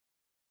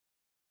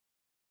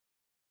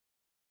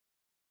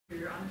I'm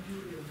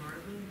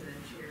Marvin, the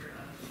chair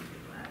of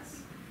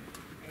CLS,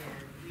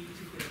 and we,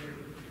 together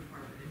with the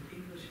Department of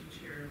English and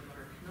chair of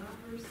our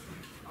Conference,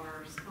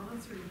 are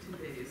sponsoring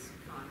today's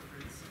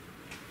conference,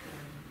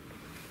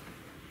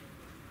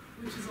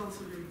 which is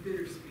also a very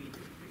bittersweet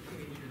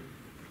occasion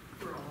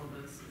for all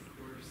of us, of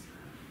course,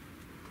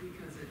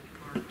 because it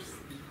marks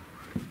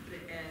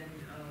the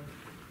end of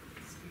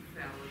Steve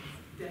Fallon's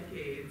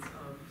decades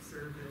of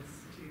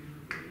service to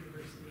the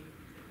University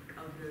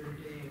of Notre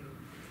Dame.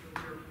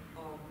 So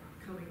we're all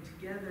coming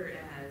together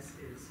as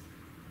his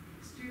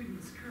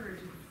students, current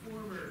and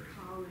former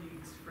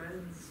colleagues,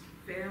 friends,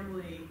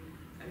 family,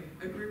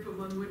 a group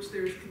among which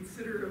there's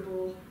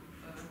considerable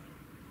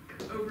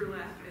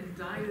overlap and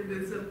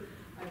dynamism,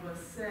 I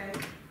must say,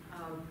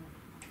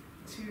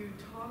 to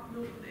talk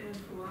Milton and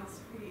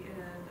philosophy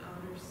and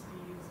honor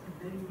Steve's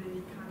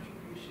many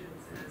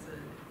contributions as a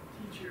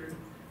teacher,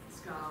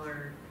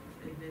 scholar,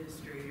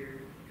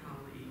 administrator,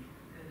 colleague,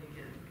 and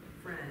again,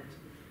 friend.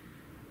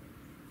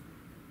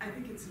 I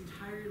think it's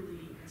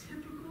entirely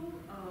typical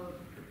of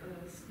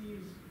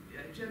Steve's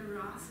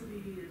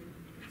generosity and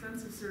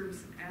sense of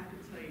service and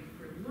appetite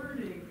for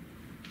learning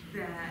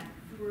that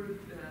for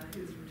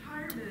his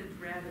retirement,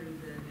 rather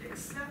than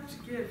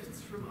accept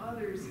gifts from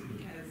others,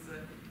 he has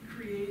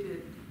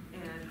created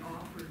and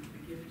offered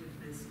the gift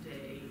of this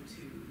day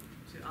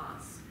to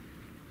us,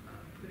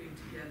 putting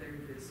together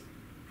this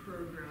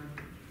program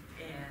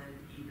and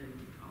even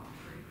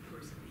offering, of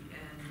course, at the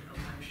end, a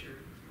lecture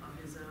of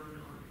his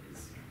own on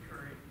his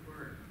current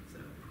work. So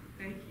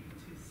thank you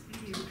to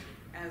Steve,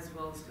 as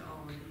well as to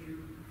all of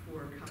you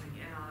for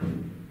coming out,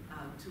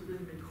 to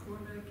Lynn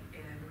McCormick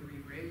and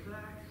Marie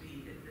Raybach,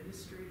 the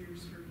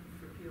administrators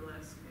for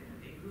PLS and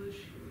English,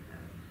 who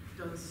have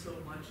done so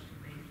much to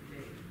make the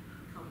day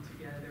come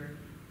together.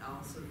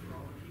 Also for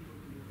all the people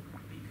who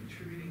will be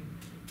contributing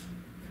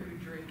food,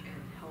 drink,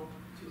 and help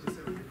to us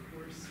over the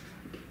course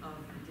of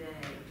the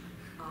day.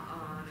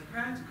 On a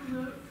practical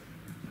note,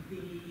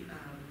 the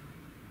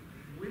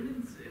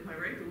women's, am I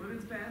right, the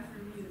women's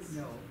bathroom is?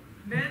 No.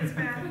 Men's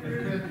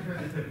bathroom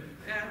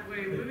that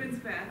way, women's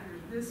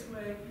bathroom this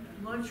way.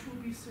 Lunch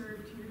will be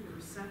served here. The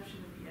reception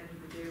at the end of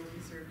the day will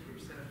be served here.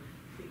 So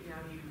I think now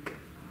you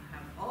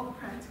have all the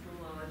practical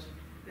knowledge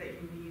that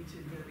you need to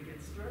know to get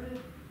started.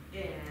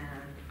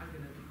 And I'm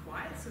going to be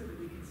quiet so that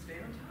we can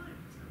stay on time.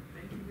 So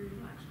thank you very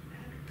much.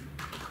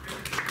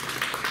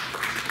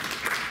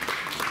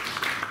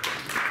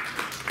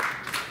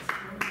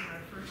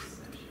 Our first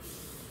session.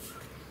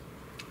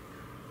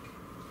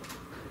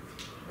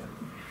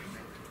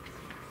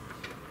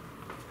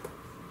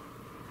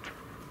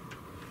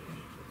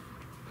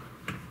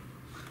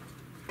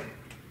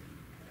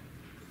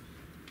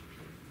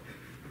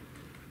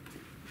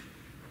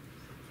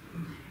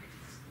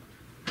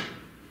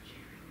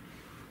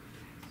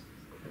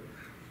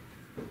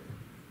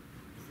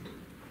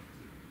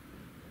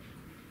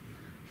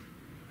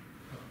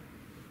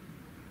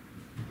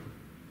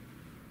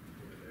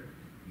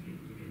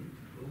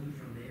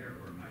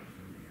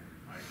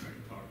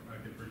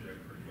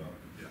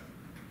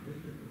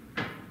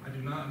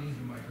 Need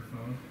the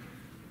microphone.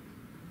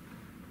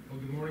 Well,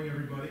 good morning,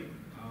 everybody.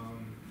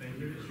 Thank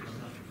you for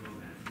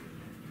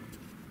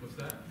What's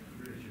that?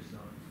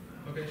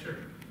 Okay, sure.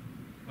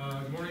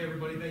 Good morning,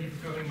 everybody. Thank you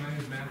for coming. My name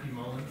is Matthew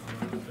Mullen.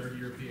 I'm a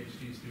third-year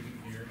PhD student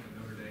here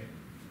at Notre Dame.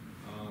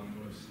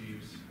 One of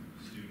Steve's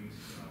students.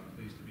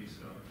 Pleased to be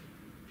so.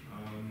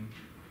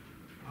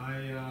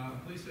 I'm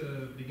pleased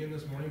to begin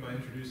this morning by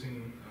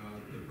introducing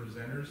the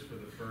presenters for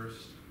the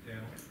first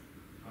panel.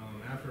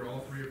 After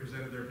all three have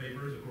presented their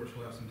papers, of course,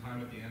 we'll have some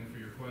time at the end for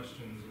your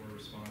questions or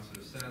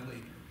responses. Sadly,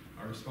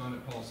 our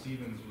respondent, Paul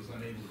Stevens, was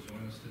unable to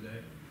join us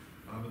today,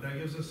 but that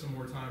gives us some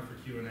more time for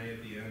Q&A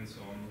at the end, so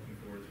I'm looking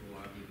forward to a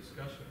lively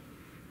discussion.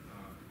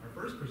 Our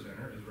first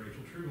presenter is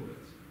Rachel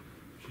Trubowitz.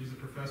 She's a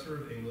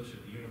professor of English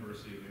at the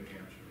University of New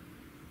Hampshire.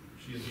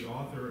 She is the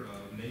author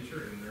of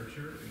Nature and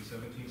Nurture in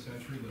 17th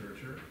Century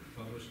Literature,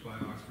 published by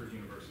Oxford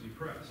University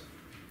Press.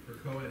 Her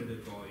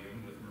co-edited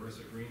volume with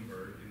Marissa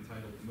Greenberg,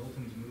 entitled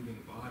Milton's Moving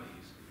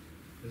Bodies,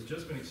 has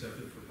just been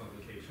accepted for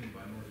publication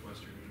by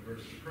Northwestern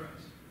University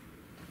Press.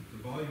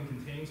 The volume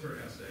contains her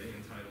essay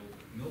entitled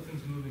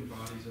Milton's Moving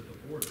Bodies at the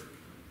Border,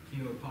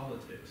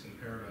 Chenopolitics in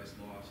Paradise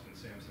Lost and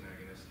Samson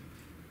Agonistes.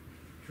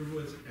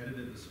 Trubowitz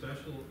edited the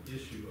special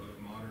issue of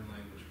Modern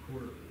Language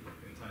Quarterly,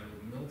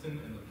 entitled Milton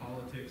and the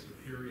Politics of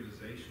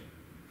Periodization,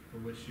 for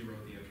which she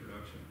wrote the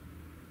introduction.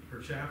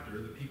 Her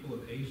chapter, The People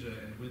of Asia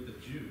and with the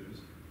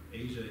Jews,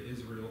 Asia,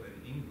 Israel, and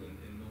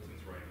England in Milton's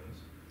writings,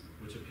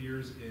 which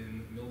appears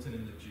in Milton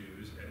and the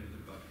Jews,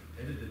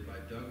 edited by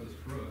Douglas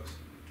Brooks,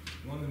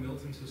 won the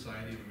Milton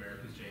Society of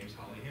America's James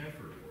Holly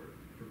Hanford Award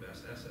for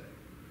Best Essay.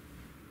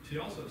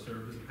 She also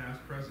served as a past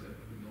president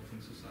of the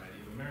Milton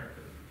Society of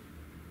America.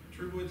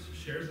 Trubowitz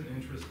shares an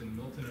interest in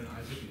Milton and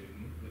Isaac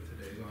Newton with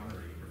today's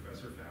honoree,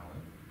 Professor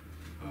Fallon.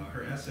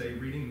 Her essay,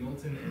 Reading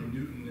Milton and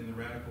Newton in the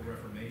Radical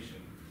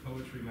Reformation,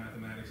 Poetry,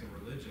 Mathematics, and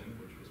Religion,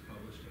 which was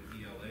published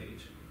in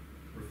ELH,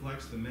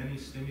 reflects the many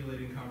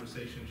stimulating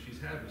conversations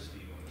she's had with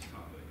Steve on this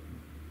topic.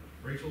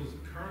 Rachel is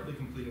currently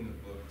completing a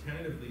book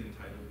tentatively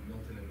entitled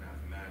Milton and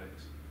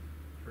Mathematics.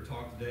 Her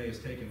talk today is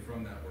taken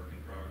from that work in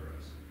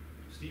progress.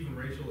 Steve and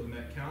Rachel have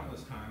met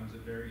countless times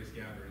at various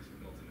gatherings of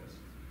Miltonists,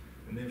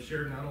 and they've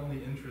shared not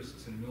only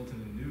interests in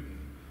Milton and Newton,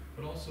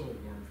 but also a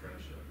warm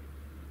friendship.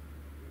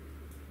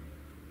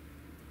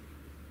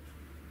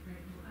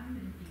 Right, well, I'm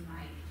going to be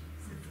mic'd,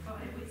 since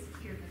I always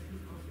hear the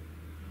people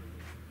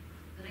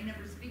that I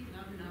never speak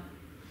loud enough.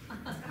 Okay.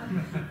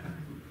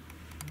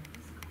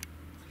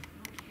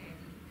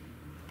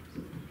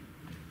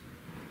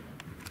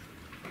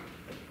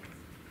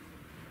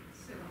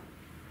 So,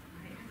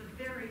 I have a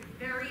very,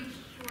 very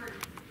short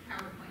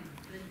PowerPoint.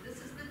 This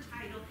is the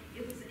title.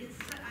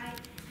 I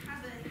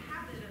have a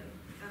habit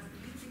of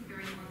using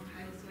very long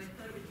titles, so I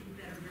thought it would be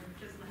better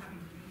just having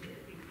to read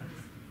it, because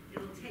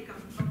it'll take up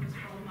almost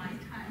all my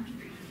time to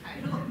read the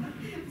title.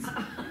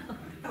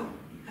 Oh.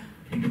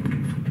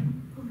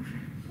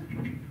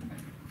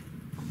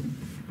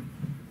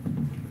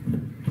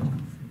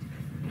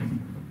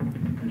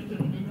 I'm making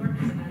an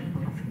enormous amount of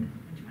noise.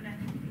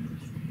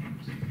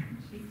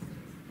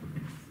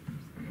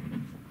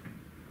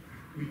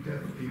 We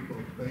deaf people,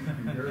 thank you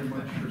very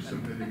much for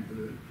submitting to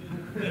this.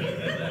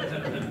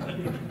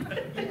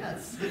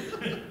 Yes.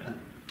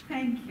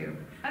 Thank you.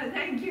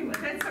 Thank you.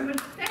 That's so much.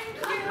 Thank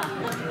you.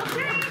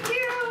 Thank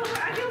you.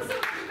 I feel so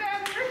much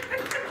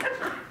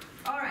better.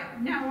 All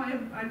right. Now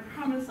I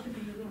promise to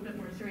be a little bit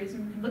more serious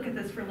and look at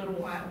this for a little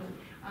while.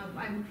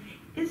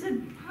 Is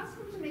it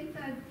possible to make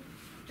that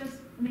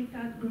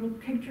little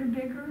picture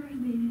bigger?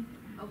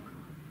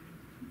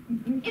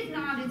 If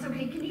not, it's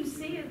okay. Can you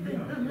see it?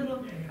 The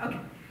little. Okay.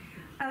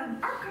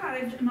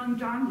 Archived among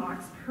John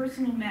Locke's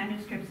personal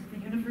manuscripts at the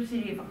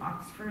University of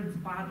Oxford's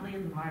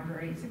Bodleian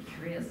Library is a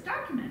curious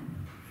document.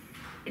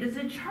 It is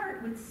a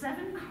chart with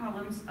 7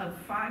 columns of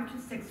 5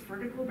 to 6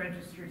 vertical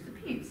registers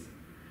apiece.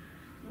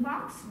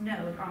 Locke's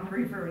note on the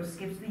reverse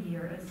gives the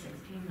year as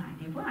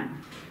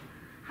 1691.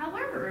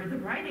 However, the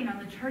writing on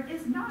the chart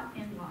is not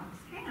in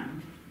Locke's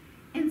hand.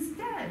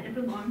 Instead, it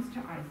belongs to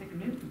Isaac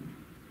Newton.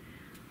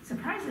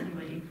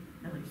 Surprisingly,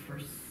 at least for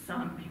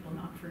some people,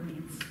 not for me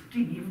and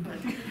Steve, but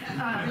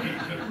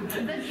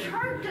the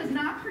chart does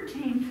not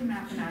pertain to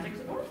mathematics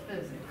or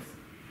physics.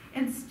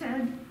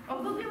 Instead,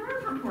 although there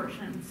are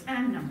proportions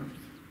and numbers,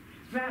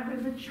 rather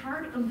the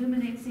chart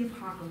illuminates the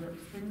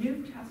apocalypse, the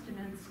New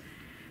Testament's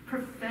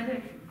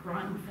prophetic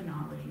grand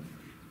finale.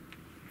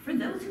 For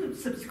those who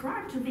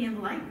subscribe to the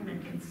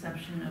Enlightenment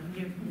conception of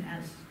Newton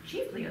as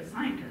chiefly a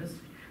scientist,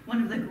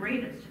 one of the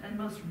greatest and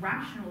most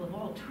rational of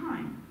all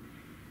time,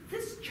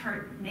 this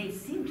chart may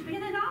seem to be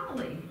an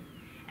anomaly,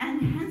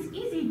 and hence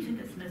easy to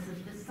dismiss as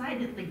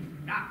decidedly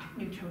not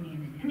Newtonian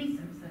in any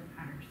sense that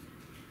matters.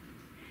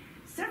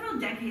 Several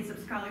decades of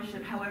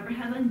scholarship, however,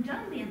 have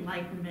undone the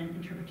Enlightenment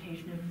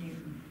interpretation of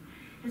Newton.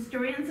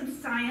 Historians of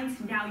science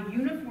now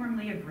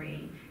uniformly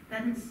agree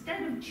that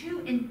instead of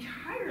 2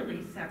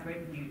 entirely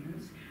separate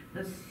Newtons,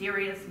 the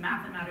serious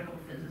mathematical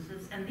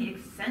physicist and the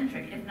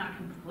eccentric, if not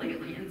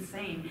completely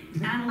insane,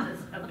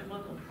 analyst of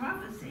biblical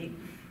prophecy,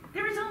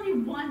 there is only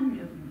one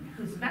Newton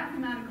whose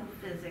mathematical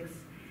physics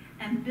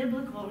and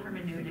biblical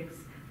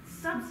hermeneutics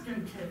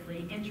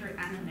substantively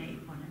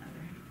interanimate one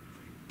another.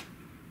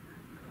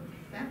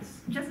 Okay,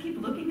 just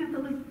keep looking at the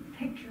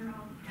picture.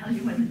 I'll tell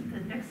you when the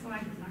next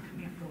slide is not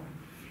coming up for.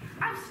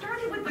 I've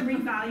started with the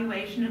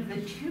revaluation of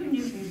the 2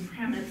 Newton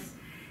premise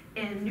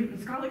in Newton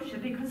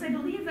scholarship because I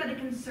believe that it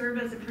can serve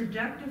as a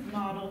productive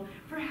model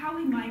for how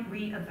we might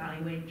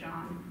reevaluate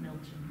John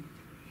Milton.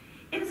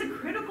 It is a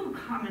critical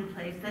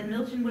commonplace that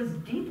Milton was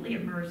deeply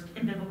immersed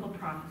in biblical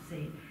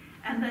prophecy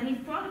and that he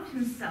thought of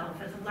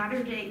himself as a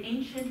latter-day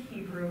ancient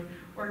Hebrew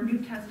or New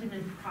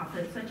Testament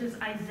prophet such as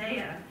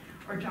Isaiah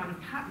or John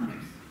of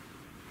Patmos.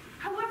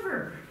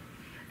 However,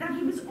 that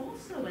he was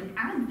also an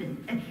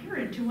Advent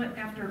adherent to what,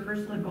 after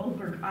Ursula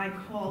Goldberg, I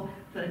call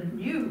the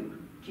new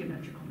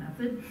geometrical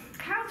method,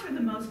 has for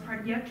the most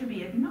part yet to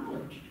be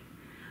acknowledged.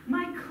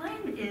 My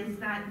claim is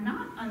that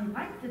not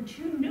unlike the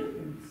 2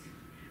 Newtons,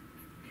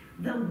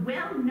 the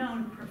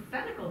well-known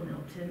prophetical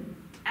Milton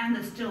and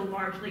the still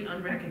largely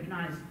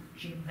unrecognized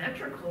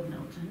geometrical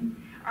Milton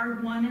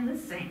are one and the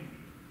same.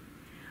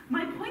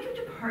 My point of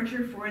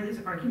departure for this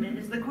argument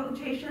is the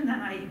quotation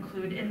that I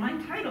include in my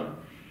title,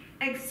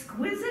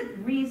 Exquisite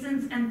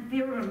Reasons and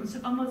Theorems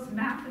Almost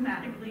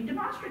Mathematically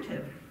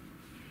Demonstrative.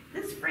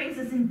 This phrase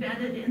is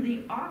embedded in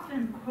the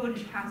often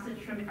quoted passage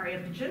from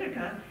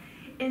Areopagitica,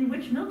 in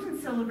which Milton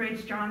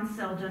celebrates John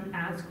Selden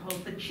as,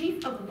 quote, the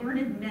chief of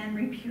learned men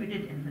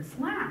reputed in this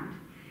land,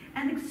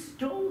 and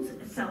extols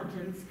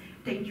Selden's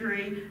de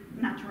jure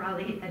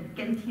naturale et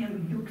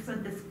gentium juxa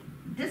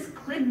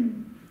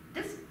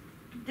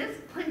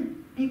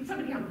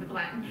somebody help me with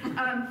Latin,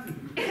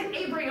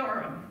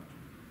 Abriorum.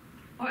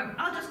 Or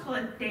I'll just call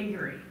it de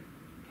jure.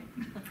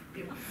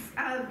 Okay.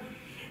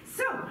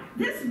 So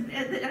this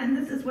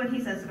is what he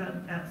says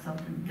about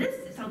Selden.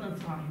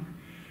 Selden's volume.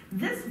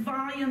 This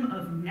volume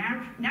of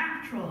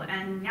natural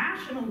and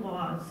national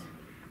laws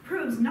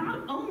proves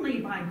not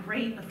only by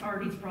great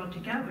authorities brought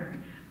together,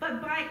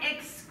 but by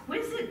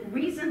exquisite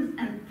reasons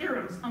and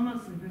theorems theorems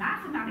almost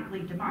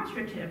mathematically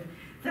demonstrative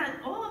that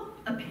all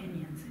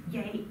opinions,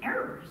 yea,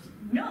 errors,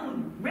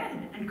 known,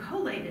 read, and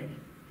collated,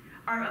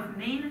 are of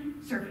main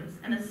service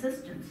and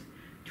assistance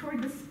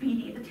toward the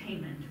speedy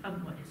attainment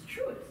of what is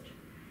truest.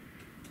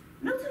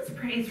 Milton's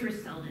praise for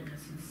Selden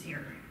is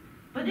sincere,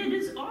 but it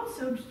is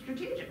also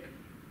strategic.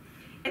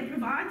 It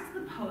provides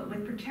the poet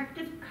with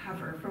protective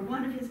cover for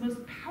one of his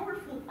most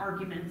powerful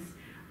arguments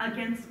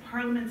against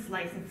Parliament's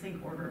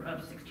licensing order of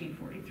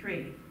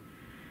 1643.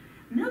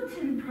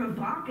 Milton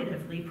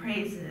provocatively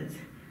praises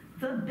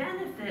the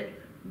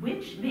benefit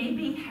which may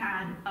be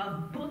had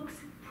of books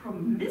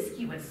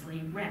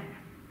promiscuously read.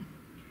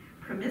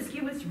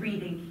 Promiscuous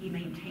reading, he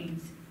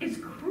maintains, is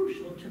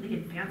crucial to the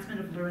advancement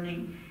of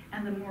learning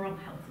and the moral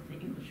health of the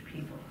English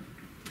people.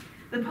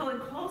 The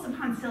poet calls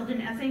upon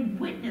Selden as a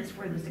witness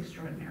for this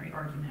extraordinary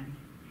argument.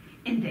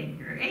 In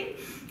Danbury,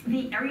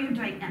 the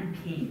erudite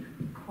MP,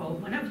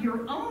 quote, "One of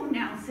your own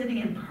now sitting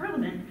in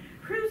Parliament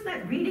proves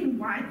that reading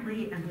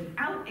widely and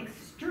without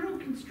external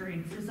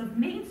constraints is of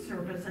main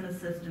service and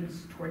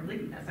assistance toward,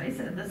 as I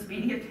said, the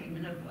speedy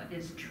attainment of what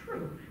is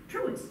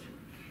truest.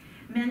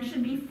 Men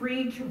should be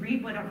free to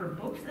read whatever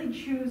books they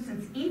choose,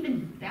 since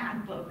even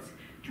bad books,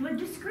 to a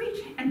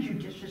discreet and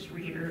judicious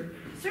reader,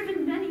 serve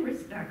in many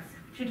respects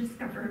to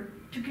discover,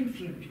 to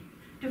confute,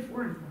 to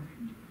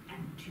forewarn,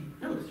 and to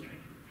illustrate."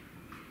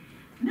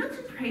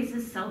 Milton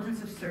praises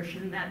Selden's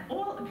assertion that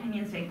all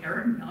opinions they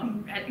are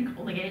known, read, and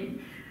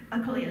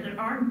collated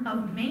are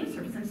of main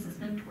service and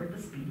assistance toward the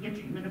speedy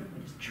attainment of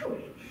what is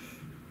true.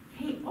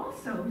 He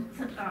also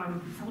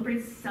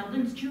celebrates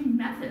Selden's two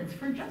methods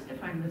for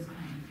justifying this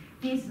claim.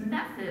 These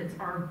methods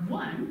are,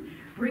 one,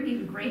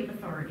 bringing great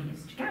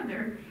authorities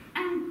together,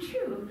 and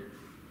two,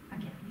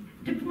 again,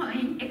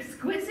 deploying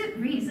exquisite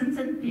reasons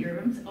and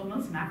theorems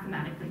almost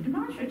mathematically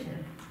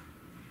demonstrative.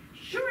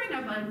 Shoring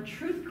up a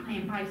truth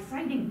claim by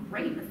citing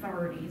great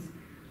authorities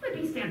would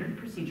be standard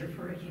procedure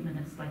for a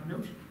humanist like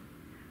Milton.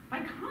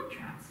 By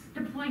contrast,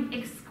 deploying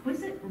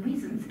exquisite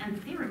reasons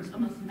and theorems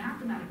almost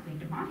mathematically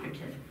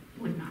demonstrative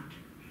would not.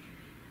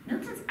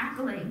 Milton's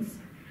accolades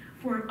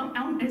for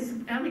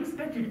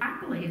unexpected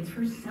accolades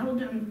for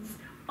Selden's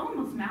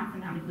almost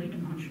mathematically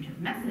demonstrative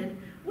method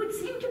would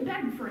seem to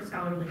beg for a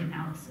scholarly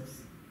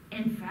analysis.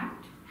 In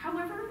fact,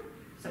 however,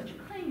 such a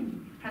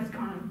claim has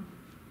gone,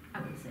 I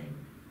would say,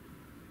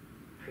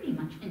 pretty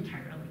much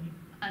entirely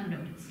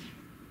unnoticed.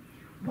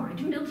 Why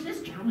do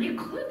Miltonists generally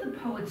include the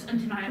poet's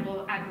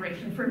undeniable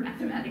admiration for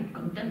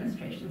mathematical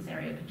demonstrations,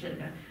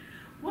 Areopagitica,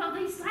 while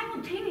they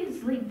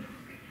simultaneously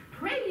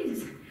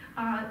praise,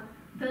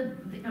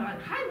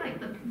 highlight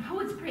the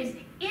poet's praise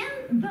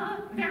in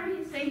the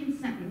very same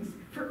sentence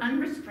for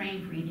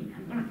unrestrained reading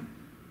and learning?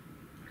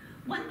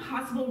 One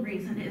possible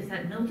reason is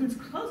that Milton's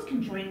close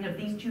conjoining of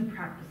these two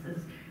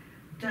practices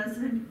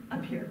doesn't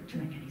appear to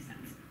make any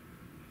sense.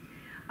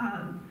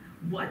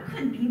 What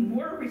could be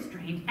more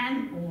restrained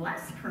and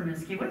less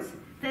promiscuous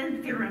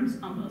than theorems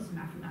almost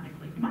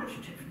mathematically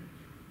demonstrative?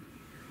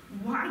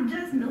 Why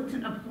does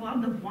Milton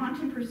applaud the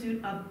wanton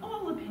pursuit of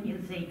all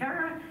opinions they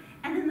err,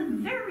 and in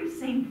the very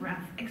same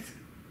breath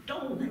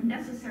extol the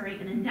necessary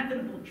and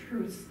inevitable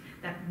truths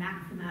that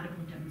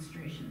mathematical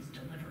demonstrations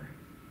deliver?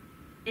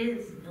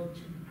 Is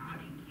Milton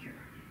nodding here?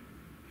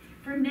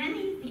 For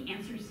many, the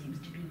answer seems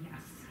to be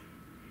yes.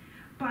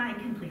 By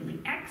completely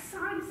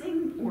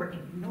excising or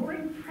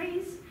ignoring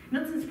praise,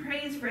 Milton's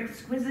praise for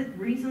exquisite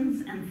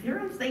reasons and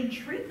theorems, they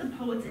treat the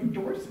poet's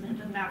endorsement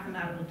of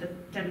mathematical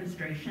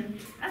demonstration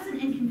as an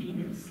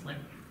inconvenient slip.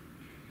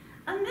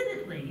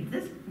 Admittedly,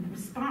 this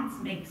response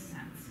makes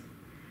sense,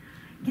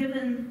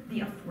 given the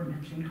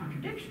aforementioned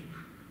contradiction.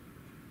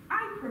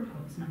 I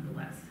propose,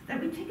 nonetheless,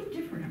 that we take a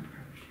different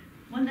approach,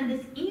 one that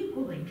is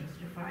equally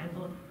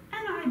justifiable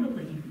and, I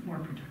believe, more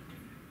productive.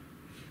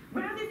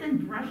 Rather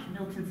than brush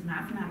Milton's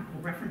mathematical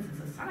references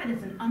aside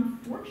as an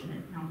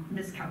unfortunate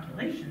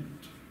miscalculation,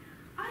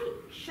 I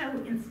show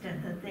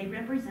instead that they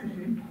represent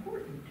an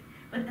important,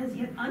 but as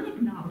yet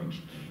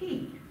unacknowledged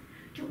key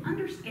to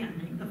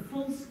understanding the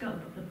full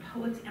scope of the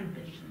poet's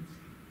ambitions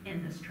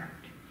in this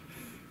tract.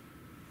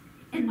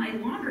 In my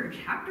longer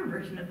chapter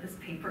version of this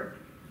paper,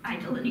 I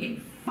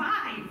delineate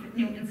 5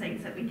 new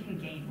insights that we can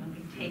gain when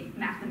we take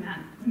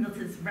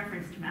Milton's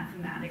reference to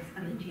mathematics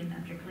and the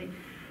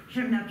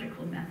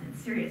geometrical method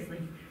seriously.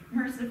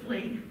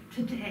 Mercifully,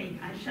 today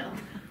I shall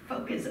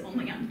focus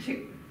only on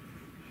 2.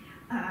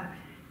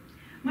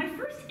 My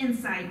first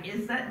insight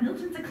is that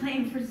Milton's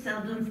acclaim for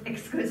Selden's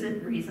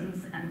exquisite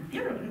reasons and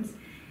theorems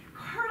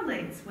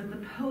correlates with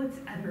the poet's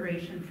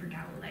admiration for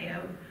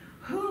Galileo,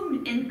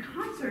 whom, in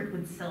concert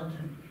with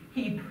Selden,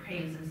 he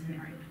praises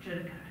in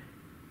Areopagitica.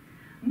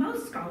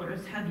 Most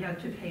scholars have yet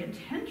to pay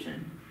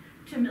attention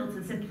to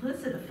Milton's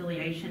implicit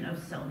affiliation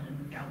of Selden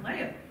with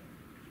Galileo.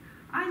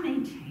 I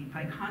maintain,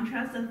 by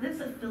contrast, that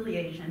this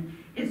affiliation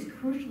is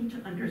crucial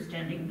to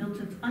understanding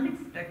Milton's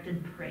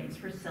unexpected praise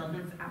for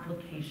Selden's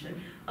application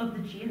of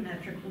the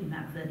geometrical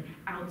method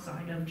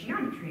outside of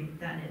geometry,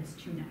 that is,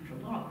 to natural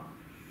law.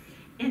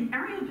 In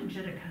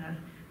Areopagitica,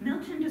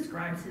 Milton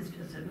describes his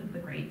visit with the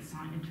great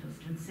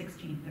scientist in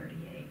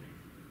 1638.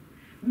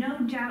 No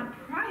doubt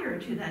prior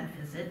to that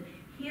visit,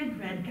 he had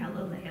read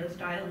Galileo's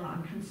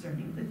dialogue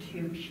concerning the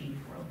two chief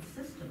world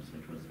systems,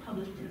 which was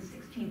published in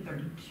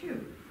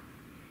 1632.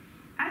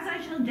 As I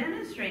shall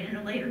demonstrate in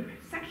a later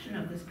section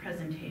of this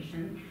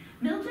presentation,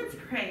 Milton's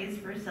praise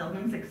for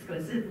Selden's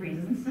exquisite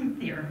reasons and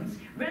theorems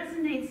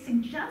resonates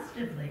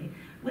suggestively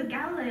with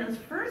Galileo's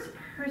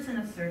first-person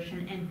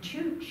assertion in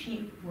two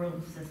chief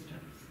world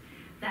systems,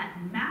 that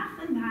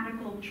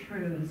mathematical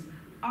truths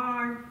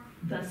are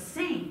the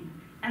same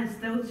as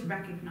those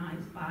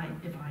recognized by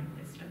divine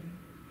wisdom.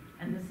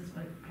 And this is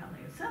what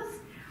Galileo says: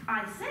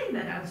 I say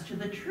that as to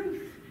the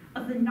truth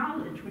of the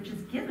knowledge which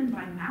is given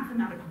by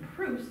mathematical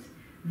proofs,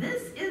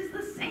 this is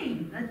the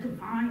same that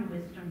divine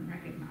wisdom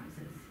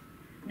recognizes.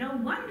 No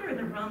wonder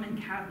the Roman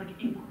Catholic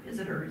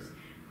inquisitors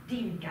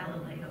deemed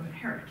Galileo a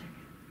heretic.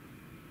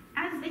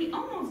 As the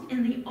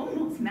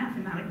almost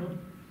mathematical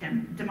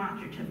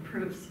demonstrative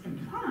proofs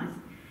implies,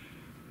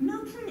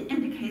 Milton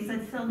indicates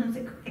that Selden's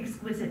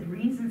exquisite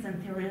reasons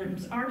and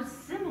theorems are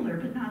similar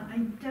but not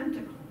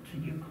identical to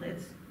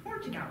Euclid's or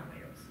to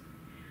Galileo's.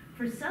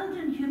 For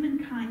Selden,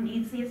 humankind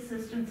needs the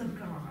assistance of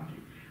God,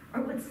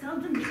 or what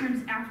Selden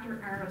terms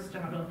after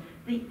Aristotle,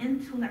 the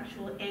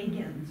intellectual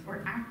agens,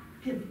 or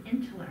active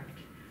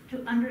intellect,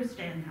 to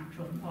understand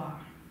natural law.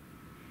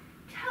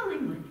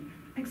 Tellingly,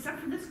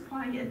 except for this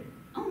quiet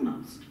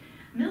almost,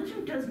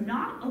 Milton does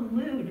not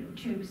allude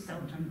to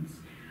Selden's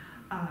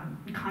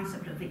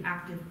concept of the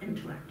active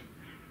intellect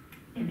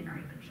in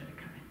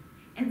Areopagitica.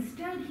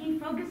 Instead, he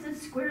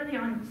focuses squarely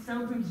on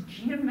Selden's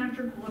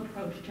geometrical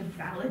approach to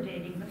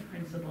validating the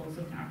principles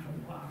of natural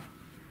law.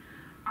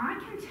 I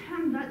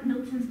contend that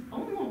Milton's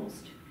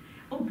almost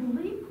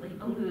obliquely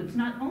alludes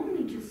not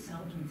only to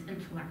Selden's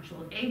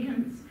intellectual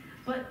agens,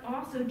 but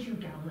also to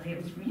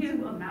Galileo's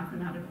view of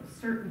mathematical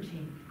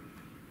certainty.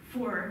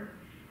 For,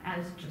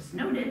 as just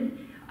noted,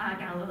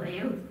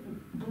 Galileo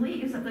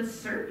believes that the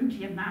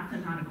certainty of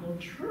mathematical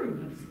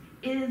truths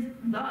is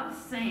the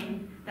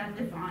same that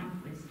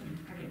divine wisdom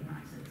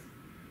recognizes.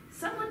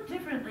 Somewhat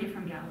differently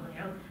from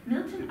Galileo,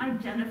 Milton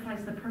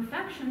identifies the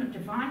perfection of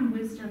divine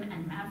wisdom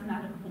and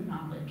mathematical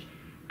knowledge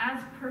as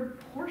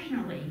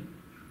proportionally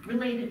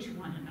related to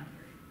one another.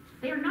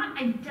 They are not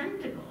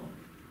identical,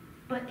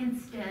 but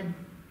instead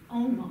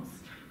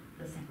almost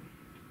the same.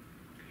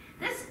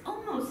 This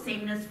almost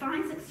sameness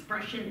finds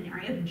expression in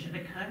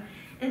Areopagitica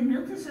in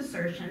Milton's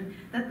assertion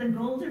that the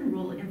golden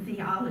rule in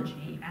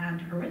theology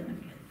and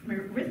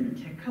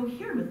arithmetic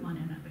cohere with one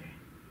another.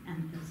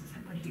 And this is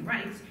what he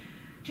writes: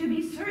 to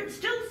be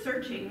still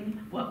searching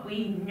what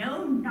we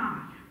know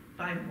not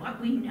by what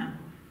we know,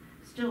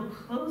 still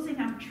closing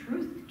up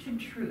truth to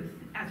truth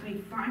as we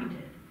find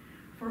it,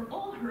 for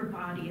all her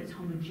body is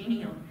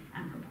homogeneal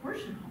and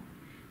proportional.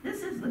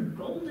 This is the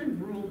golden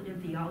rule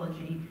in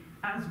theology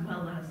as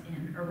well as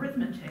in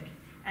arithmetic,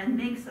 and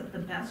makes up the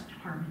best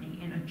harmony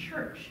in a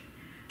church,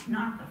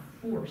 not the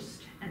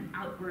forced and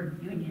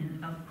outward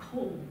union of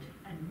cold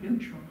and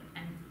neutral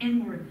and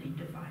inwardly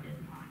divided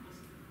lines.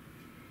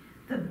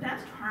 The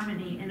best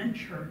harmony in a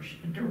church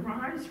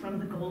derives from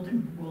the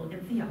golden rule in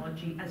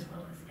theology as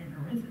well as in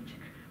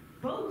arithmetic,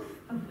 both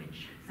of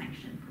which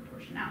sanction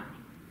proportionality.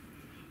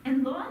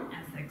 In law and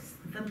ethics,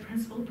 the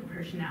principle of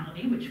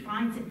proportionality, which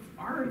finds its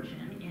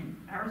origin in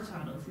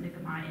Aristotle's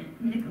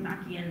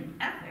Nicomachean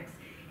Ethics,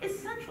 is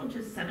central to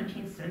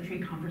 17th century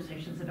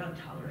conversations about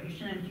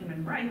toleration and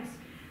human rights,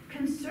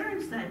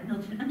 concerns that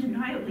Milton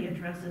undeniably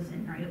addresses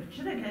in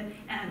Areopagitica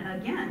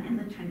and again in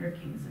the Tenure of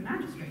Kings and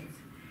Magistrates.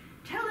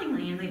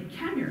 Tellingly, in the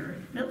Tenure,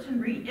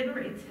 Milton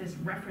reiterates his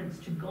reference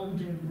to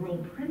golden rule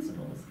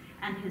principles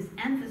and his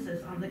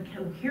emphasis on the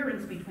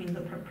coherence between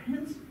the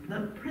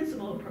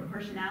principle of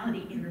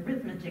proportionality in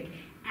arithmetic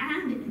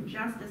and in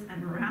justice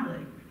and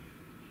morality.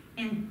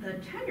 In the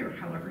Tenure,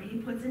 however, he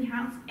puts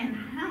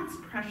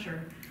enhanced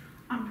pressure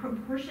on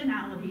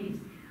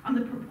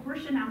the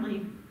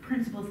proportionality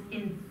principle's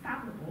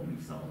infallible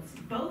results,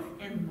 both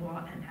in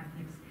law and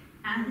ethics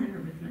and in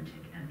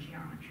arithmetic and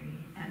geometry.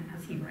 And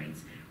as he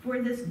writes,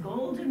 for this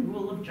golden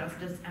rule of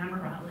justice and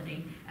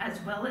morality, as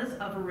well as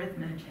of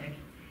arithmetic,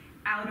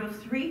 out of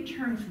three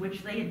terms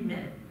which they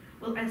admit,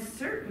 will as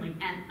certainly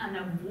and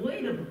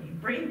unavoidably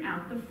bring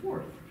out the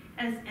fourth,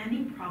 as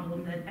any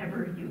problem that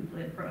ever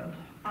Euclid or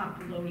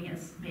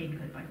Apollonius made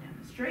good by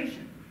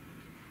demonstration.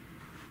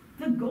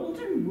 The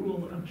golden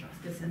rule of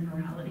justice and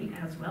morality,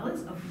 as well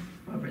as of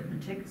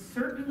arithmetic,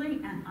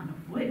 certainly and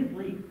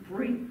unavoidably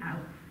bring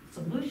out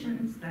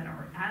solutions that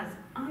are as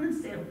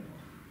unassailable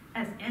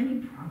as any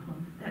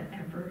problem that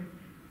ever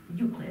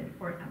Euclid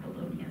or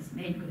Apollonius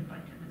made good by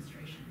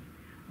demonstration.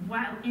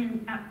 While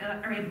in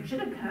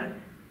Areopagitica,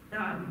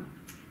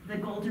 the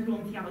golden rule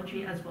in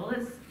theology as well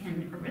as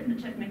in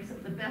arithmetic makes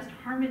up the best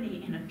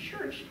harmony in a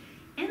church,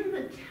 in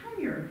the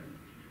Tenure,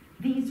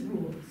 these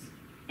rules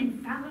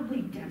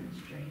infallibly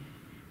demonstrate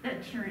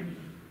that tyranny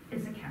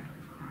is a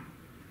capital crime.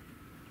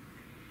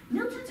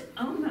 Milton's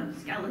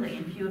almost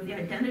Galilean view of the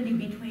identity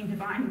between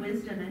divine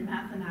wisdom and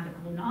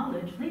mathematical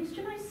knowledge leads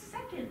to my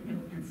second new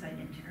insight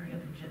into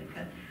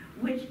Areopagitica,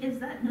 which is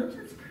that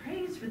Milton's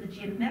praise for the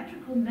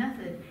geometrical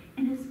method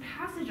in his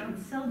passage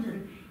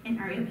Selden in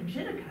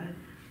Areopagitica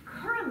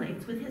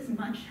correlates with his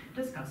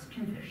much-discussed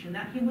conviction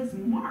that he was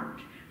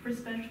marked for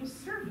special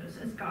service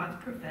as God's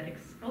prophetic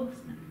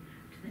spokesman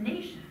to the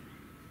nation.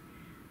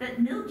 That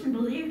Milton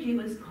believed he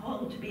was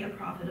called to be a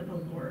prophet of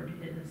the Lord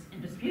is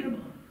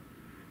indisputable.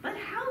 But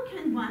how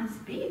can one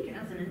speak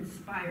as an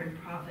inspired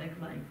prophet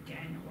like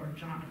Daniel or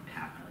John of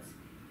Patmos,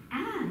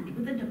 and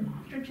with the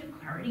demonstrative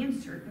clarity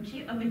and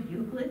certainty of a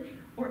Euclid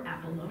or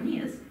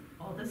Apollonius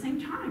all at the same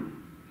time?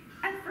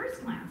 At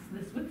first glance,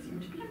 this would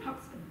seem to be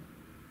impossible,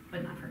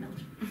 but not for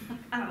Milton.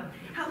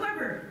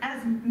 However,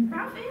 as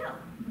Raphael,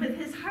 with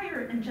his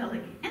higher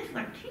angelic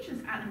intellect,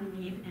 teaches Adam and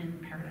Eve in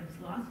Paradise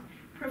Lost,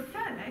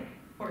 prophetic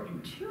or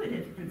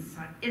intuitive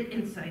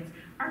insights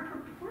are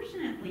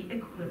proportionately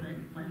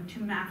equivalent to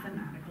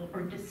mathematical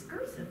or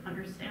discursive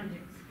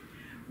understandings.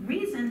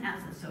 Reason,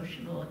 as the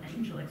sociable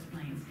angel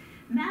explains,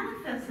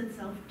 manifests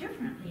itself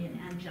differently in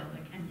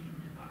angelic and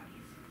human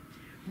bodies.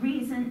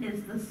 Reason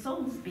is the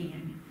soul's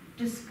being,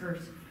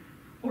 discursive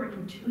or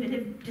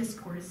intuitive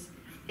discourse,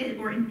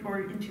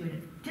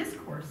 intuitive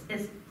discourse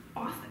is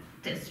often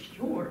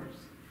yours.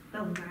 The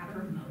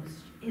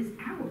lattermost is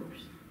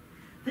ours.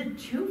 The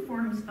two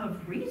forms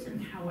of reason,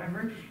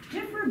 however,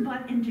 differ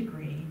but in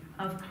degree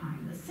of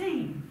kind the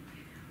same.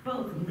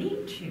 Both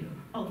lead to,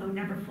 although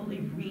never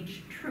fully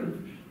reach,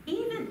 truth,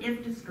 even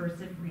if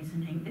discursive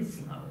reasoning is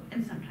slow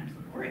and sometimes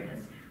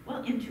laborious,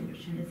 while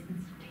intuition is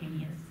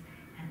instantaneous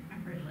and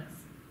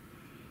effortless.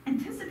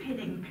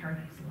 Anticipating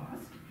Paradise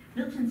Lost,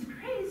 Milton's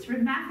praise for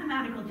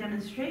mathematical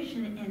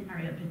demonstration in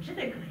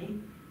Areopagitica,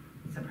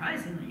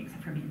 surprisingly,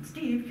 except for me and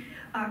Steve,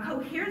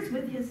 coheres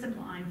with his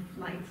sublime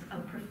flights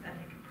of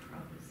prophetic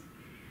prose.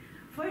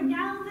 For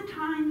now the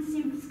time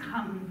seems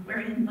come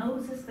wherein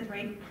Moses, the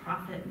great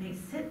prophet, may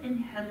sit in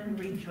heaven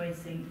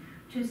rejoicing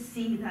to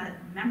see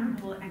that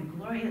memorable and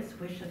glorious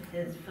wish of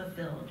his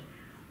fulfilled,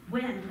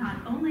 when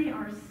not only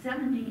our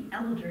 70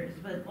 elders,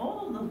 but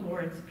all the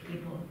Lord's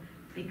people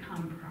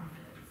become prophets.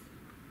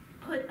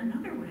 Put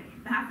another way,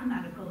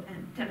 mathematical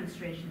and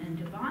demonstration and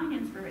divine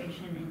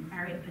inspiration in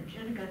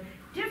Areopagitica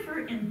differ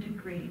in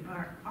degree,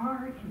 but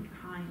are in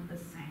kind the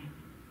same.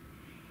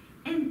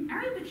 In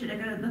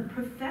Areopagitica, the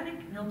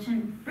prophetic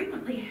Milton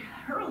frequently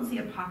heralds the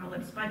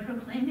apocalypse by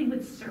proclaiming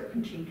with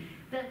certainty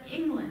that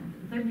England,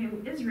 the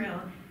new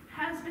Israel,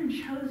 has been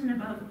chosen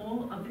above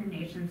all other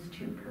nations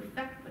to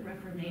perfect the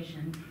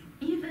Reformation,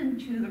 even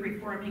to the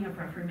reforming of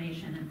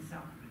Reformation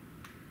itself.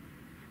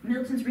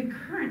 Milton's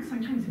recurrent,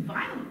 sometimes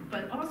violent,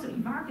 but also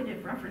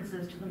evocative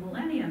references to the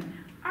millennium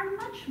are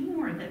much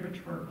more than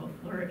rhetorical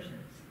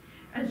flourishes.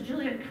 As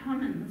Juliet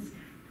Cummins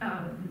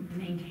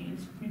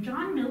maintains,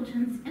 John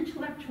Milton's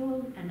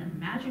intellectual and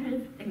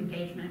imaginative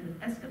engagement with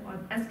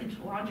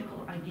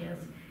eschatological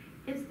ideas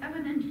is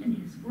evident in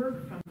his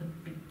work from the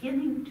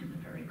beginning to the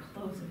very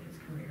close of his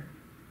career.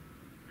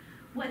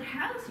 What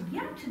has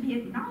yet to be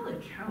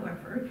acknowledged,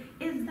 however,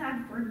 is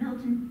that for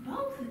Milton,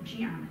 both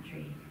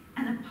geometry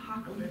and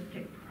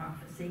apocalyptic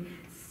prophecy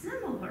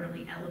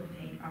similarly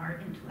elevate our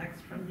intellects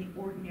from the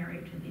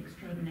ordinary to the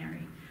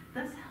extraordinary,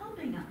 thus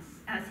helping us,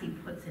 as he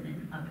puts it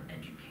in Of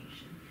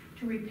Education,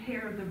 to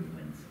repair the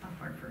ruins of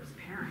our first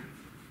parents.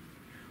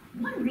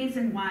 One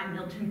reason why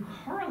Milton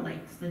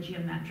correlates the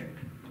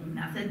geometrical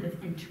method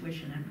with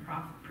intuition and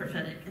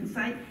prophetic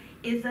insight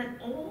is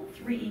that all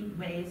three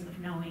ways of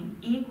knowing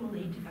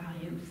equally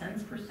devalue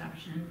sense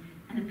perception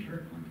and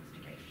empirical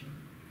investigation.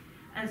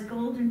 As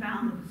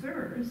Goldenbaum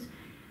observes,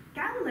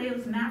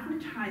 Galileo's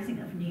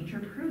mathematizing of nature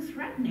proved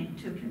threatening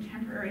to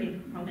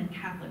contemporary Roman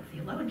Catholic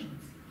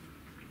theologians,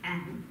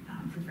 and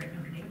since right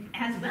Notre Dame,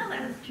 as well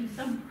as to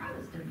some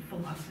Protestant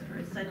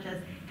philosophers such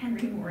as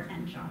Henry Moore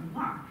and John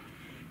Locke,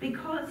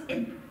 because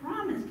it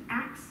promised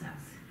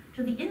access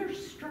to the inner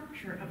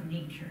structure of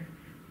nature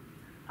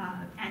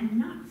and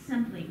not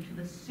simply to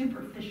the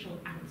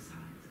superficial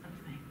outsides of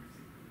things.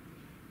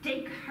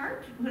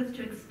 Descartes was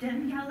to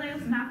extend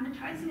Galileo's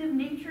mathematizing of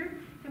nature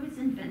through his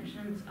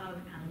inventions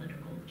of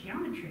analytical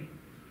geometry.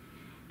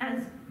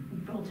 As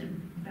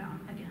Goldenbaum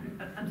again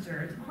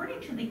observes, according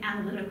to the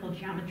analytical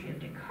geometry of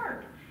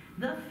Descartes,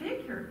 the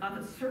figure of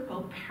a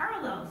circle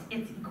parallels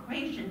its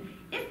equation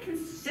if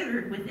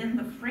considered within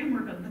the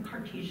framework of the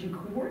Cartesian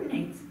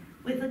coordinates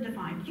with a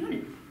defined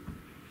unit.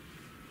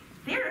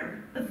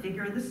 There, the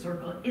figure of the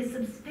circle is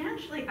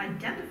substantially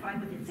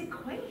identified with its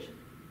equation,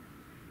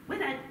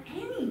 without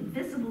any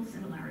visible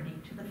similarity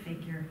to the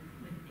figure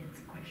with its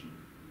equation.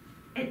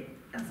 It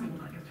doesn't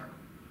look like a circle.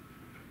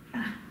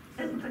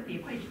 It looks like the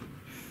equation.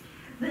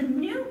 The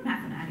new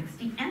mathematics,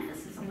 the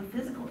emphasis on the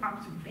physical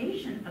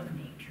observation of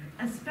nature,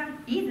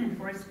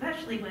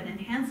 especially when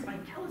enhanced by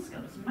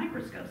telescopes,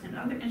 microscopes, and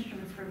other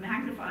instruments for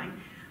magnifying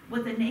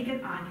what the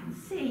naked eye can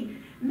see,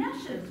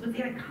 meshes with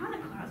the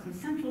iconoclasm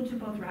central to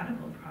both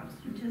radical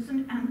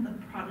Protestantism and the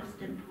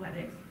Protestant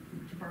poetics,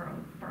 to borrow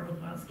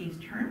Barbelowski's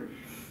term,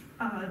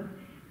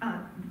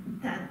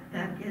 that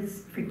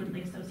is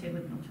frequently associated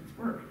with Milton's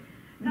work.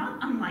 Not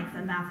unlike the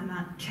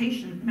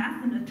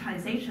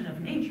mathematization of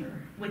nature,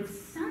 which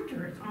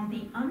centers on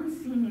the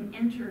unseen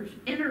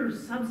inner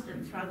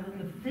substance rather than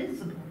the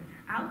visible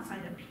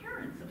outside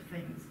appearance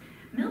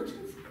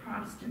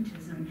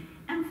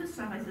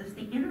emphasizes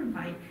the inner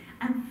light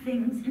and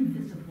things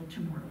invisible to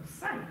mortal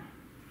sight.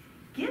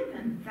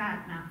 Given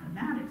that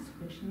mathematics,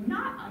 which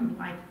not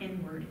unlike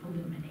inward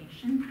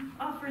illumination,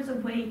 offers a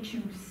way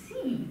to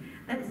see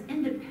that is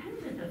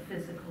independent of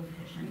physical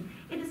vision,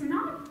 it is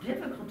not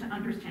difficult to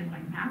understand why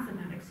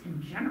mathematics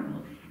in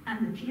general,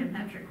 and the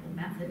geometrical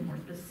method more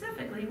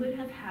specifically, would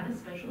have had a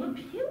special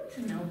appeal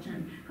to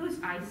Milton, whose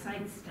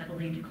eyesight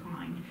steadily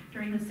declined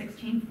during the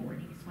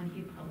 1640s when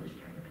he published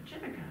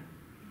Areopagitica.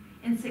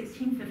 In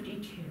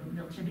 1652,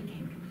 Milton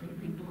became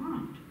completely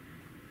blind.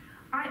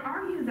 I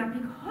argue that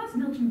because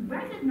Milton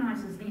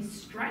recognizes these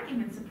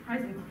striking and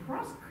surprising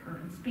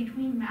cross-currents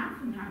between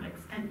mathematics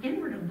and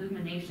inward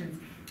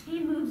illuminations, he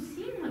moves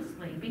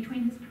seamlessly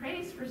between his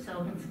praise for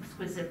Selden's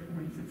exquisite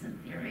reasons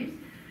and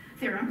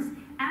theorems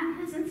and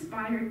his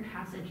inspired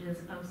passages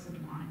of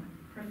sublime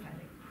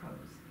prophetic prose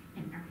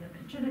in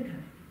Areopagitica.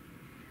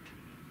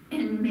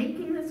 In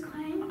making this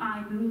claim,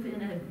 I move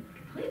in a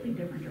completely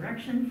different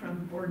direction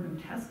from Gordon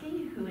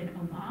Teskey, who in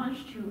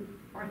homage to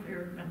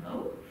Arthur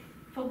Rimbaud,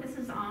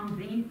 focuses on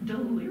the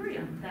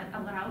delirium that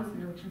allows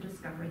Milton to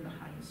discover the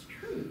highest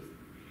truth.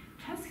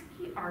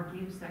 Teskey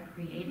argues that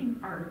creating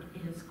art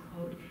is,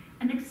 quote,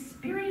 an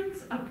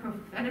experience of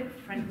prophetic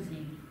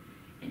frenzy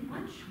in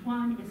which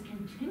one is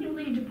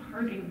continually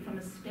departing from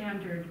a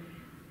standard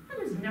that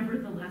is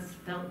nevertheless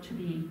felt to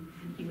be,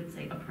 he would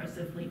say,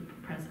 oppressively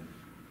present.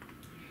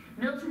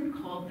 Milton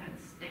called that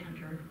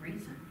standard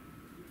reason.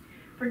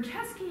 For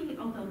Teskey,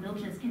 although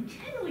Milton is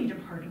continually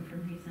departing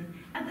from reason,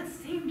 at the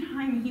same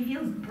time he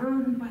feels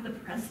burned by the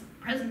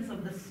presence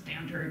of the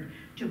standard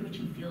to which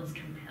he feels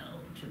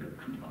compelled to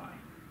comply.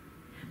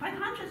 By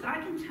contrast,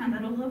 I contend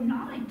that although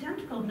not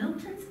identical,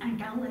 Milton's and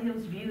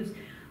Galileo's views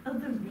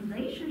of the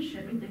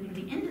relationship between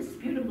the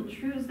indisputable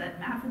truths that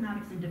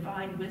mathematics and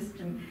divine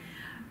wisdom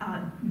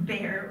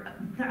bear,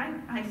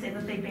 I say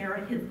that they bear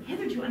a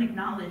hitherto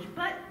unacknowledged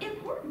but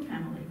important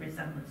family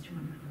resemblance to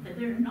one another.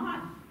 They're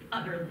not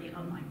utterly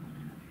unlike one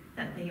another,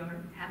 that they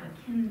have a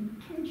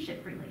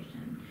kinship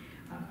relation.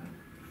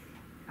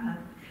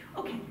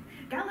 Okay,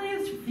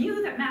 Galileo's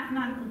view that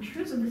mathematical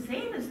truths are the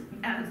same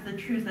as the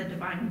truths that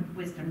divine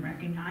wisdom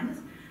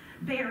recognizes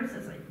bears,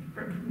 as I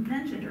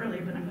mentioned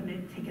earlier, but I'm going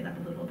to take it up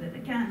a little bit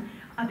again,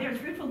 bears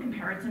fruitful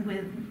comparison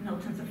with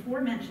Milton's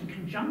aforementioned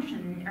conjunction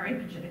in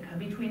Areopagitica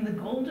between the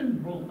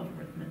golden rule of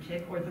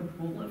arithmetic, or the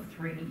rule of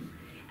three,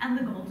 and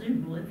the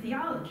golden rule in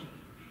theology.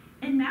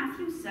 In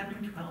Matthew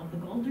 7:12, the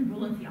golden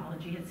rule in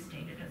theology is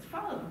stated as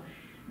follows: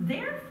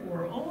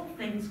 therefore, all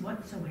things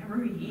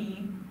whatsoever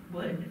ye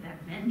would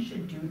that men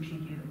should do to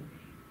you,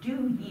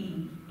 do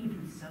ye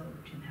even so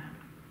to them.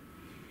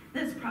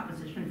 This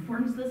proposition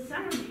forms the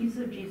centerpiece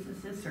of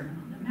Jesus' Sermon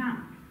on the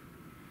Mount.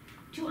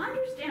 To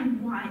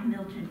understand why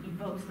Milton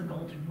evokes the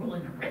golden rule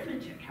in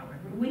arithmetic, however,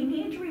 we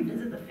need to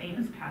revisit the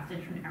famous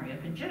passage from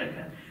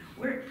Areopagitica,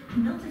 where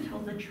Milton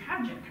tells the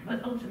tragic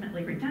but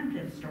ultimately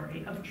redemptive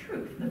story of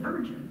Truth, the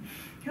virgin,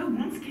 who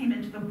once came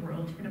into the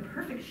world in a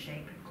perfect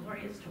shape,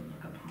 glorious to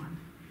look upon.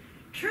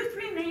 Truth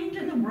remained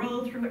in the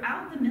world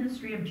throughout the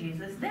ministry of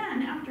Jesus.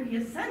 Then, after he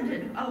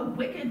ascended, a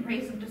wicked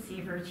race of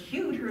deceivers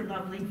hewed her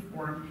lovely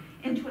form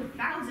into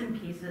 1,000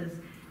 pieces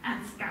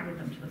and scattered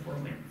them to the four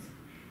winds.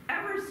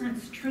 Ever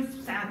since,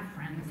 Truth's sad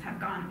friends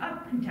have gone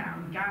up and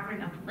down,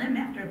 gathering up limb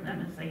after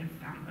limb as they have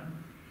found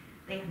them.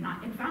 They have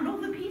not yet found all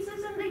the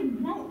pieces, and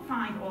they won't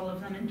find all of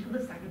them until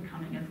the second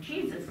coming of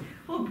Jesus,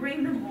 who will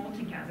bring them all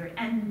together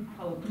and,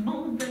 quote,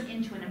 mold them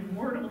into an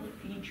immortal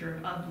feature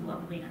of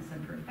loveliness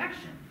and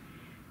perfection.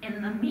 In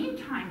the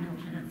meantime,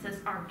 Milton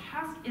insists, our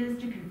task is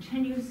to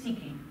continue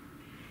seeking.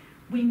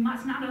 We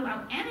must not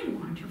allow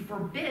anyone to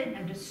forbid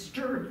and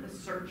disturb the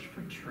search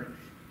for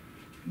truth.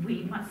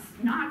 We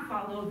must not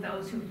follow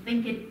those who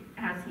think it,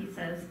 as he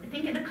says,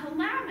 think it a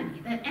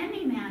calamity that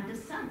any man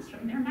dissents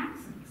from their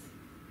maxims.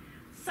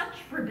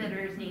 Such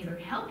forbidders neither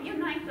help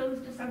unite those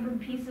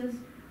dissevered pieces,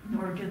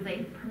 nor do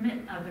they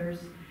permit others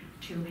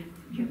to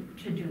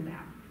do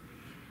that.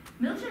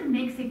 Milton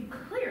makes it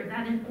clear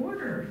that in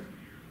order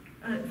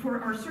for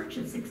our search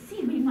to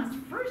succeed, we must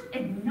first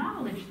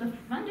acknowledge the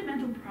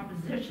fundamental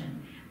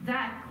proposition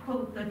that,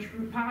 quote, the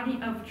true body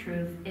of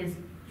truth is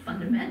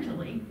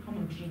fundamentally,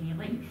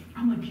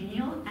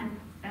 homogeneal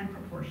and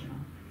proportional.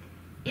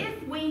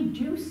 If we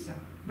do so,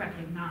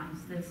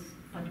 recognize this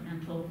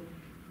fundamental,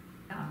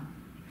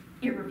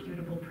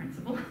 irrefutable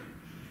principle,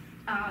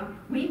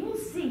 we will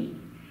see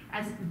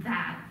as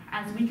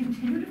we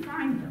continue to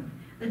find them,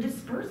 the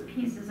dispersed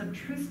pieces of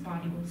truth's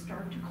body will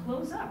start to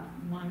close up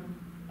one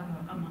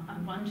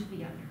to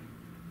the other.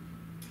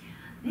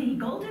 The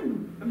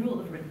golden rule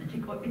of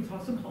arithmetic, it's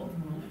also called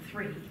the rule of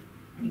three,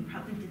 and you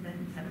probably did that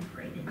in 7th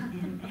grade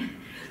in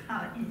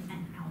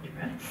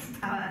algebra,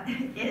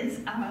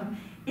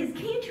 is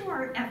key to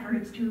our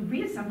efforts to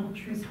reassemble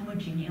truth's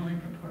homogeneal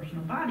and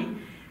proportional body,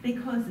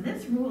 because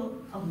this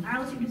rule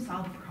allows you to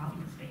solve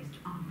problems based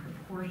on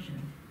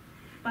proportion.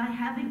 By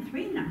having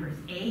three numbers,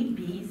 A,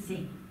 B,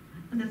 C,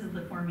 this is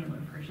the formula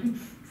version,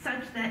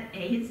 such that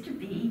A is to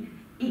B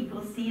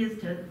equals C is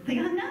to the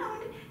unknown,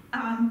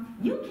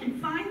 you can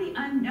find the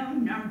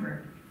unknown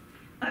number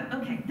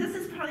Okay, this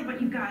is probably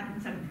what you got in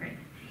 7th grade.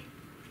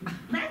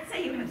 Let's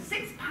say you have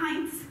 6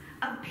 pints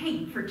of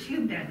paint for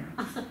 2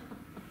 bedrooms.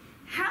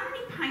 How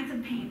many pints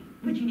of paint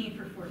would you need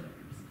for 4 bedrooms?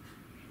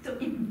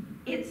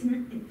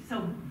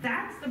 So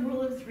that's the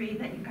rule of 3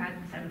 that you got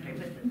in 7th grade.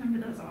 But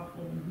remember those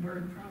awful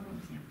word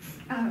problems?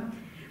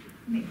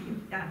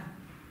 Yeah.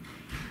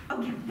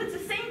 Okay, it's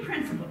the same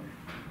principle.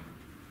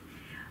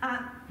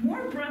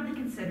 More broadly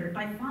considered,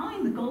 by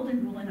following the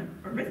golden rule in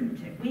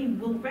arithmetic, we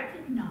will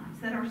recognize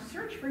that our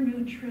search for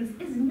new truths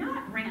is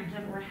not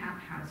random or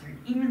haphazard,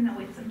 even though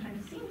it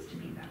sometimes seems to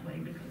be that way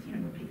because,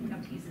 we're picking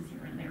up pieces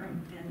here and there,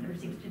 and there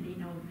seems to be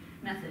no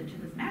method to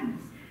this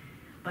madness.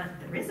 But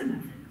there is a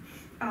method.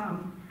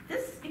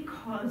 This is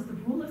because the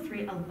rule of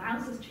 3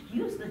 allows us to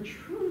use the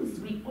truths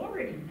we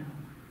already know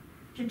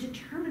to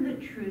determine the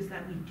truths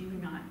that we do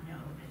not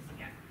know as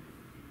yet.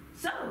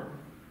 So,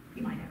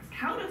 you might ask,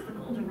 how does the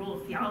golden rule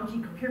of theology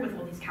cohere with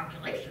all these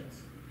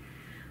calculations?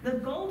 The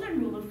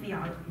golden rule of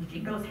theology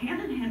goes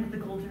hand in hand with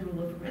the golden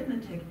rule of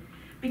arithmetic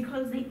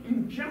because the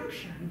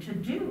injunction to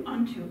do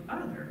unto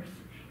others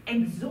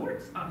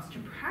exhorts us to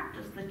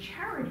practice the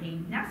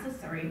charity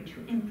necessary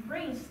to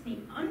embrace the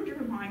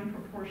underlying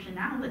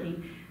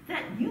proportionality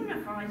that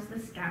unifies the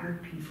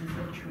scattered pieces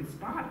of truth's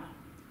body.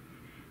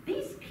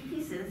 These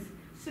pieces,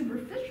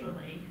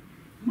 superficially,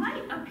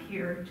 might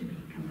appear to be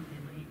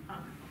completely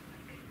unlike.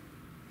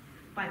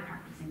 By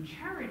practicing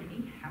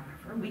charity,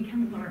 however, we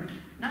can learn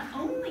not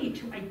only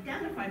to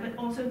identify but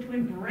also to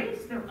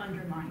embrace their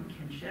underlying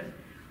kinship,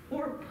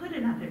 or put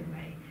another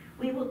way,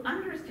 we will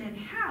understand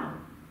how,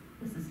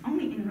 this is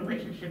only in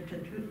relationship to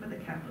truth with a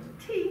capital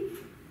T,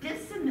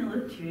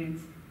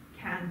 dissimilitudes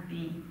can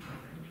be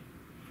perfect.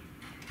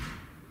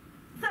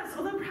 Thus,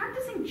 although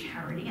practicing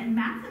charity and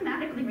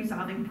mathematically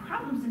resolving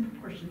problems in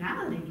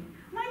proportionality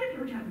might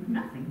appear to have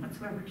nothing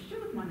whatsoever to do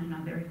with one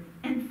another,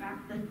 in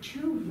fact, the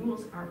 2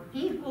 rules are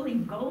equally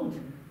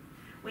golden.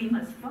 We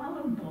must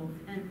follow both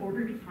in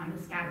order to find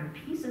the scattered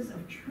pieces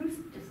of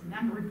truth's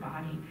dismembered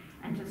body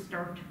and to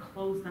start to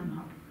close them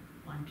up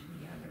one to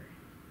the other.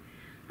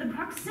 The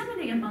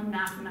proximity among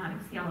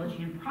mathematics,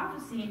 theology, and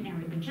prophecy in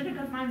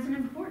Areopagitica finds an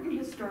important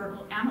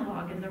historical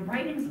analog in the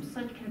writings of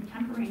such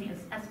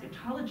contemporaneous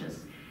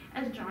eschatologists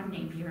as John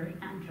Napier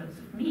and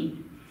Joseph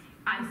Mead.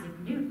 Isaac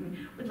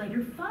Newton would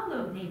later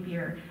follow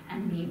Napier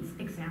and Mead's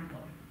example.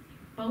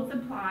 Both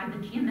apply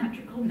the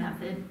geometrical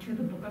method to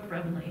the book of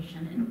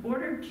Revelation in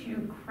order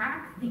to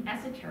crack the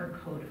esoteric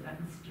code of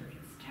that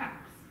mysterious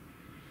text.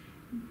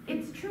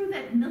 It's true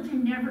that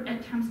Milton never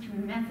attempts to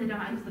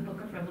methodize the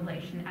book of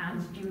Revelation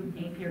as do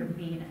Napier,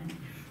 Mead,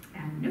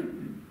 and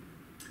Newton,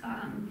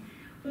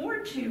 or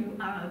to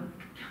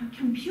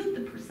compute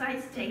the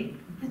precise date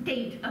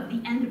of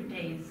the end of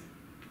days.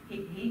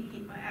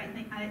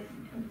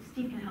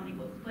 Steve can help me.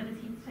 What does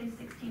he say?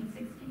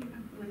 1660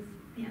 was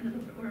the end of the,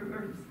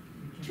 or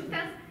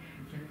 2000.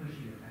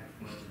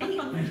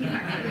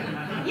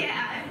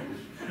 Yeah,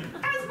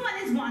 as one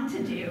is wont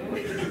to do.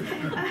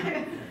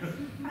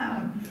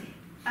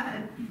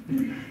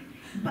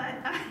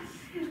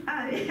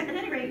 At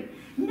any rate,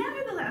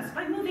 nevertheless,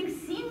 by moving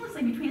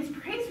seamlessly between his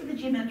praise for the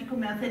geometrical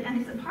method and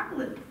his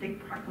apocalyptic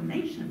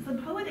proclamations, the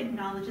poet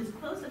acknowledges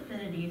close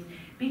affinities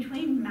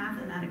between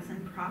mathematics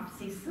and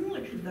prophecy,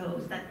 similar to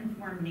those that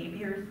inform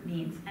Napier's,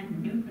 Mead's,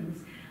 and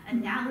Newton's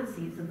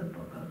analyses of the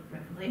book of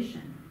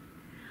Revelation.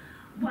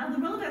 While the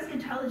role of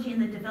eschatology in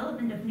the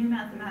development of new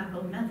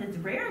mathematical methods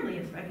rarely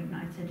is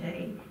recognized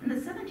today, in the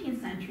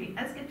 17th century,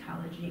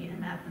 eschatology and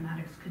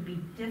mathematics could be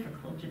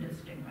difficult to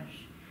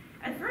distinguish.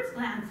 At first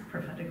glance,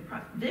 prophetic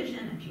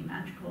vision and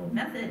geometrical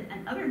method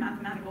and other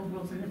mathematical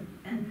rules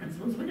and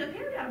principles would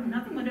appear to have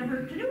nothing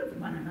whatever to do with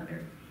one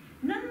another.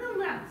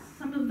 Nonetheless,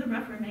 some of the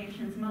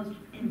Reformation's most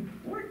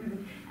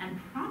important and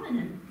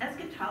prominent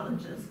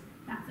eschatologists,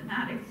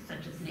 mathematics,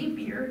 such as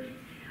Napier,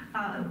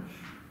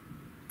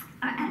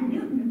 and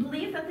Newton,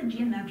 believed that the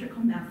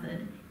geometrical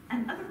method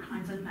and other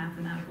kinds of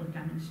mathematical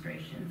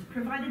demonstrations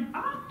provided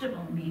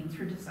optimal means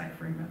for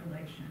deciphering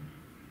Revelation.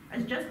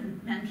 As just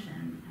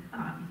mentioned,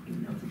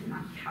 Milton did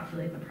not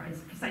calculate the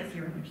precise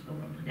year in which the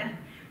world would end.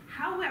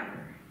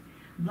 However,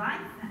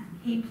 like them,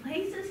 he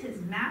places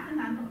his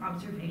mathematical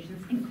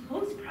observations in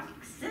close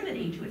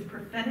proximity to his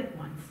prophetic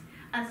ones,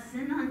 a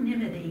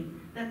synonymity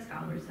that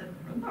scholars have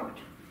overlooked.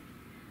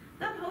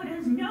 The poet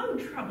has no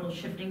trouble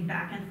shifting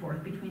back and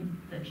forth between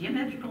the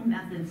geometrical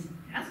method's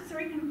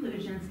necessary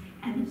conclusions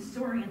and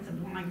historians'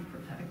 sublime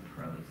prophetic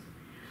prose.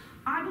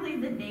 I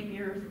believe that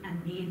Napier's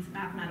and Mead's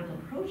mathematical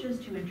approaches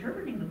to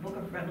interpreting the book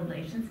of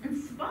Revelations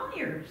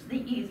inspires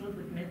the ease with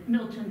which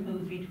Milton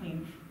moves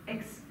between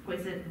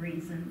exquisite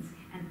reasons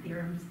and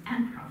theorems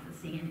and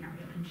prophecy in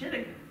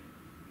Areopagitica.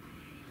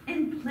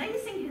 In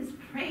placing his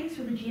praise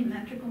for the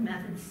geometrical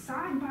method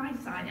side by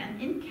side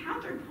and in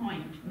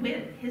counterpoint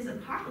with his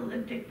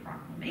apocalyptic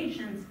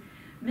proclamations,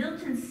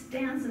 Milton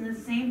stands in the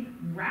same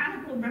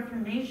radical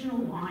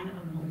reformational line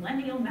of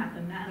millennial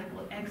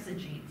mathematical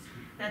exegetes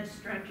that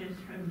stretches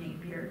from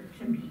Napier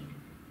to Mead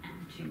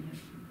and to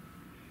Newton.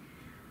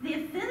 The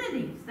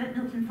affinities that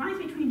Milton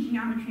finds between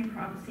geometry and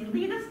prophecy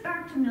lead us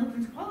back to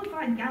Milton's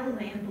qualified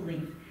Galilean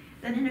belief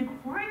that in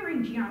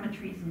acquiring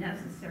geometry's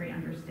necessary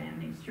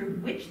understandings through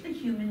which the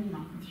human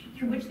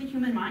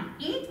mind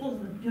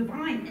equals the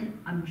divine in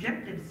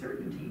objective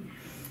certainty,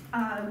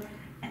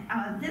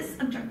 this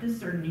objective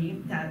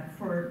certainty that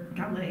for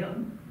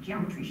Galileo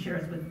geometry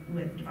shares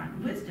with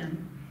divine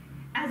wisdom,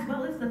 as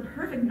well as the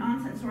perfect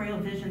non-sensorial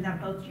vision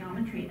that both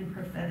geometry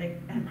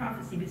and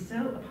prophecy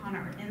bestow upon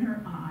our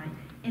inner eye,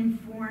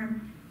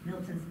 inform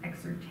Milton's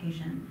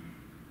exhortation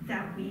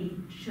that we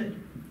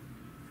should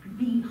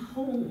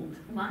behold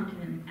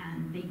London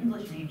and the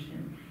English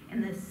nation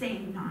in the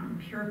same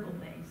non-empirical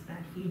ways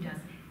that he does.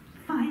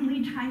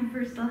 Finally, time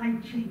for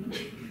slide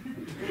change.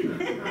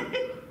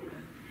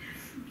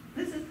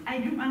 I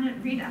don't want to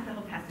read out the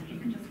whole passage. You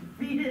can just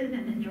read it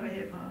and enjoy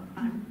it while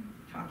I'm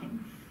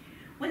talking.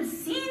 When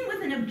seen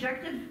with an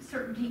objective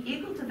certainty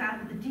equal to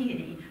that of the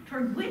deity,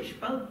 toward which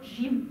both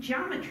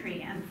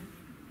geometry and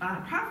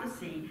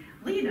prophecy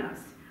lead us,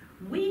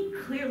 we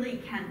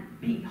clearly can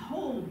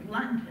behold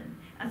London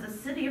as a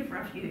city of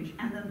refuge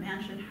and the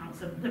mansion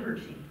house of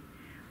liberty.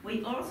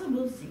 We also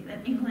will see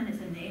that England is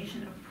a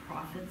nation of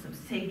prophets, of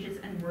sages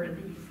and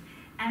worthies,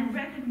 and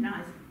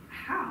recognize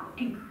how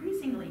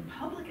increasingly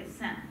public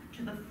assent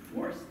to the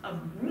force of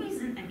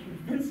reason and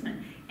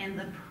convincement in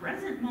the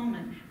present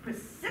moment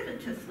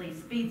precipitously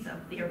speeds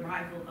up the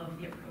arrival of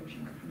the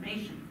approaching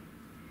Reformation.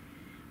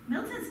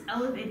 Milton's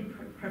elevated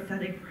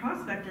prophetic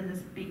prospect in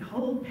this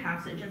behold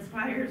passage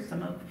inspires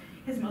some of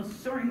his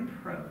most soaring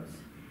prose.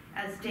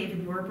 As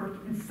David Warburg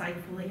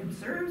insightfully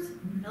observes,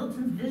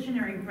 Milton's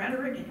visionary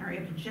rhetoric in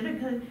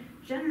Areopagitica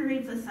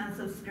generates a sense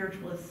of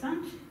spiritual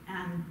ascent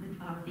and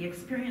the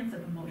experience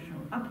of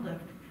emotional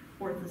uplift,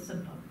 or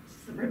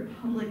the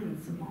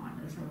Republican savant,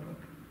 as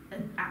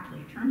Warburg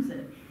aptly terms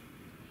it.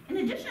 In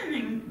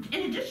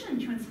addition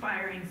to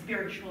inspiring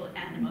spiritual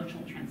and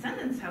emotional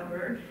transcendence,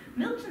 however,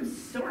 Milton's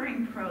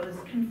soaring prose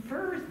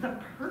confers the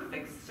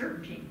perfect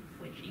certainty,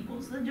 which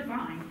equals the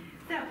divine,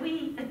 that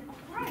we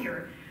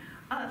acquire,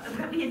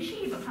 that we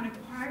achieve upon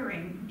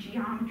acquiring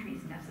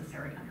geometry's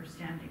necessary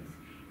understandings.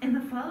 In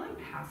the following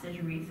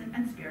passage, reason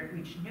and spirit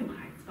reach new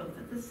heights both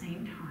at the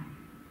same time.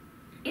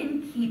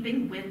 In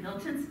keeping with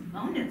Milton's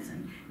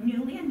monism,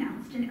 newly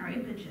announced in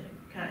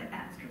Areopagitica,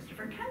 as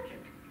Christopher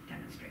Kendrick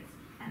demonstrates,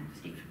 and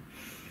Stephen.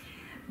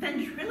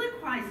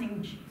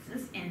 Ventriloquizing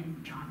Jesus in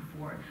John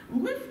 4,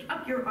 lift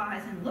up your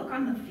eyes and look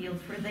on the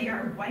fields, for they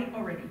are white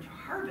already to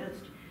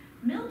harvest.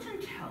 Milton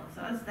tells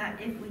us that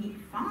if we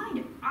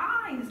find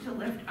eyes to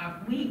lift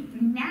up, we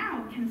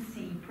now can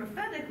see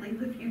prophetically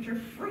the future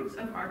fruits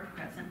of our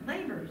present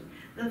labors.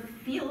 The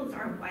fields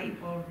are white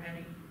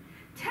already.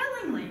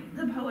 Tellingly,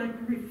 the poet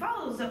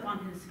follows up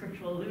on his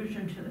scriptural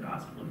allusion to the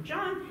Gospel of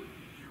John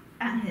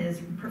and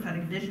his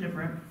prophetic vision of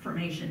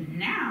Reformation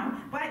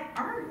now by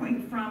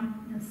arguing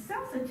from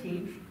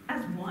necessity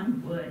as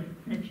one would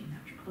in a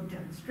geometrical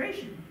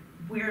demonstration.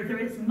 Where there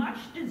is much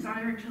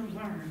desire to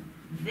learn,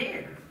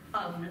 there,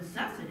 of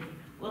necessity,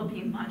 will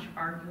be much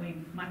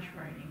arguing, much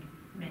writing,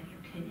 many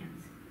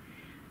opinions.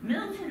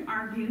 Milton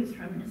argues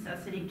from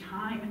necessity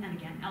time and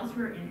again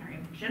elsewhere in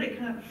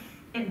Areopagitica.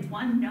 In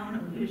one known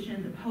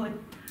allusion, the poet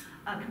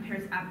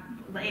compares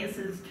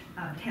Apuleius's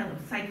tale of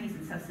Psyche's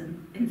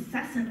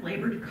incessant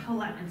labor to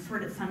collect and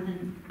sort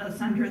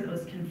asunder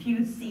those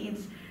confused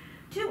seeds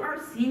to our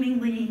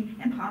seemingly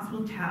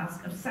impossible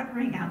task of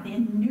separating out the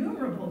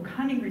innumerable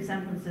cunning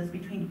resemblances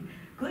between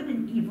good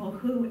and evil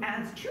who,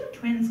 as two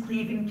twins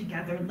cleaving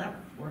together,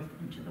 leapt forth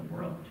into the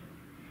world.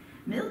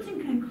 Milton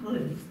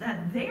concludes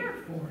that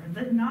therefore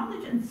the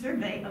knowledge and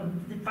survey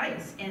of the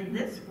vice in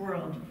this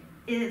world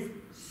is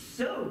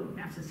so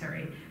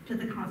necessary to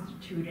the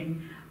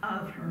constituting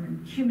of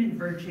human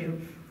virtue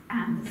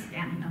and the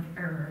scanning of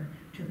error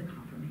to the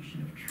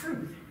confirmation of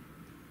truth.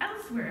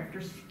 Elsewhere,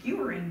 after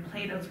skewering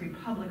Plato's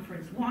Republic for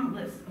its long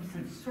list of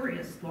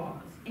censorious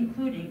laws,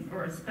 including,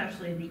 or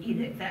especially, the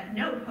edict that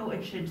no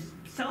poet should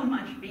so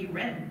much be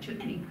read to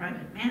any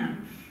private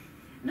man,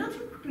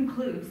 Milton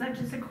concludes that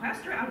to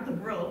sequester out of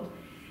the world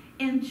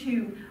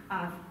into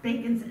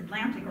Bacon's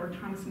Atlantic or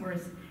Thomas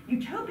More's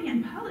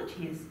utopian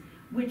polities,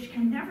 which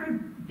can never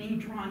be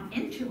drawn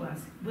into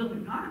us, will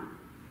not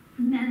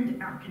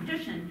mend our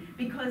condition,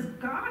 because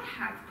God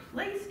hath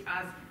placed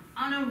us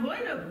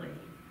unavoidably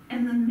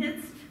in the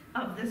midst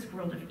of this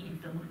world of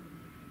evil.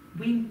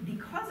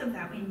 Because of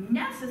that, we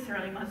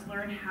necessarily must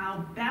learn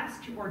how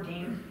best to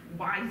ordain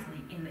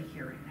wisely in the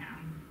here and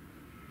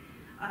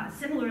now.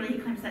 Similarly, he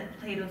claims that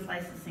Plato's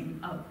licensing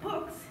of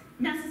books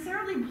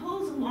necessarily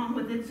pulls along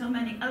with it so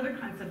many other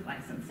kinds of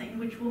licensing,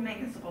 which will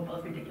make us all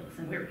both ridiculous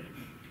and weary.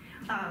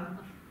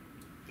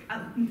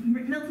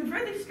 Milton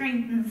further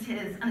strengthens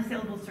his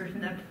unassailable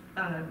assertion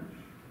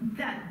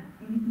that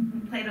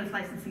Plato's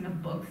licensing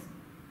of books,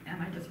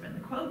 and I just read the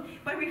quote,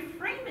 by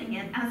reframing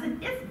it as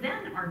an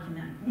if-then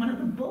argument, one of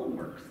the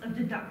bulwarks of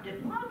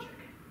deductive logic.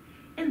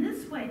 In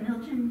this way,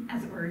 Milton,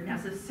 as it were,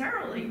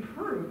 necessarily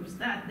proves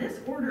that this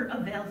order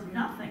avails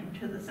nothing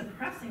to the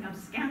suppressing of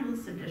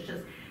scandalous,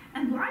 seditious,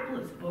 and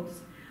libelous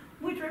books,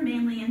 which are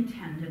mainly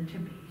intended to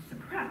be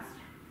suppressed. suppressed.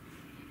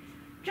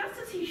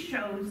 Just as he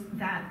shows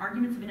that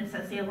arguments of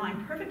necessity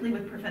align perfectly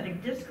with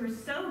prophetic discourse,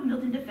 so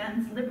Milton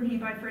defends liberty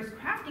by first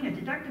crafting a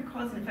deductive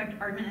cause and effect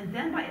argument and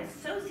then by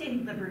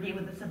associating liberty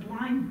with a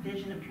sublime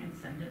vision of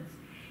transcendence.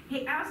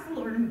 He asks the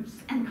Lords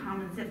and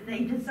Commons if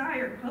they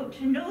desire, quote,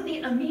 to know the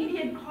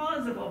immediate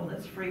cause of all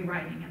this free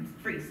writing and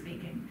free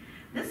speaking.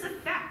 This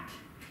effect,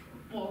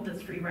 all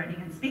this free writing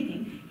and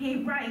speaking,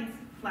 he writes,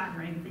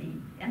 flattering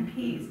the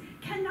MPs,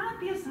 cannot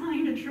be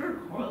assigned a truer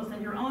cause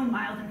than your own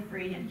mild and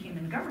free and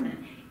human government.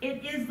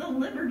 It is the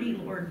liberty,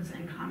 Lords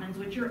and Commons,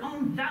 which your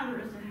own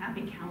valorous and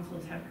happy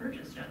councils have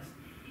purchased us.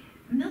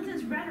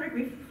 Milton's rhetoric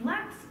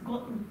reflects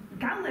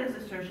Galileo's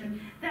assertion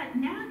that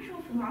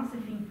natural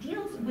philosophy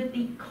deals with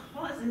the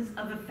causes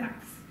of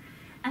effects,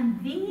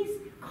 and these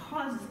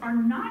causes are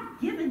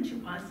not given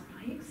to us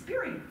by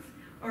experience,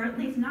 or at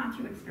least not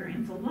through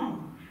experience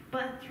alone,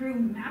 but through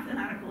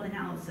mathematical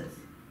analysis,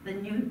 the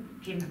new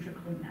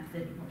geometrical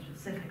method more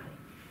specifically.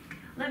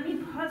 Let me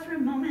pause for a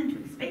moment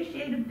to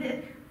expatiate a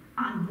bit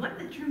on what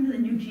the term of the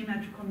new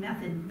geometrical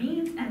method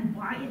means and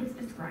why it is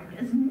described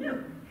as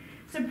new.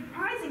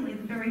 Surprisingly,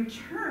 the very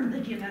term, the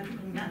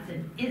geometrical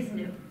method, is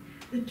new.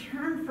 The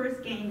term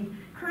first gained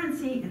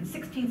currency in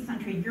 16th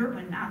century Europe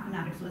when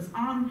mathematics was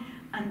on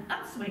an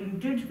upswing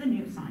due to the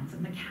new science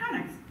of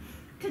mechanics.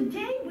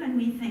 Today, when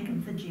we think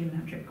of the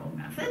geometrical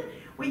method,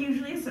 we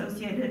usually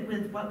associate it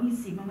with what we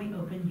see when we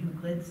open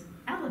Euclid's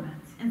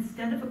Elements.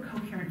 Instead of a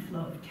coherent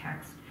flow of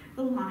text,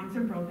 the lines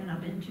are broken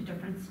up into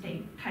different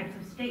types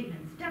of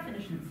statements,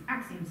 definitions,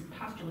 axioms,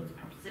 postulates,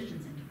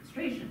 propositions, and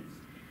demonstrations.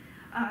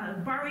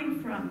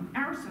 Borrowing from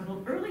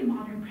Aristotle, early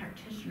modern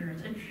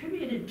practitioners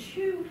attributed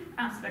two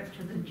aspects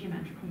to the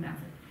geometrical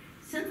method: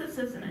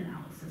 synthesis and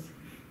analysis.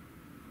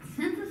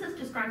 Synthesis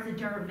describes the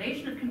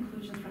derivation of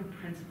conclusions from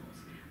principles.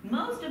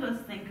 Most of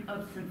us think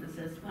of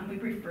synthesis when we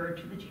refer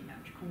to the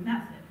geometrical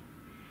method.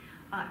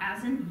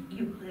 As in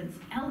Euclid's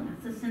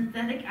Elements, the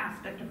synthetic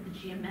aspect of the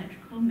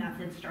geometrical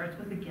method starts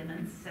with a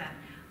given set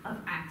of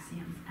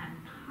axioms and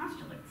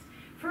postulates.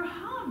 For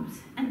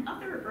Hobbes and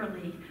other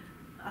early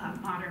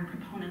modern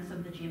proponents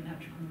of the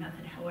geometrical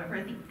method,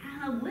 however, the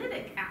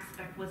analytic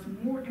aspect was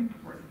more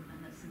important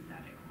than the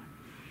synthetic one.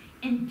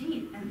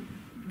 Indeed, and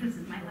this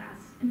is my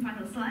last and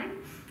final slide,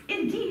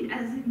 indeed,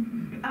 as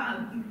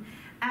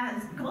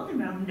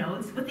Goldenbaum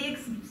notes, with the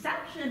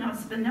exception of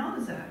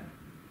Spinoza,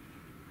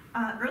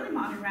 early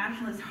modern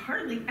rationalists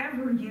hardly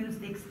ever used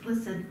the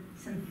explicit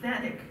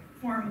synthetic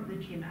form of the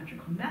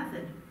geometrical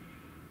method.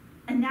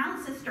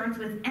 Analysis starts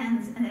with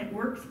ends and it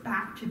works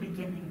back to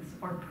beginnings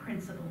or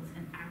principles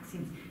and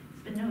axioms.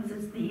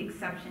 Spinoza's the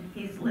exception.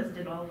 He's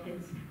listed all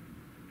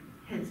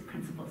his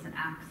principles and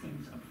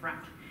axioms up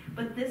front.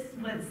 But this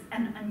was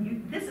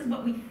this is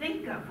what we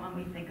think of when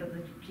we think of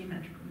the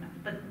geometrical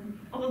method. But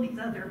all these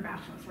other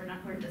rationalists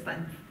were just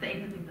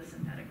thinking the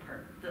synthetic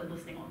part, the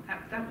listing all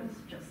that was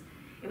just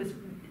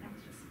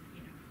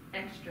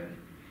extra,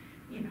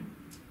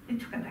 it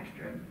took up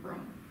extra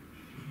room.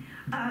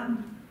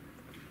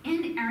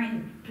 In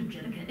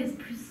Areopagitica is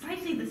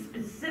precisely the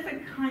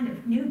specific kind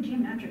of new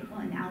geometrical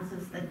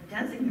analysis that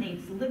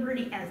designates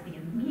liberty as the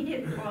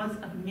immediate cause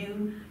of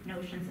new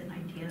notions and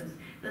ideas,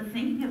 the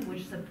thinking of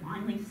which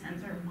sublimely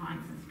sends our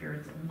minds and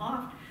spirits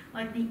aloft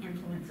like the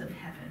influence of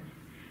heaven.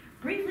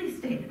 Briefly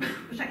stated,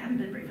 which I haven't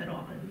been brief at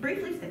all, but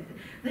briefly stated,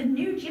 the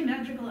new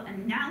geometrical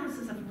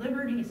analysis of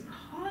liberty's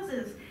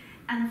causes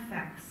and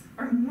effects,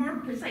 or more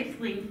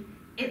precisely,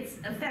 its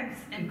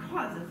effects and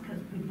causes, because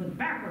we look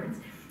backwards,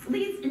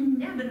 leads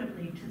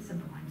inevitably to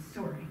sublime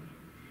soaring.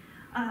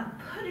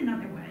 Put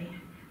another way,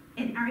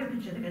 in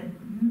Areopagitica,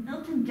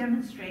 Milton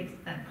demonstrates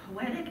that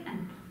poetic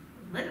and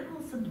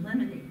political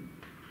sublimity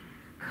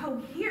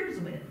coheres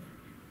with,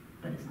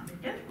 but is not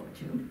identical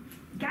to,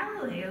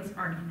 Galileo's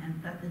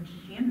argument that the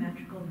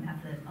geometrical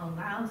method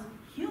allows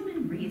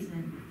human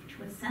reason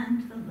to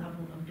ascend to the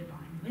level of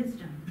divine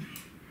wisdom.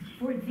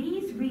 For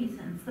these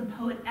reasons, the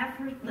poet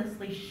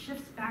effortlessly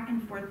shifts back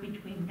and forth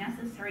between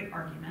necessary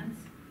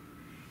arguments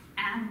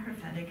and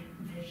prophetic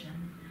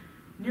vision.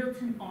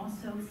 Milton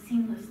also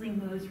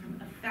seamlessly moves from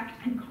effect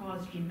and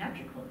cause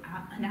geometrical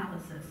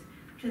analysis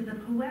to the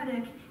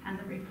poetic and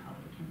the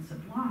republican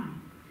sublime.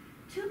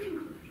 To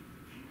conclude,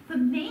 the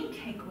main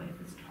takeaway of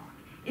this talk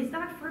is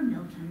that for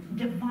Milton,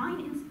 divine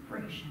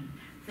inspiration,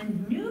 the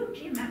new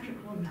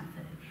geometrical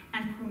method,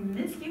 and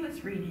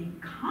promiscuous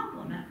reading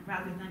complement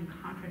rather than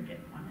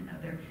contradict one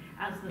another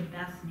as the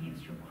best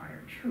means to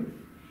acquire truth.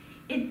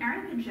 In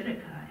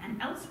Areopagitica and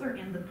elsewhere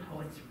in the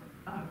poet's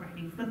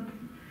writings,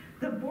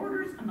 the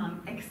borders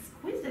among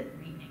exquisite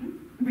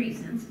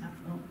reasons,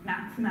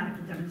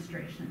 mathematical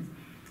demonstrations,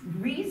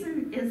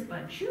 reason is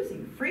but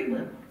choosing, free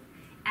will,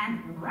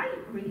 and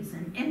right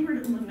reason,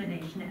 inward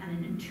illumination, and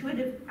an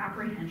intuitive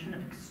apprehension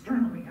of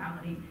external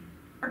reality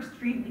are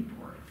extremely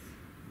porous.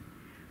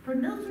 For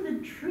Milton,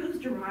 the truths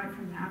derived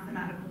from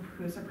mathematical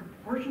proofs are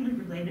proportionally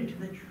related to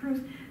the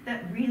truth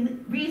that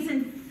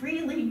reason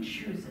freely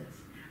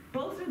chooses.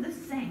 Both are the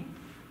same,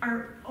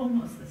 are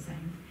almost the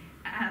same,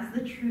 as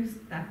the truths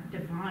that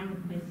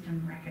divine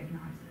wisdom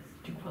recognizes,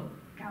 to quote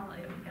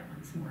Galileo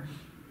once more.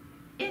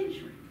 In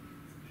short,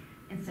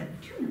 instead of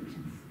two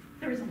Miltons,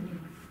 there is only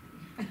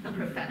one. The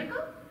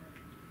prophetical,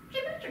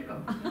 geometrical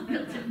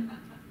Milton.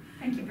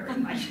 Thank you very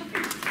much.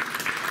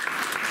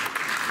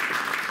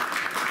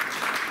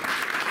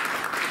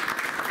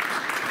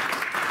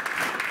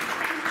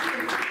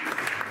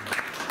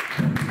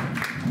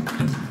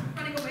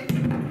 Running away.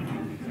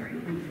 Sorry.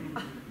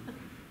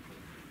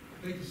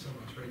 Thank you so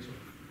much, Rachel.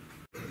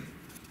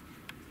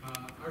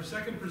 Our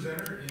second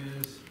presenter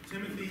is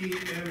Timothy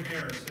M.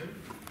 Harrison.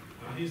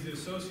 He's the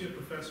Associate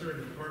Professor in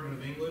the Department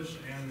of English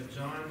and the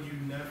John U.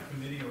 Neff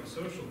Committee on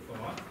Social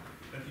Thought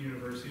at the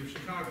University of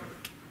Chicago.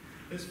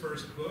 His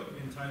first book,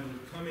 entitled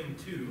Coming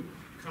to: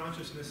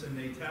 Consciousness and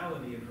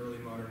Natality in Early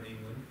Modern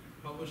England,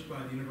 published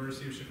by the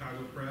University of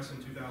Chicago Press in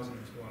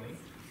 2020,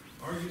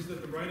 argues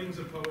that the writings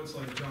of poets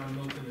like John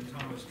Milton and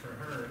Thomas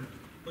Traherne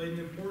played an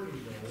important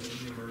role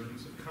in the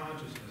emergence of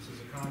consciousness as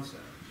a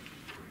concept.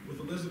 With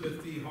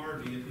Elizabeth D.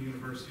 Harvey at the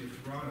University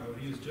of Toronto,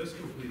 he has just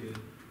completed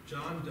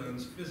John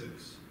Donne's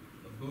Physics,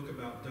 a book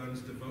about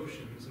Donne's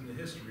devotions and the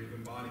history of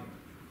embodiment.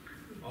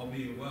 All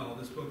being well,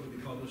 this book will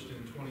be published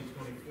in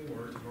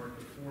 2024 to mark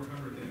the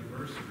 400th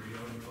anniversary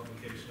of the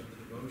publication of the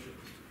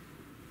devotions.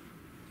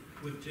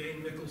 With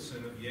Jane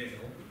Nicholson of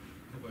Yale,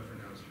 I hope I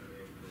pronounced her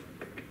name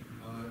correctly,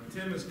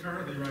 Tim is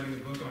currently writing a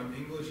book on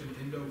English and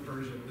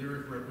Indo-Persian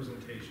lyric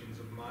representations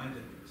of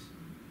mindedness.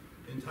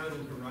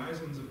 Entitled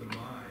Horizons of the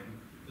Mind,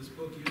 this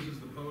book uses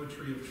the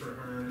poetry of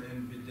Traherne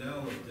and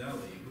Budick of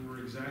Delhi, who were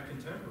exact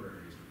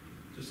contemporaries,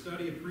 to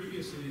study a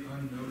previously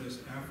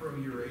unnoticed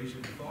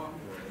Afro-Eurasian thought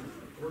world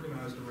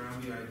organized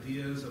around the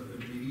ideas of the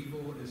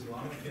medieval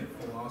Islamic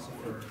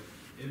philosopher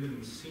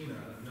Ibn Sina,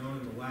 known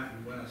in the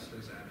Latin West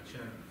as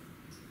Avicenna.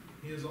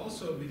 He is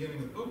also beginning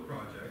a book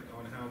project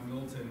on how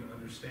Milton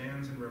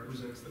understands and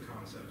represents the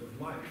concept of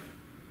life,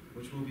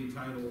 which will be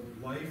titled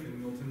Life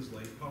in Milton's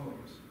Late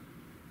Poems.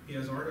 He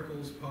has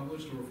articles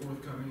published or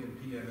forthcoming in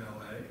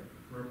PNLA,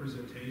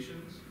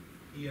 Representations,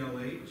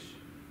 ELH,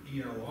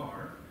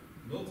 ELR,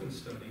 Milton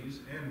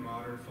Studies, and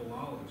Modern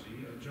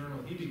Philology, a journal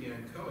he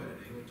began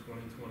co-editing in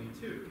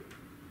 2022.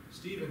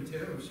 Steve and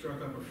Tim have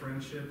struck up a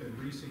friendship in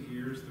recent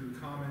years through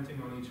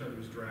commenting on each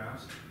other's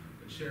drafts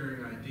and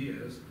sharing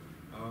ideas,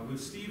 with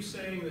Steve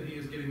saying that he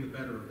is getting the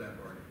better of that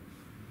bargain.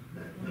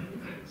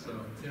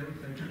 So, Tim,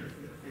 thank you.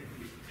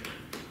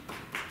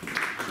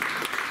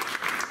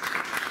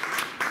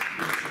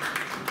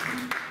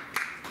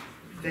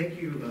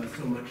 Thank you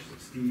so much,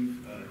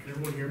 Steve. Can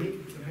everyone hear me?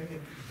 Okay.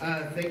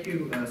 Thank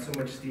you so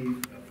much,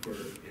 Steve, for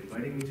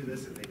inviting me to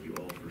this, and thank you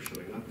all for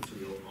showing up. It's a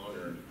real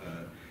honor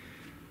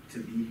to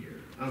be here.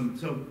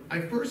 So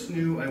I first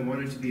knew I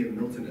wanted to be a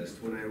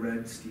Miltonist when I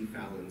read Steve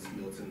Fallon's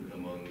Milton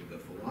Among the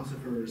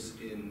Philosophers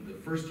in the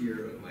first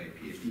year of my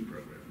PhD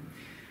program.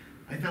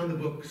 I found the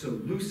book so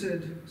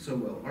lucid, so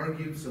well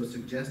argued, so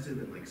suggestive,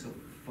 and so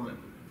fun.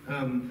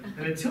 And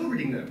until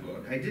reading that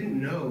book, I didn't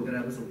know that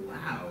I was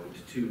allowed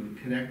to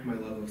connect my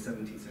love of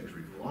 17th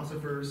century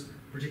philosophers,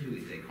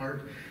 particularly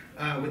Descartes,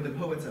 with the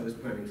poets I was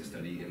planning to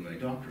study in my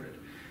doctorate.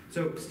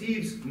 So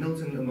Steve's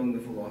Milton Among the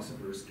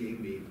Philosophers gave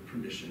me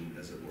permission,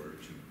 as it were,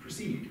 to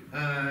proceed.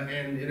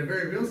 And in a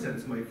very real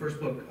sense, my first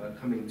book,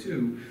 Coming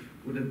To,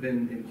 would have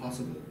been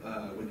impossible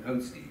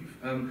without Steve,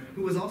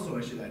 who was also,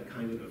 I should add,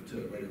 kind enough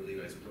to write a really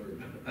nice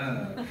blurb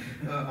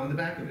on the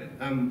back of it.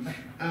 And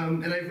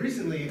I've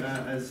recently,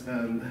 as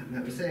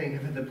Matt was saying,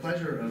 have had the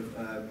pleasure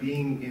of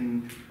being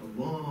in a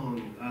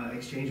long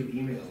exchange of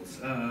emails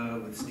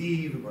with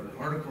Steve about an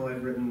article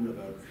I've written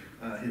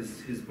about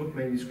his book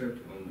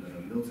manuscript on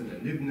Milton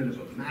and Newton and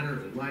about matter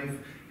and life,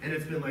 and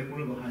it's been like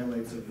one of the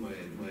highlights of my I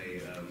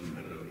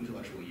don't know,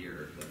 intellectual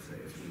year, let's say.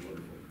 It's been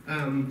wonderful.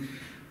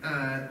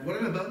 What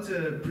I'm about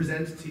to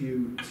present to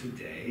you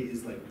today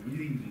is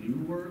really new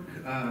work.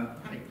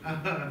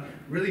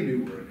 Really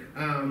new work.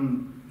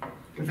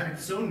 In fact,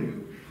 so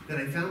new that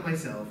I found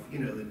myself,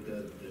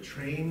 the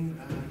train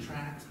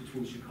tracks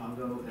between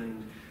Chicago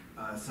and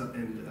South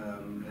Bend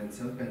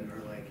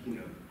are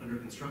under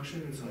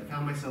construction, and so I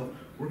found myself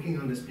working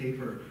on this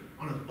paper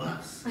on a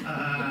bus,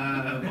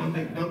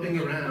 bumping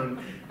around,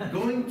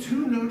 going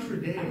to Notre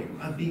Dame,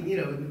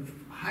 being,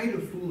 height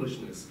of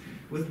foolishness,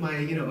 with my,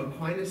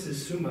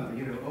 Aquinas' Summa,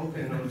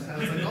 open. I was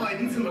like, oh, I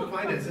need some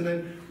Aquinas, and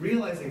then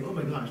realizing, oh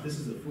my gosh, this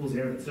is a fool's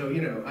errand. So,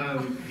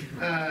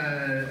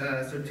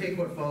 so take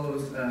what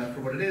follows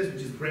for what it is,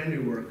 which is brand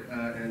new work,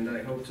 and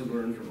I hope to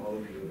learn from all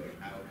of you about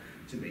how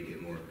to make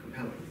it more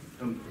compelling.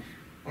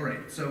 All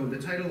right, so the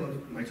title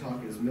of my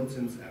talk is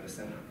Milton's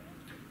Avicenna.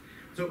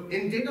 So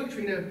in De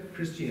Doctrina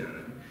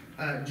Christiana,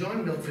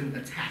 John Milton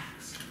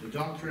attacks the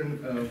doctrine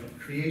of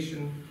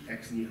creation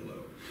ex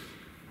nihilo.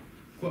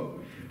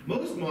 Quote,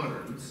 most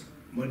moderns,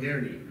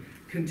 moderni,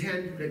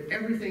 contend that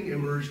everything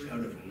emerged out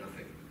of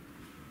nothing,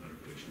 out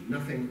of which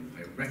nothing,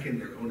 I reckon,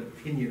 their own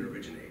opinion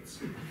originates.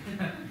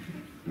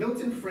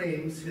 Milton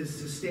frames his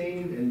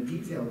sustained and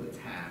detailed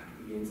attack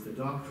against the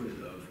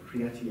doctrine of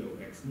creatio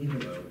ex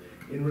nihilo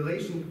in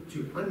relation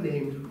to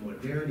unnamed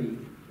moderni,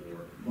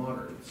 or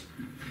moderns.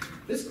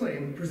 This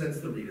claim presents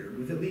the reader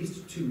with at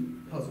least two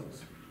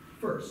puzzles.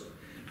 First,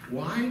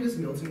 Why does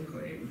Milton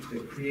claim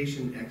that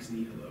creation ex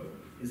nihilo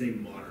is a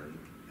modern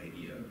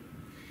idea?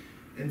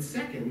 And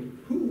second,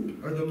 who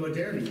are the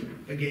moderni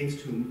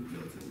against whom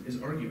Milton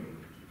is arguing?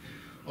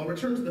 I'll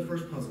return to the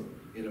first puzzle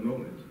in a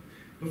moment.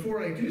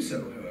 Before I do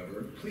so,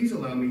 however, please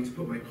allow me to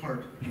put my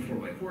cart before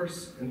my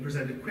horse and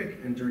present a quick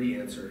and dirty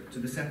answer to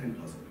the second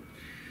puzzle.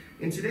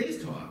 In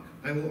today's talk,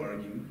 I will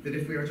argue that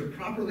if we are to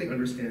properly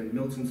understand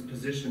Milton's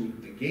position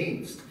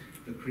against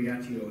the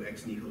creatio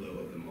ex nihilo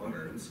of the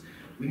moderns,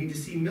 we need to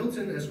see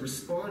Milton as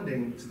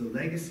responding to the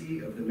legacy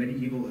of the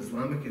medieval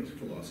Islamic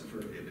philosopher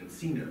Ibn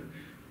Sina,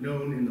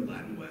 known in the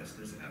Latin West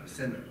as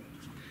Avicenna.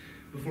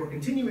 Before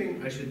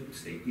continuing, I should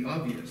state the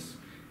obvious.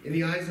 In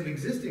the eyes of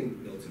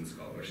existing Milton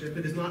scholarship,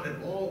 it is not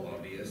at all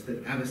obvious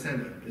that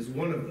Avicenna is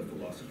one of the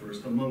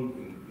philosophers among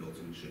whom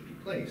Milton should be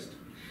placed.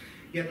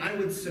 Yet I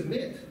would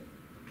submit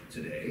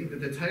today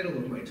that the title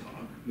of my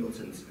talk,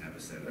 Milton's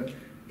Avicenna,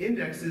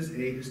 indexes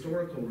a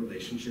historical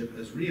relationship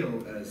as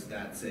real as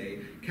that, say,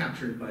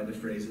 captured by the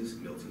phrases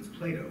Milton's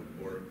Plato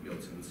or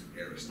Milton's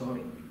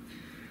Aristotle.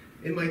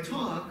 In my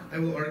talk, I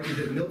will argue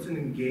that Milton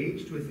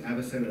engaged with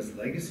Avicenna's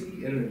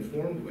legacy in an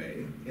informed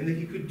way, and that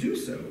he could do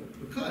so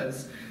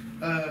because,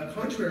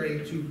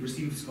 contrary to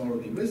received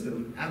scholarly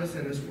wisdom,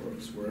 Avicenna's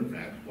works were in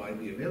fact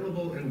widely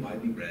available and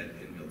widely read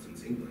in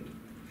Milton's England.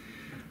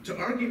 To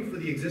argue for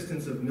the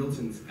existence of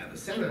Milton's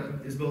Avicenna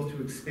is both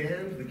to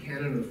expand the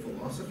canon of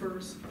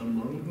philosophers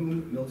among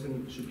whom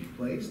Milton should be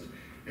placed,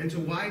 and to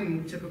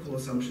widen typical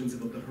assumptions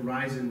about the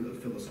horizon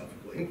of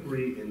philosophical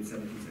inquiry in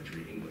 17th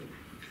century England.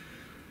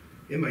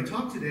 In my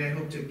talk today, I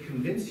hope to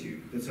convince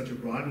you that such a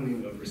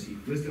broadening of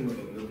received wisdom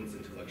about Milton's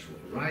intellectual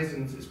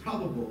horizons is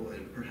probable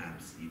and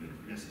perhaps even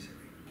necessary.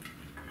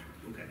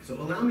 Okay, so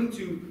allow me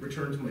to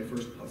return to my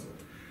first puzzle.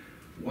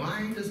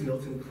 Why does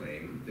Milton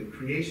claim that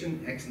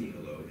creation ex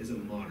nihilo is a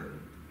modern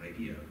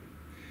idea?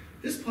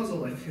 This puzzle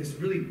was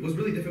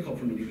really difficult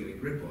for me to get a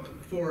grip on,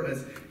 for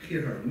as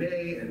Gerhard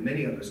May and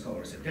many other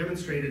scholars have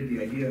demonstrated,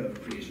 the idea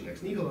of creation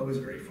ex nihilo is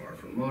very far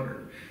from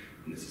modern.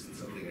 And this isn't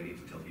something I need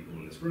to tell people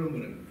in this room,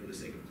 but for the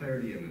sake of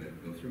clarity, I'm going to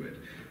go through it.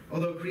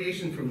 Although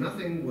creation from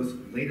nothing was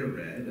later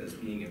read as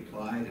being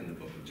implied in the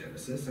book of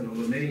Genesis, and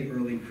although many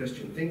early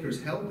Christian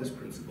thinkers held this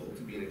principle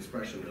to be an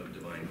expression of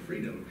divine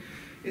freedom,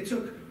 it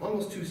took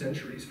almost 2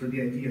 centuries for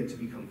the idea to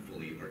become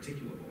fully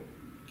articulable.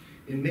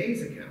 In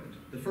May's account,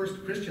 the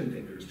first Christian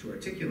thinkers to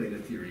articulate a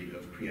theory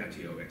of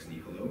creatio ex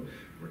nihilo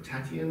were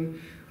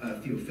Tatian,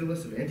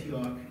 Theophilus of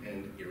Antioch,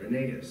 and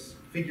Irenaeus,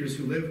 figures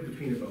who lived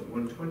between about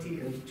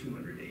 120 and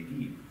 200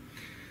 AD.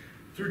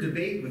 Through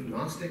debate with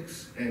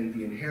Gnostics and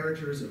the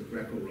inheritors of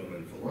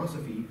Greco-Roman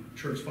philosophy,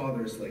 church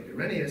fathers like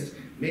Irenaeus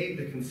made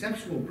the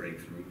conceptual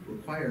breakthrough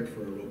required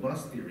for a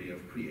robust theory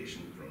of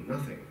creation from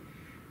nothing.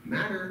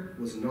 Matter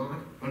was not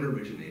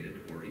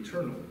unoriginated or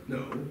eternal.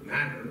 No,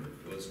 matter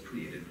was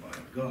created by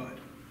God.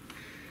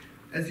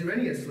 As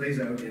Irenaeus lays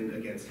out in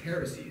Against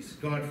Heresies,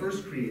 God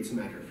first creates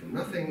matter from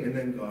nothing, and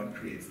then God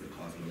creates the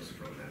cosmos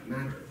from that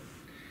matter.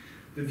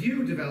 The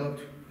view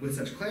developed with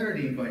such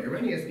clarity by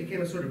Irenaeus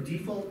became a sort of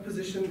default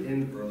position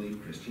in early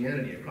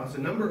Christianity. Across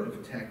a number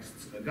of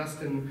texts,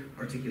 Augustine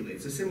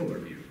articulates a similar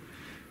view.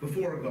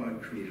 Before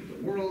God created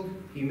the world,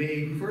 he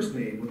first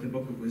made what the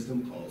Book of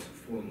Wisdom calls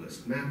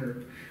formless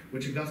matter,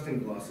 which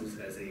Augustine glosses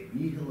as a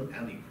nihil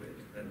aliquid,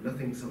 a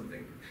nothing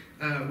something,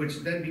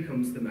 which then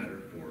becomes the matter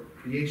for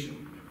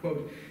creation.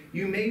 Quote,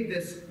 "You made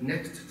this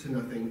next to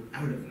nothing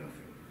out of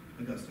nothing,"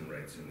 Augustine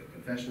writes in the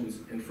Confessions,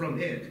 "and from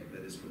it,"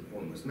 that is from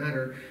formless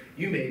matter,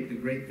 "you made the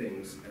great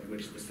things at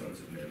which the sons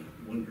of men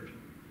wondered."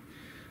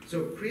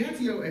 So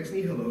creatio ex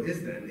nihilo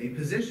is then a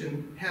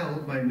position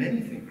held by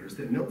many thinkers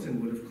that Milton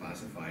would have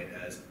classified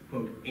as,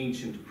 quote,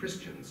 ancient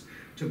Christians,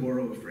 to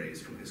borrow a phrase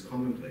from his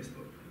commonplace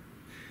book.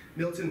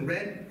 Milton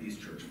read these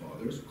church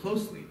fathers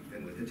closely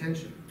and with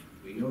attention.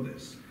 We know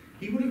this.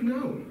 He would have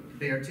known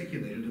they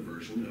articulated a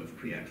version of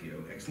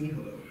creatio ex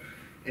nihilo,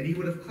 and he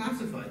would have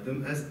classified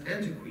them as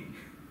antiqui,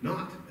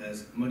 not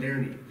as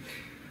moderni.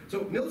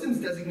 So Milton's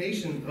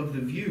designation of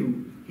the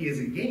view he is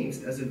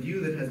against as a view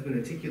that has been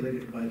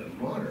articulated by the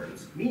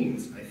moderns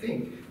means, I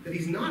think, that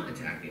he's not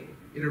attacking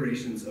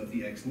iterations of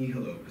the ex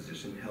nihilo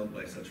position held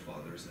by such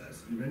fathers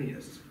as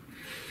Irenaeus.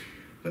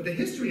 But the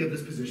history of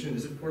this position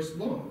is, of course,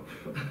 long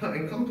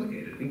and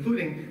complicated,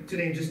 including, to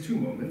name just 2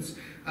 moments,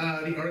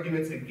 the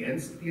arguments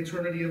against the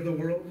eternity of the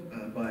world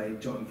by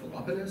John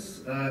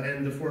Philoponus,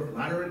 and the Fourth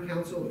Lateran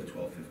Council of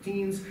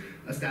 1215's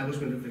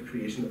establishment of the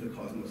creation of the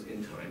cosmos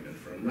in time and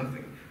from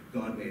nothing.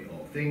 God made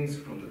all things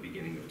from the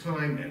beginning of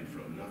time and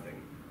from nothing.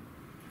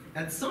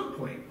 At some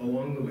point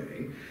along the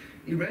way,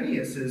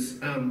 Irenaeus's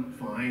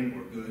fine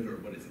or good or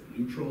what is it,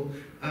 neutral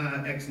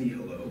ex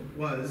nihilo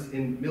was,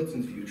 in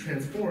Milton's view,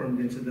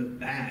 transformed into the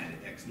bad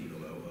ex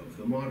nihilo of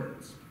the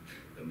moderns,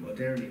 the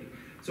moderni.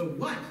 So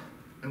what,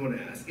 I want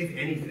to ask, if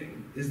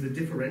anything, is the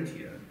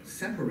differentia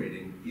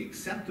separating the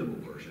acceptable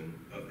version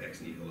of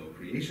ex nihilo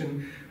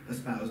creation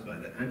espoused by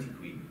the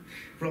antiqui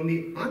from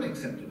the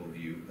unacceptable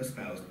view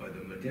espoused by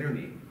the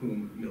moderni,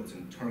 whom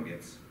Milton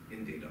targets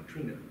in De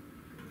Doctrina?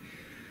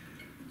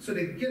 So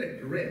to get a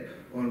grip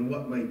on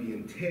what might be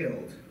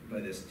entailed by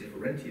this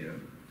differentia,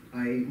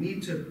 I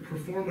need to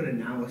perform an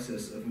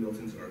analysis of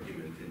Milton's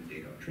argument in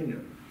De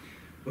Doctrina.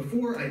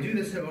 Before I do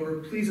this, however,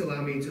 please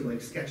allow me to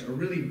sketch a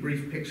really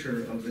brief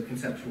picture of the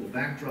conceptual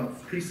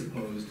backdrop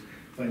presupposed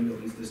by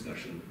Milton's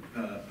discussion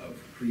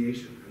of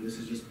creation. And this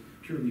is just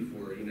purely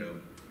for,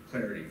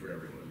 clarity for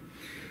everyone.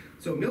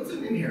 So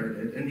Milton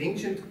inherited an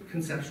ancient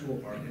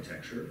conceptual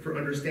architecture for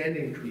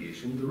understanding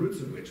creation, the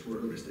roots of which were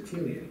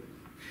Aristotelian.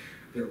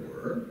 There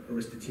were,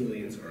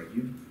 Aristotelians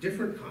argued,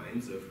 different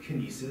kinds of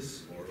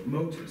kinesis or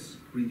motus,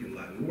 Greek and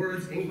Latin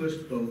words, English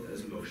both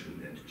as motion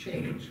and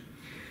change.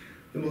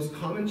 The most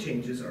common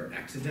changes are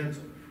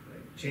accidental,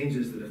 right?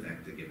 Changes that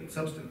affect a given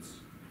substance.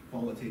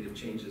 Qualitative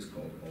changes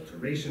called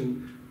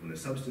alteration, when a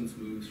substance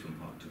moves from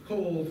hot to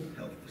cold,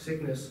 health to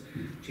sickness,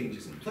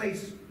 changes in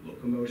place,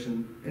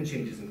 locomotion, and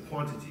changes in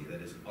quantity,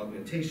 that is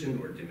augmentation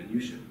or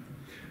diminution.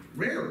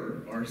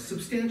 Rarer are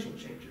substantial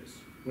changes,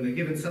 when a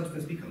given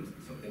substance becomes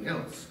something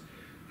else.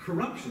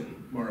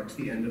 Corruption marks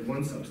the end of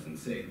one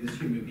substance, say this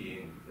human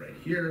being right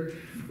here,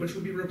 which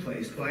will be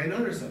replaced by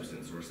another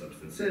substance or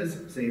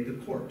substances, say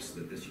the corpse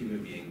that this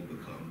human being will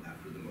become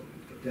after the moment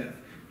of death.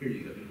 Here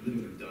you have been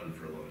living with done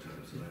for a long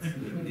time, so that's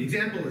the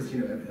example is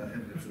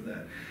evidence of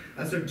that.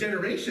 So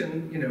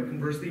generation,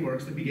 conversely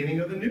marks the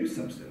beginning of a new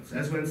substance,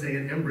 as when say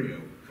an embryo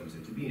comes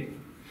into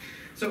being.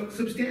 So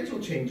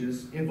substantial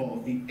changes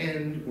involve the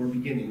end or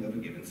beginning of a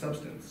given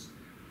substance.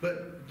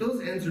 But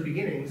those ends or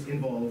beginnings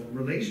involve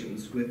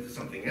relations with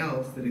something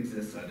else that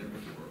exists either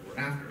before or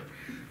after.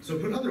 So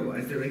put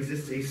otherwise, there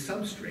exists a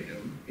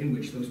substratum in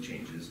which those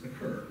changes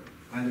occur.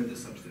 Either the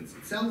substance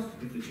itself,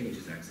 if the change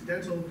is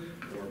accidental,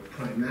 or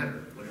prime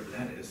matter, whatever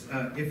that is,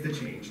 if the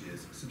change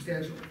is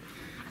substantial.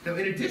 Now,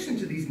 in addition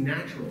to these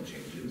natural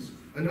changes,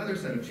 another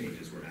set of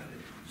changes were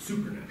added,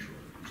 supernatural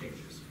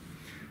changes.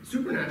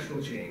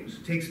 Supernatural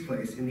change takes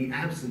place in the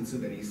absence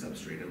of any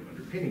substratum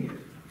underpinning it.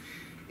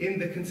 In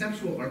the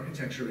conceptual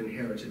architecture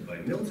inherited by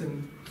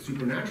Milton,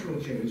 supernatural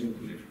change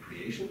included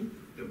creation,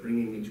 the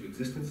bringing into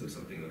existence of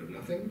something out of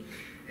nothing,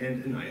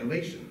 and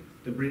annihilation,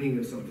 the bringing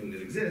of something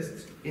that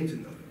exists into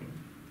nothing.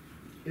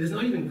 It is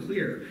not even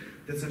clear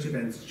that such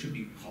events should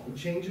be called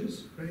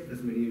changes, right?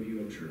 As many of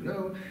you I'm sure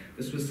know,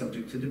 this was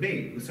subject to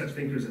debate, with such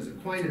thinkers as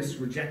Aquinas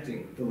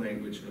rejecting the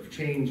language of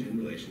change in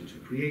relation to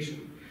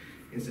creation.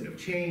 Instead of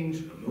change,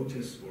 a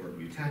motus or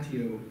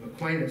mutatio,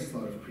 Aquinas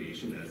thought of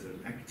creation as an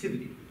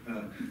activity,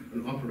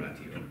 an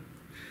operatio.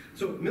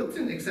 So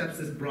Milton accepts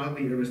this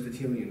broadly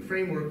Aristotelian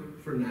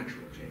framework for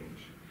natural change.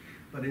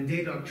 But in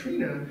De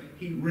Doctrina,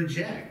 he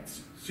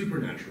rejects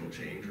supernatural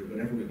change, or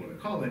whatever we want to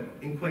call it,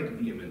 in quite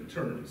vehement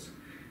terms.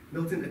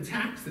 Milton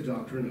attacks the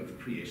doctrine of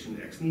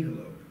creation ex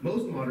nihilo.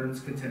 Most moderns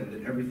contend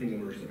that everything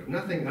emerged out of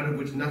nothing, out of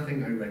which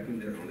nothing, I reckon,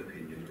 their own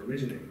opinion,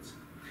 originates.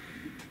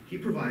 He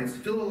provides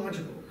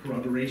philological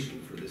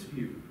corroboration for this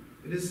view.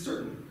 It is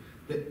certain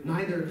that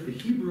neither the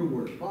Hebrew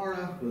word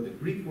bara, nor the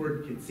Greek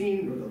word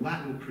kitsin, nor the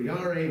Latin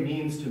creare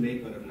means to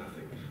make out of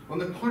nothing. On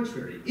the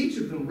contrary, each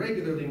of them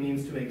regularly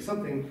means to make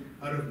something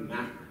out of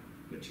matter,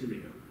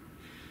 materia.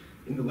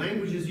 In the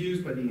languages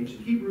used by the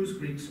ancient Hebrews,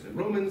 Greeks, and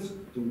Romans,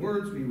 the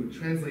words we would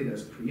translate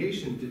as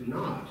creation did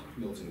not,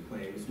 Milton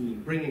claims,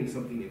 mean bringing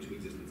something into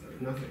existence out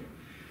of nothing.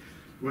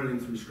 Running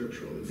through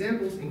scriptural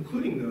examples,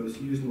 including those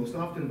used most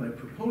often by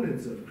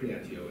proponents of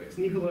creatio ex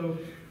nihilo,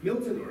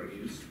 Milton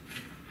argues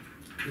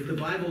that the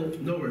Bible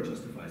nowhere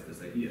justifies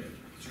this idea.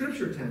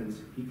 Scripture tends,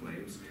 he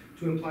claims,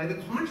 to imply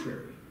the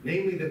contrary,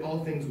 namely that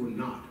all things were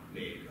not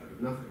made out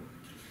of nothing.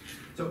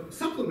 So,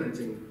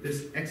 supplementing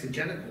this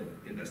exegetical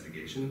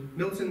investigation,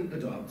 Milton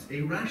adopts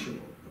a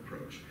rational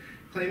approach,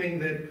 claiming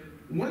that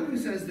one who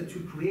says that to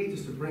create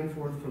is to bring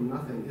forth from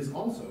nothing is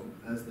also,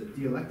 as the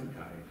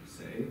Dialectici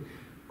say,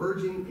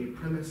 urging a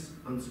premise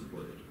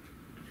unsupported.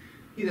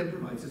 He then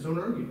provides his own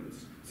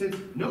arguments. Since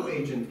no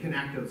agent can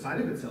act outside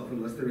of itself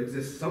unless there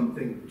exists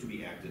something to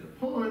be acted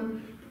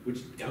upon,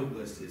 which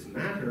doubtless is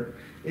matter,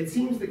 it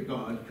seems that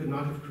God could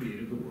not have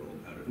created the world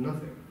out of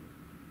nothing.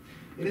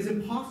 It is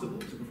impossible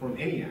to perform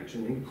any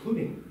action,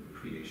 including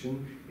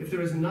creation, if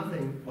there is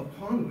nothing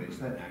upon which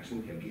that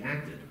action can be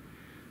acted.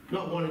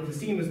 Not wanting to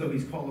seem as though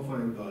he's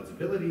qualifying God's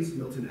abilities,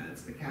 Milton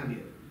adds the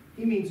caveat.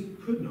 He means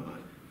could not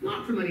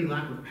from any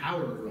lack of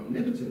power or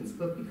omnipotence,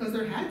 but because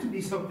there had to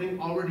be something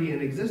already in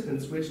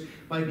existence which,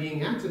 by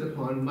being acted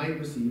upon, might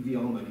receive the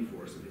almighty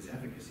force of his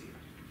efficacy.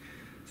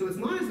 So it's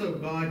not as though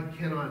God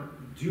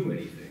cannot do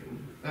anything.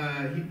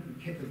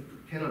 He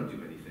cannot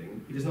do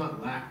anything. He does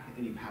not lack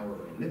any power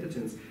or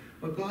omnipotence.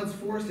 But for God's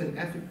force and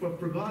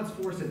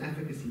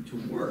efficacy to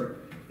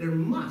work, there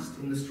must,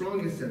 in the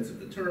strongest sense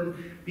of the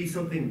term, be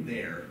something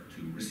there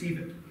to receive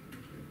it.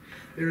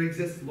 There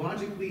exist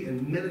logically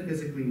and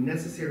metaphysically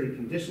necessary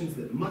conditions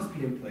that must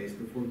be in place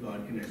before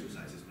God can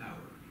exercise his power.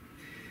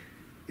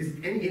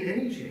 In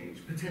any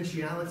change,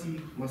 potentiality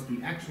must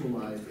be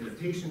actualized in a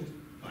patient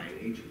by an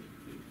agent.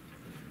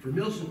 For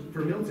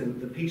Milton,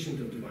 the patient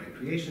of divine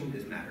creation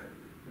is matter.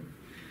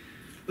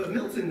 But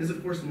Milton is,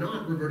 of course,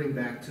 not reverting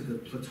back to the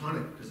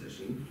Platonic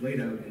position laid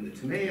out in the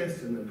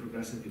Timaeus and then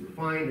progressively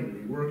refined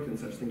and reworked in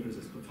such thinkers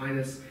as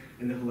Plotinus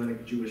and the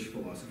Hellenic Jewish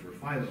philosopher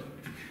Phallon.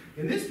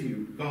 In this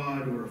view,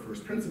 God, or a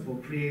first principle,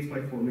 creates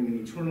by forming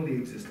an eternally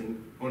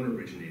existing,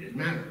 unoriginated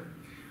matter.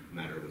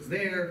 Matter was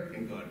there,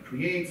 and God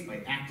creates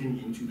by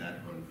acting into that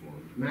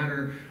unformed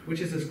matter,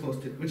 which is as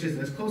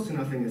close to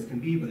nothing as can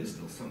be, but is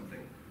still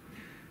something.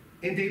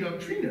 In De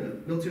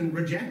Doctrina, Milton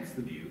rejects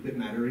the view that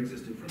matter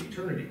existed from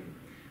eternity.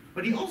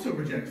 But he also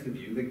rejects the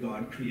view that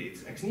God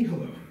creates ex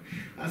nihilo.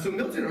 So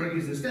Milton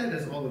argues instead,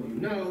 as all of you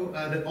know,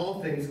 that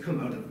all things come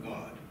out of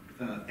God,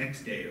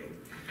 ex Deo.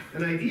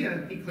 An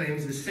idea, he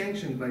claims, is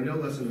sanctioned by no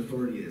less an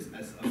authority as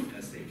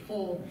St.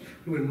 Paul,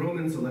 who in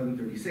Romans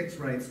 11:36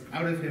 writes,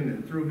 "Out of him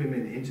and through him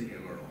and into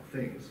him are all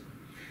things."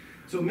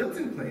 So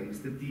Milton claims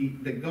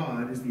that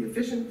God is the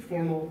efficient,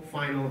 formal,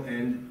 final,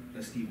 and,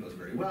 as Steve knows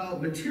very well,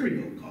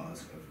 material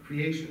cause of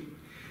creation.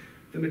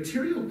 The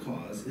material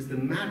cause is the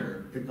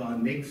matter that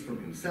God makes from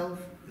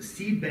himself, the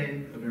seed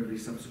bank of every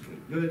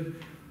subsequent good,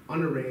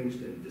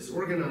 unarranged and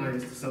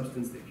disorganized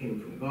substance that came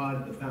from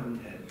God, the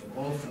fountainhead of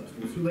all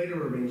substance, who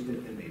later arranged it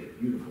and made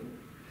it beautiful.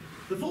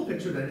 The full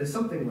picture then is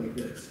something like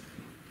this.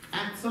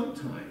 At some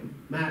time,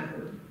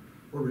 matter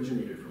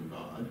originated from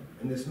God,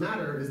 and this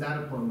matter is that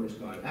upon which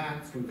God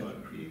acts when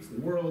God creates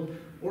the world,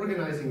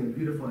 organizing and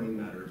beautifying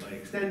matter by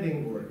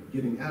extending or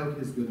giving out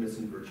his goodness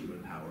and virtue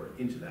and power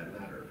into that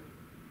matter.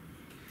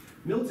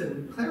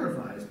 Milton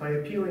clarifies by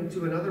appealing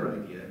to another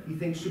idea he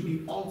thinks should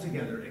be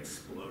altogether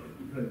exploded.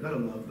 I've got to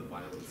love the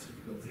violence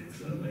of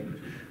Milton's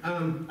language.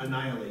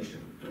 Annihilation.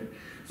 Right?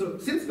 So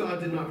since God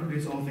did not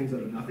produce all things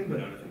out of nothing but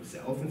out of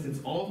himself, and since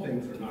all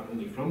things are not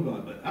only from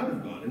God but out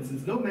of God, and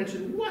since no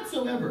mention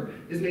whatsoever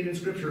is made in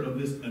Scripture of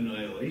this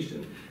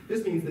annihilation,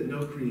 this means that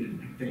no created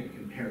thing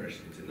can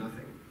perish into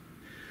nothing.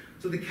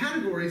 So the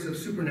categories of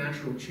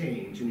supernatural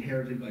change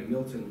inherited by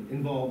Milton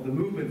involve the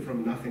movement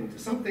from nothing to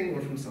something or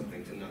from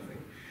something to nothing.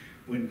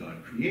 When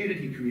God created,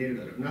 he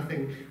created out of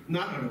nothing,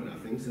 not out of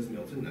nothing, says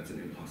Milton, that's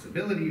an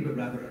impossibility, but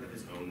rather out of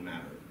his own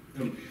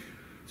matter.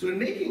 So in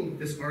making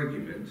this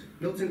argument,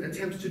 Milton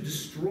attempts to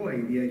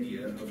destroy the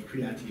idea of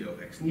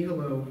creatio ex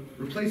nihilo,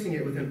 replacing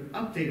it with an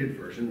updated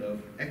version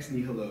of ex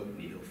nihilo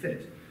nihil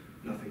fit,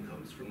 nothing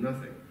comes from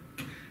nothing.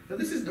 Now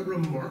this is a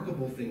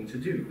remarkable thing to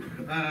do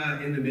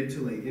in mid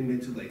to late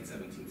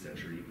 17th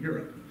century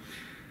Europe.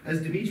 As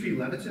Dmitri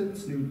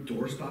Levitin's new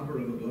doorstopper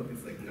of a book,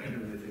 it's like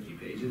 950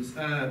 pages,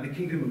 The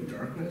Kingdom of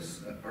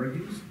Darkness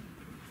argues,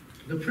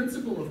 the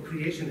principle of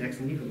creation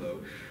ex nihilo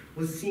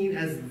was seen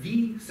as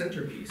the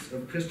centerpiece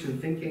of Christian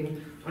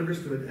thinking,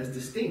 understood as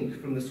distinct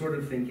from the sort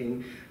of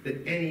thinking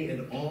that any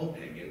and all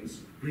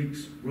pagans,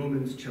 Greeks,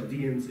 Romans,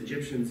 Chaldeans,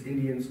 Egyptians,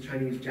 Indians,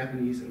 Chinese,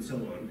 Japanese, and so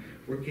on,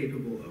 were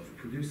capable of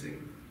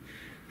producing.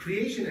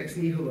 Creation ex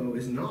nihilo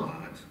is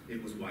not,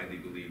 it was widely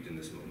believed in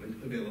this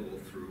moment, available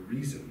through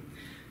reason.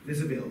 It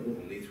is available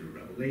only through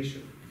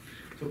revelation.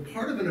 So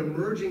part of an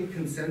emerging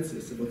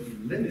consensus about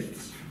the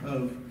limits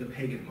of the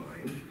pagan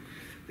mind,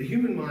 the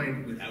human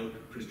mind without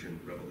Christian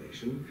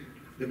revelation,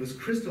 that was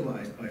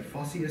crystallized by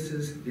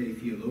Photius's De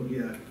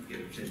Theologia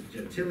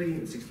Gentili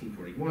in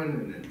 1641,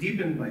 and then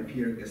deepened by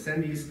Pierre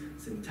Gassendi's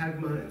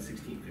Syntagma in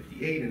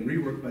 1658, and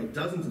reworked by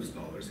dozens of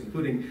scholars,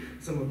 including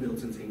some of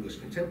Milton's English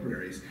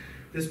contemporaries.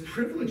 This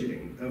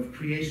privileging of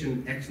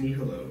creation ex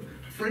nihilo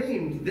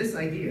framed this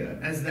idea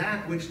as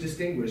that which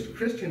distinguished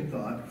Christian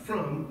thought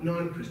from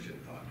non-Christian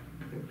thought.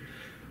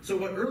 So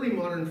what early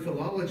modern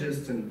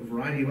philologists and a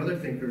variety of other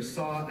thinkers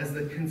saw as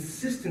the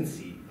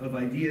consistency of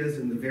ideas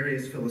in the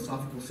various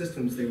philosophical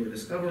systems they were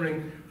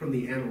discovering from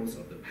the annals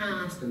of the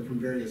past and from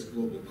various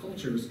global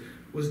cultures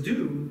was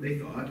due, they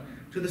thought,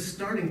 to the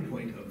starting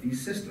point of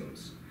these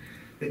systems.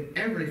 That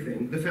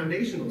everything, the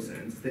foundational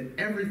sense, that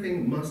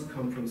everything must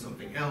come from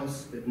something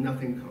else, that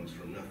nothing comes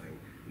from nothing.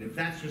 And if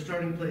that's your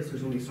starting place,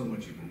 there's only so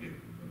much you can do,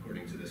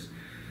 according to this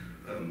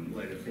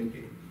line of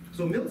thinking.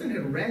 So Milton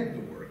had read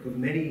the work of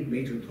many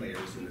major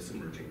players in this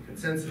emerging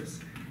consensus.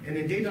 And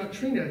in De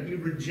Doctrina, he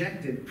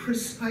rejected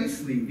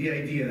precisely the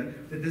idea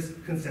that this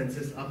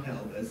consensus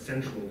upheld as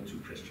central to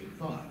Christian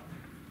thought.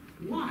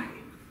 Why?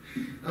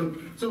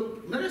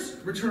 So let us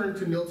return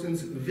to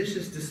Milton's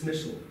vicious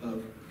dismissal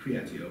of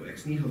creatio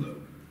ex nihilo.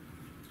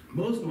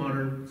 Most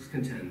moderns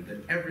contend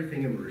that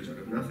everything emerged out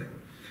of nothing.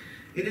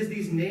 It is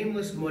these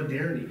nameless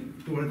moderni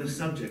who are the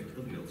subject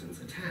of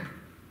Milton's attack.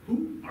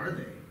 Who are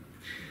they?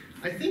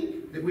 I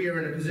think that we are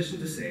in a position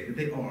to say that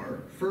they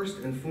are, first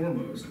and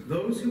foremost,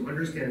 those who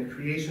understand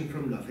creation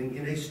from nothing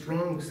in a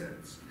strong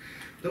sense,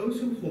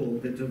 those who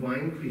hold that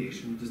divine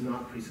creation does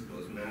not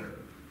presuppose matter.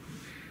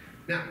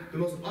 Now, the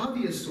most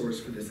obvious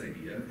source for this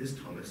idea is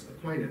Thomas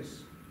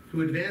Aquinas,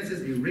 who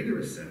advances a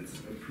rigorous sense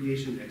of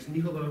creation ex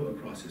nihilo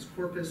across his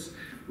corpus,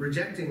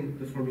 rejecting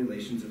the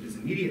formulations of his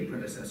immediate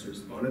predecessors,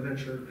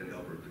 Bonaventure and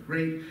Albert the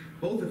Great,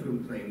 both of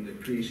whom claimed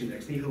that creation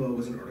ex nihilo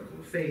was an article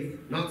of faith,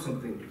 not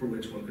something for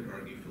which one could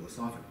argue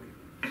philosophically.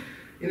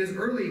 In his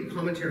early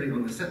commentary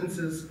on the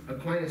sentences,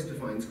 Aquinas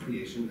defines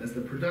creation as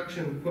the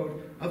production,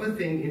 quote, of a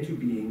thing into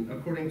being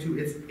according to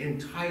its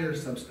entire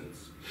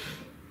substance.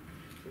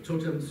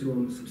 totem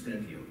suum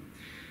substantium.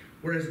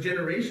 Whereas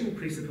generation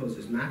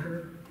presupposes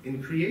matter,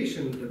 in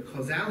creation, the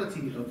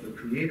causality of the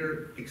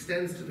creator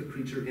extends to the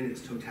creature in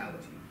its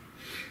totality.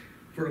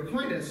 For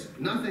Aquinas,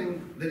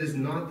 nothing that is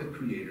not the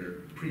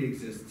creator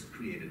pre-exists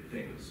created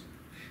things.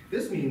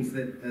 This means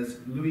that, as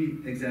Louis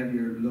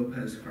Xavier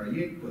Lopez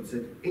Farrier puts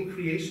it, in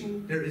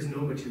creation, there is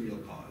no material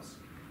cause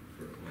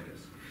for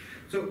Aquinas.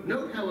 So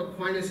note how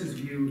Aquinas'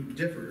 view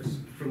differs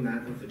from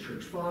that of the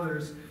Church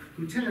Fathers,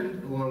 who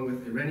tend, along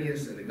with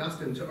Irenaeus and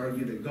Augustine, to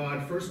argue that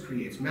God first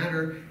creates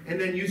matter and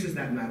then uses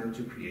that matter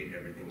to create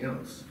everything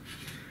else.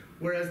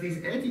 Whereas these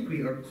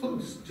antiqui are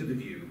close to the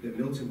view that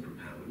Milton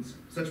propounds,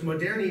 such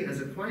moderni as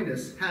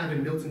Aquinas have,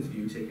 in Milton's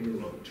view, taken a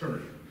wrong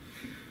turn.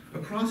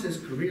 Across his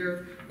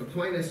career,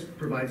 Aquinas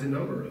provides a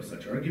number of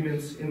such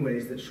arguments in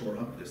ways that shore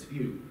up this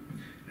view.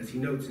 As he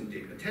notes in De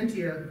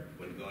Potentia,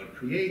 when God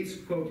creates,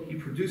 quote, he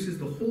produces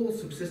the whole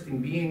subsisting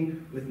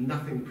being with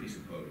nothing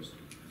presupposed.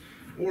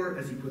 Or,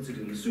 as he puts it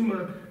in the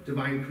Summa,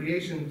 divine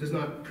creation does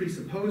not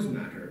presuppose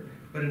matter,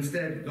 but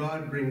instead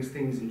God brings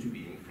things into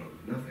being from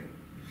nothing.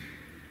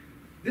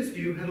 This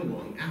view had a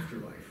long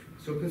afterlife,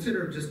 so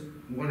consider just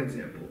one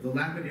example, the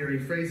lapidary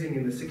phrasing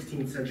in the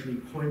 16th century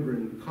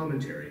Coimbran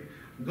commentary.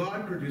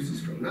 God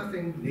produces from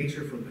nothing,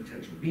 nature from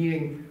potential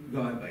being,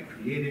 God by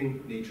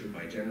creating, nature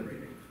by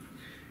generating.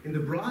 In the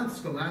broad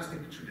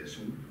scholastic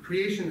tradition,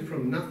 creation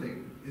from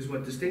nothing is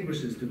what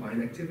distinguishes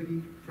divine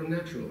activity from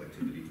natural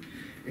activity,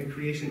 and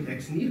creation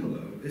ex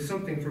nihilo is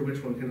something for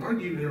which one can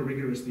argue in a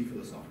rigorously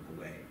philosophical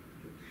way.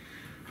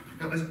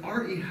 Now, as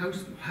R.E.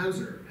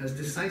 Hauser has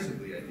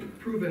decisively, I think,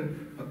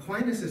 proven,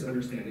 Aquinas'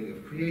 understanding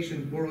of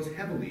creation borrows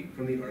heavily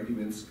from the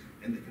arguments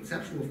and the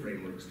conceptual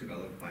frameworks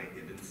developed by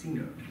Ibn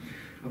Sina,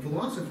 a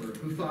philosopher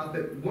who thought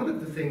that one of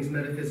the things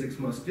metaphysics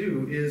must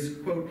do is,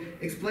 quote,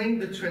 explain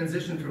the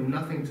transition from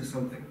nothing to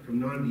something, from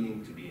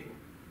non-being to being.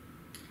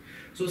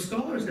 So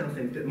scholars now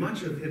think that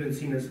much of Ibn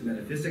Sina's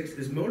metaphysics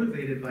is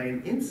motivated by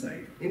an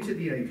insight into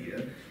the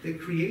idea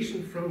that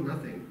creation from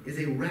nothing is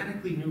a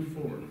radically new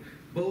form,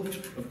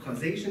 both of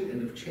causation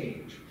and of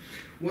change,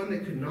 one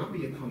that could not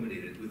be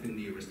accommodated within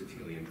the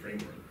Aristotelian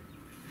framework.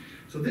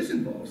 So this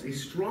involves a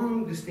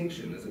strong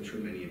distinction, as I'm sure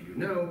many of you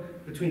know,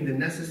 between the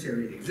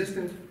necessary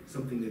existent,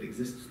 something that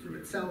exists through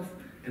itself,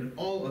 and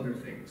all other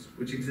things,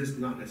 which exist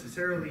not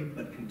necessarily,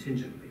 but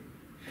contingently.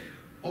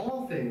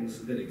 All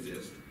things that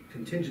exist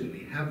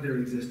contingently have their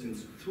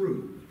existence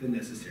through the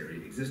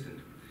necessary existent.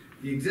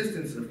 The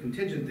existence of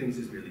contingent things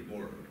is merely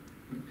borrowed.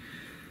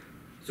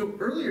 So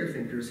earlier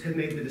thinkers had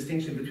made the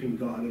distinction between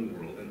God and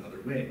world in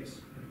other ways.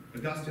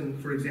 Augustine,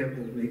 for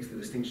example, makes the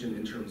distinction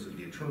in terms of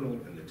the eternal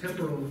and the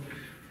temporal.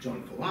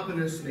 John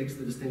Philoponus makes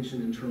the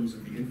distinction in terms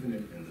of the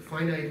infinite and the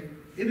finite.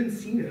 Ibn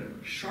Sina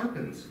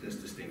sharpens this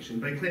distinction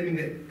by claiming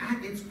that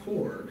at its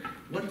core,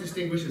 what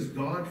distinguishes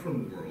God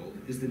from the world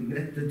is the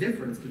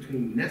difference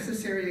between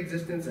necessary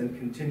existence and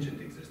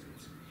contingent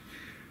existence.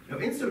 Now,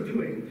 in so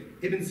doing,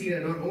 Ibn Sina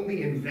not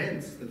only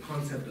invents the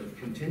concept of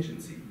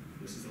contingency,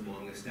 this is a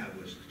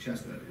long-established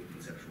chestnut in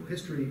conceptual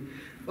history,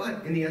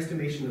 but in the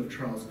estimation of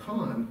Charles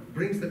Kahn,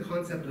 brings the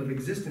concept of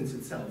existence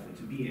itself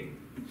into being.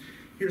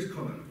 Here's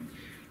Kahn.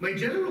 My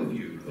general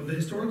view of the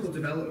historical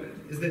development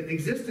is that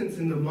existence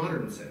in the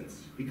modern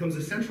sense becomes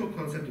a central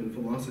concept in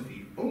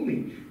philosophy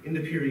only in the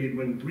period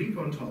when Greek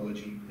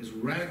ontology is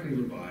radically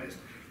revised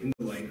in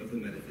the light of the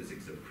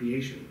metaphysics of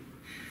creation.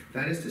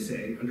 That is to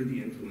say, under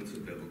the influence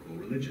of biblical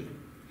religion.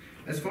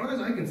 As far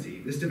as I can see,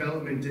 this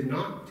development did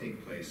not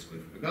take place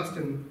with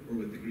Augustine or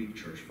with the Greek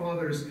Church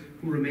Fathers,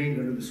 who remained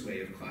under the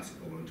sway of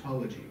classical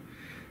ontology.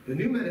 The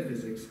new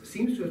metaphysics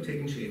seems to have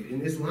taken shape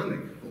in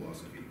Islamic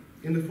philosophy,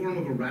 in the form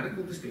of a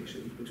radical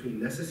distinction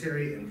between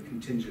necessary and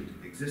contingent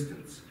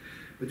existence,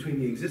 between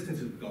the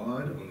existence of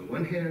God on the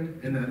one hand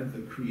and that of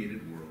the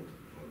created world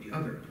on the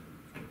other.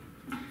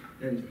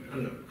 And I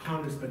don't know,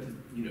 Kant has spent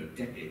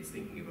decades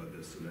thinking about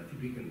this, and I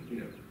think we can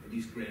at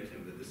least grant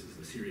him that this is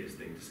a serious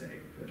thing to say.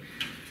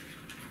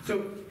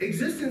 So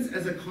existence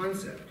as a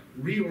concept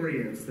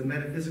reorients the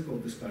metaphysical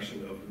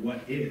discussion of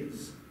what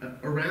is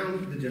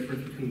around the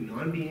difference between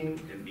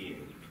non-being and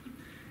being.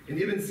 In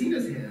Ibn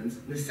Sina's hands,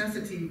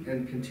 necessity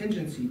and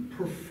contingency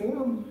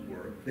perform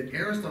work that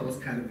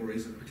Aristotle's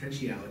categories of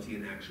potentiality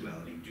and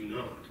actuality do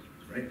not,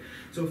 right?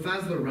 So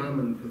Fazlur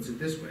Rahman puts it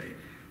this way: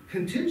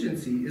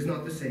 contingency is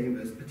not the same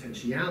as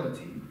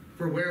potentiality,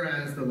 for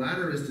whereas the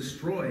latter is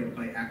destroyed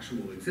by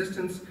actual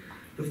existence,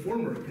 the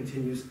former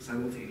continues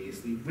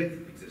simultaneously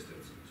with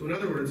existence. So in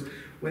other words,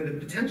 when the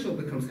potential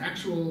becomes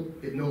actual,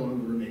 it no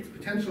longer remains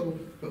potential,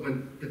 but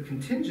when the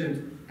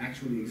contingent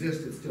actually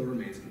exists, it still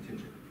remains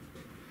contingent.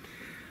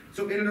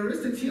 So in an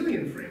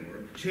Aristotelian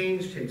framework,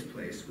 change takes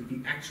place with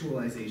the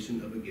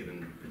actualization of a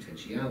given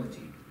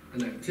potentiality,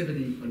 an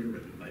activity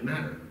underwritten by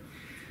matter.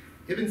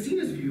 Ibn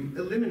Sina's view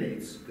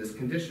eliminates this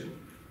condition,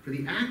 for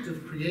the act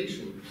of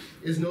creation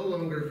is no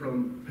longer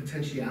from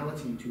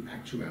potentiality to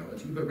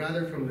actuality, but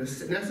rather from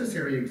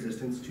necessary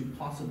existence to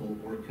possible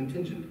or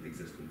contingent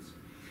existence.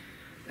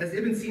 As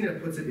Ibn Sina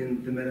puts it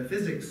in the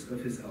metaphysics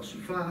of his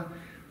Al-Shifa,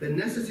 the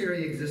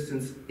necessary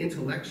existence,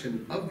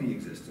 intellection of the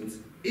existence,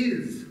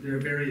 is their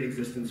very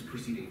existence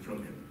proceeding from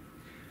him.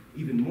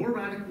 Even more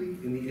radically,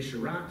 in the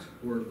Isharat,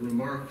 or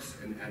remarks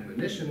and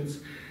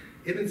admonitions,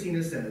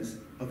 Avicenna says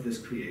of this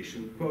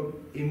creation,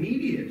 quote,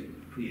 immediate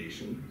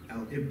creation,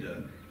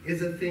 al-ibda,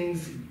 is a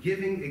thing's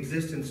giving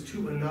existence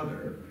to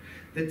another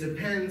that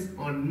depends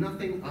on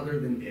nothing other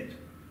than it,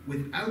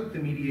 without the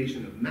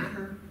mediation of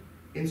matter,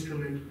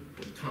 instrument,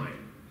 or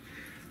time.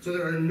 So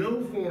there are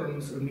no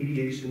forms of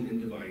mediation in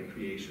divine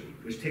creation,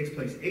 which takes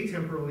place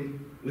atemporally,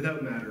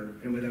 without matter,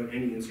 and without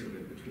any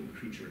instrument between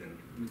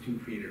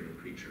creator and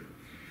creature.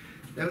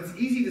 Now it's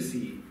easy to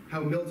see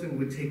how Milton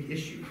would take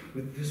issue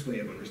with this way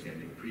of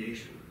understanding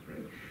creation,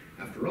 right?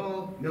 After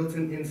all,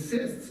 Milton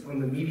insists on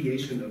the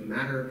mediation of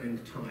matter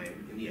and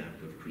time in the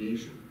act of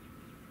creation.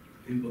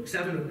 In Book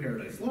 7 of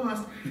Paradise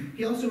Lost,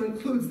 he also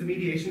includes the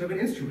mediation of an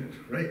instrument,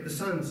 right? The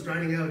sun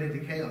striding out into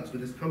chaos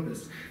with his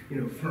compass,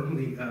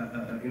 firmly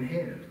in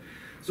hand.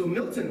 So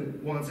Milton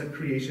wants a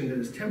creation that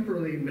is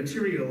temporally,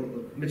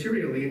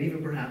 materially, and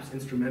even perhaps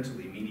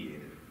instrumentally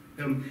mediated.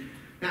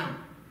 Now,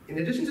 in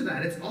addition to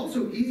that, it's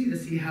also easy to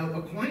see how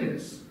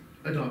Aquinas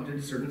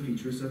adopted certain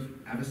features of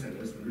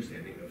Avicenna's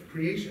understanding of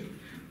creation.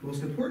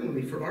 Most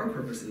importantly, for our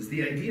purposes,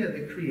 the idea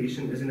that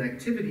creation is an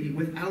activity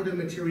without a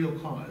material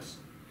cause,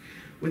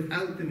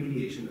 without the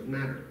mediation of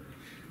matter.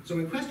 So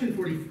in question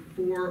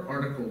 44,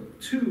 article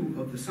 2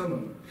 of the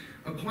Summum,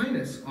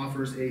 Aquinas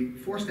offers a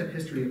four-step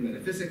history of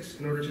metaphysics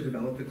in order to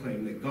develop the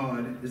claim that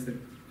God is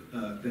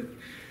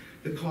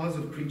the cause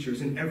of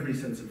creatures in every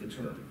sense of the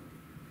term.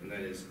 And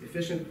that is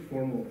efficient,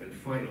 formal, and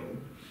final.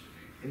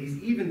 And he's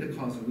even the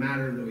cause of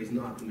matter, though he's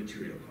not the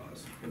material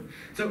cause.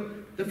 So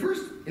the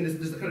first, and this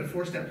is a kind of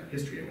four-step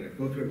history, I'm going to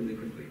go through it really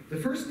quickly. The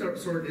first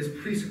sort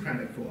is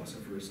pre-Socratic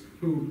philosophers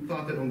who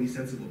thought that only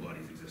sensible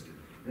bodies existed.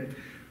 Right?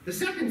 The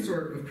second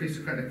sort of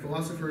pre-Socratic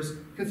philosophers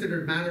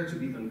considered matter to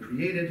be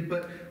uncreated,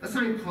 but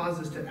assigned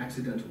causes to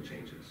accidental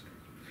changes.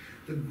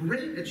 The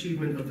great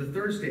achievement of the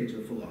third stage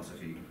of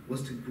philosophy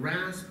was to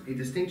grasp a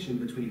distinction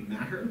between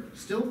matter,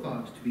 still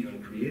thought to be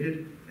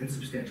uncreated, and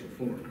substantial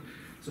form.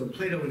 So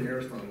Plato and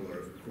Aristotle are,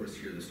 of course,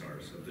 here the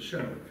stars of the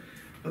show.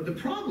 But the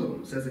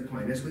problem, says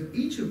Aquinas, with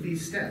each of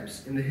these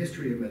steps in the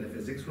history of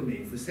metaphysics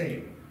remains the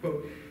same.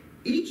 Quote,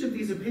 each of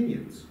these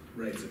opinions,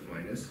 writes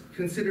Aquinas,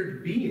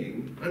 considered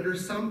being under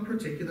some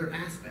particular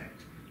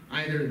aspect,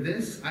 either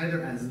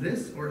as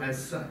this or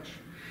as such,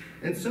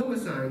 and so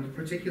assigned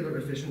particular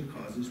efficient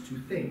causes to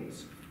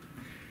things.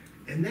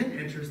 And then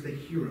enters the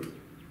hero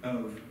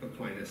of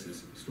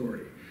Aquinas'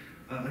 story,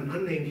 an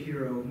unnamed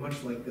hero,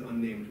 much like the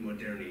unnamed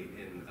Moderni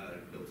in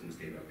Milton's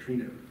De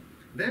Doctrina.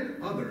 Then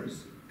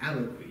others,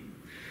 aliqui,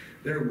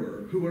 there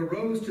were, who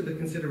arose to the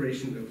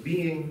consideration of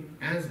being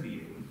as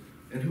being,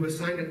 and who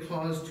assigned a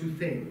cause to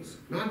things,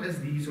 not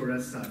as these or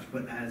as such,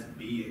 but as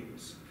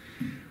beings.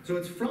 So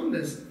it's from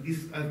this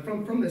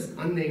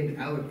unnamed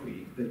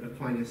aliqui that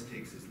Aquinas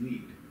takes his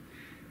lead.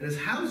 And as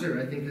Hauser,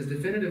 I think, has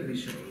definitively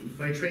shown,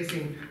 by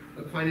tracing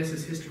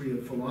Aquinas' history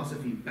of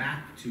philosophy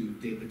back to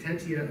De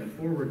Potentia and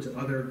forward to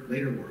other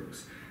later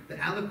works, the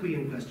aliqui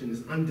in question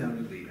is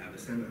undoubtedly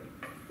Avicenna,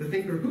 the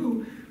thinker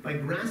who, by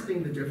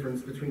grasping the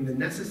difference between the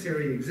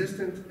necessary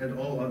existent and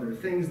all other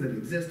things that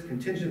exist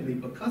contingently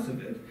because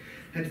of it,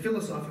 had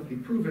philosophically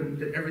proven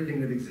that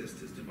everything that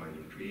exists is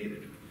divinely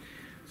created.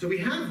 So we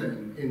have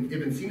then, in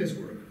Ibn Sina's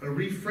work, a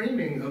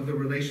reframing of the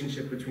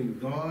relationship between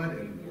God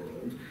and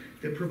world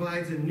that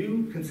provides a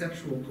new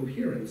conceptual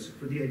coherence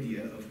for the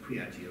idea of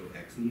creatio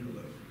ex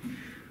nihilo.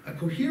 A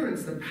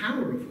coherence, the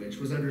power of which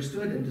was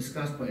understood and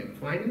discussed by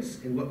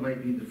Aquinas in what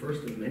might be the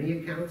first of many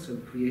accounts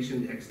of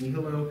creation ex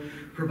nihilo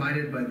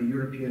provided by the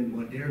European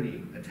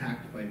Moderni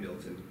attacked by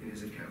Milton in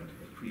his account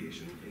of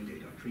creation in De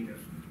Doctrina.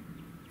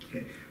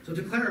 Okay, so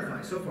to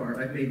clarify, so far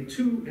I've made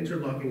two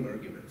interlocking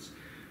arguments.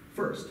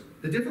 First,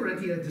 the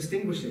differentia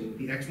distinguishing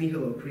the ex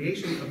nihilo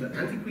creation of the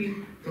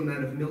Antiqui from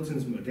that of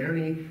Milton's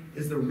Moderni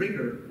is the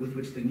rigor with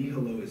which the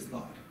nihilo is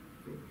thought.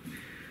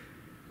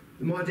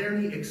 The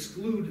Moderni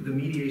exclude the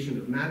mediation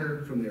of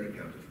matter from their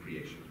account of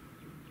creation.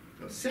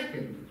 Now,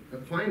 second,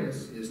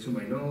 Aquinas is, to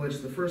my knowledge,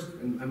 the first,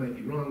 and I might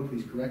be wrong,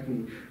 please correct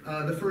me,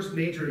 the first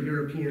major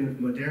European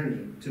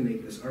Moderni to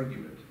make this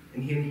argument.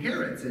 And he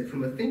inherits it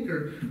from a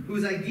thinker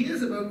whose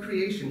ideas about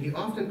creation he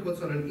often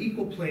puts on an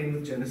equal plane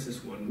with Genesis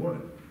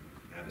 1:1,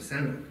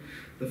 Avicenna,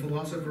 the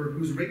philosopher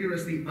whose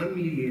rigorously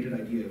unmediated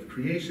idea of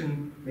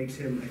creation makes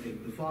him, I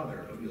think, the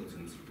father of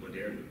Milton's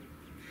Moderni.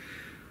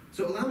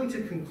 So allow me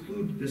to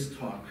conclude this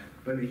talk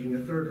by making a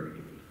third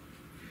argument.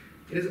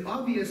 It is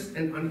obvious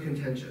and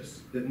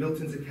uncontentious that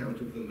Milton's account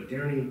of the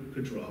Moderni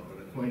could draw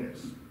on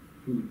Aquinas,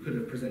 who could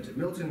have presented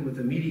Milton with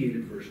a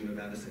mediated version of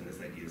Avicenna's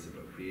ideas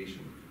about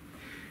creation.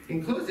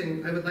 In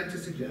closing, I would like to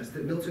suggest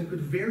that Milton could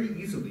very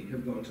easily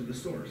have gone to the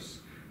source,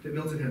 that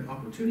Milton had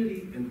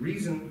opportunity and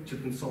reason to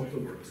consult the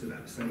works of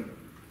Avicenna.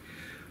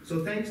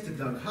 So thanks to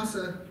Doug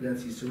Hussa,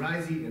 Nancy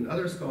Siraisi, and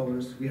other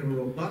scholars, we have a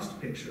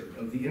robust picture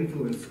of the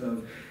influence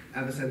of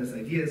Avicenna's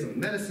ideas on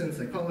medicine,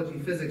 psychology,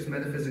 physics,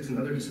 metaphysics, and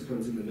other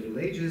disciplines in the Middle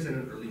Ages and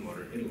in early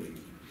modern Italy.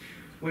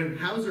 When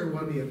Hauser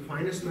won the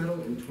Aquinas Medal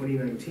in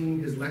 2019,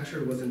 his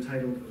lecture was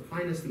entitled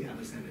Aquinas the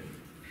Avicennan.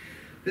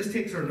 This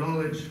takes our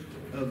knowledge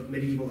of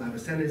medieval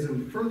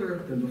Avicennism further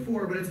than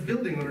before, but it's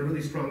building on a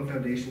really strong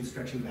foundation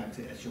stretching back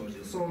to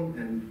Geometrical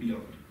and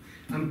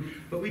beyond.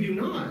 But we do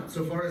not,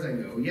 so far as I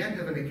know, yet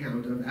have an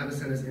account of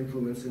Avicenna's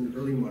influence in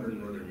early modern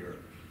Northern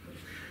Europe.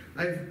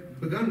 I've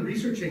begun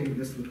researching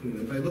this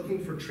between by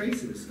looking for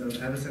traces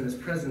of Avicenna's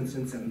presence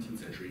in 17th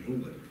century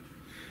England.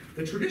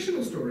 The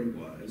traditional story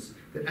was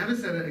that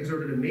Avicenna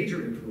exerted a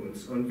major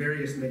influence on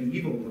various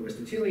medieval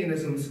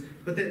Aristotelianisms,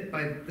 but that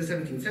by the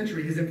 17th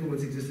century, his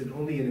influence existed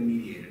only in a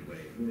mediated way,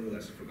 more or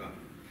less forgotten.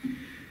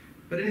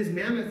 But in his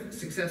mammoth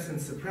Success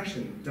and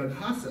Suppression, Doug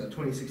Hasse,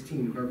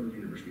 2016, Harvard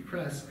University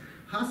Press,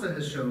 Hasse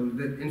has shown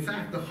that, in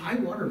fact, the high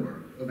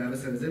watermark of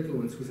Avicenna's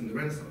influence was in the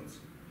Renaissance.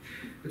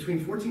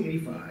 Between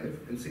 1485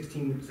 and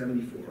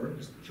 1674,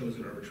 just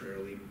chosen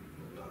arbitrarily,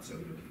 well, not so,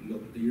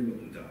 the year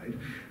Milton died,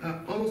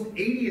 almost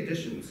 80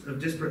 editions of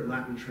disparate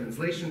Latin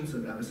translations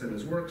of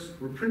Avicenna's works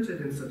were printed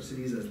in such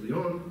cities as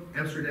Lyon,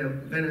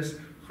 Amsterdam, Venice,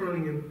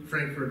 Groningen,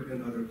 Frankfurt,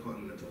 and other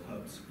continental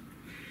hubs.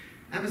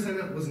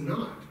 Avicenna was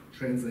not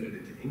translated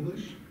into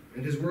English,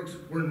 and his works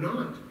were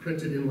not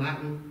printed in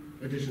Latin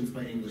editions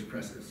by English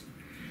presses.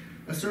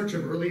 A search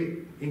of early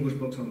English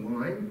books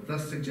online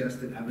thus suggests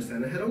that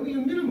Avicenna had only a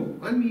minimal,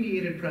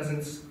 unmediated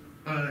presence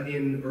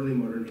in early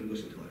modern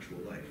English intellectual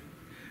life.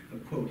 A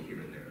quote here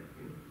and there,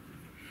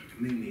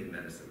 mainly in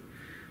medicine.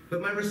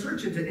 But my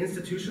research into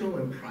institutional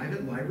and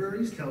private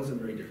libraries tells a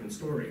very different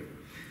story.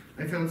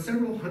 I found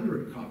several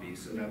hundred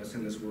copies of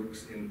Avicenna's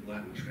works in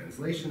Latin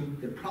translation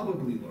that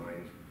probably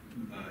lined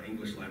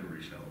English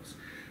library shelves.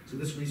 So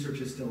this research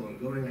is still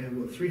ongoing. I have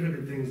about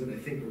 300 things that I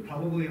think were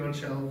probably on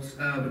shelves,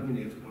 but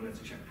one has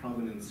to check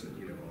provenance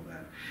and all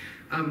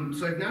that.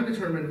 So I've now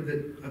determined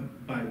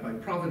that by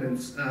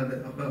provenance,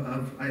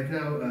 I've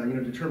now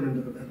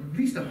determined at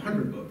least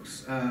 100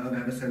 books of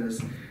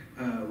Avicenna's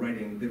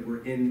writing that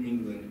were in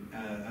England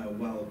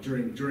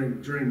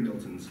during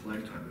Milton's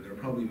lifetime, and there are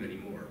probably many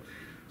more.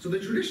 So the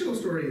traditional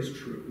story is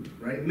true,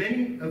 right?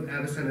 Many of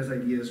Avicenna's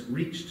ideas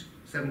reached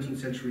 17th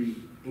century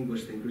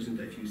English thinkers in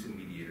diffuse and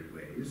mediated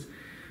ways.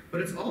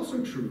 But it's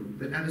also true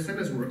that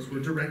Avicenna's works were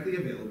directly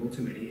available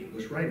to many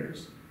English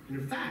writers. And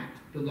in fact,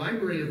 the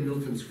library of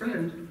Milton's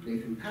friend,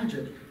 Nathan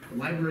Paget, the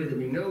library that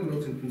we know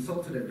Milton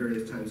consulted at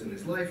various times in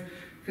his life,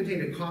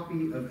 contained a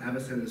copy of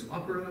Avicenna's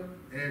opera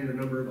and a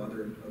number of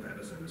other of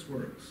Avicenna's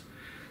works.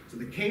 So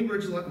the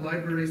Cambridge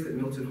libraries that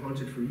Milton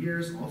haunted for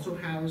years also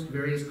housed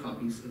various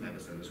copies of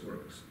Avicenna's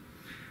works.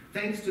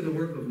 Thanks to the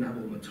work of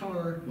Nabil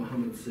Matar,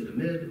 Muhammad Sid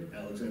Ahmed,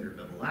 Alexander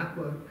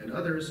Bevilacqua, and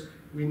others,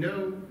 we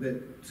know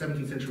that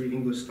 17th century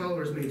English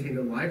scholars maintained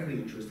a lively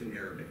interest in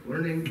Arabic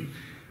learning,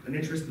 an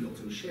interest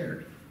Milton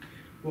shared.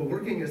 While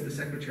working as the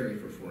Secretary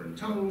for Foreign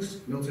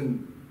Tongues,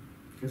 Milton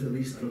is at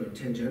least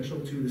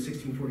tangential to the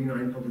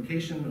 1649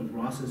 publication of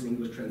Ross's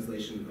English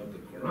translation of the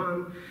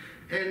Quran,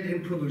 and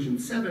in Prolusion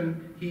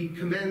 7, he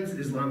commends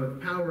Islamic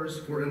powers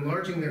for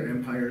enlarging their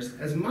empires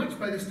as much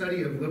by the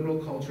study of liberal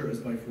culture as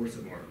by force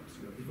of arms.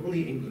 If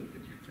only England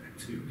could do that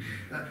too.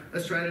 A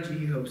strategy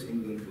he hopes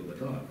England will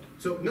adopt.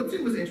 So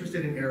Milton was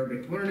interested in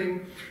Arabic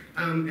learning,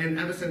 and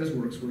Avicenna's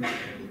works were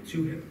available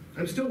to him.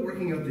 I'm still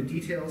working out the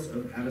details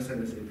of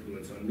Avicenna's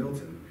influence on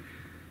Milton.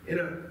 In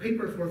a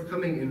paper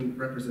forthcoming in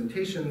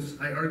Representations,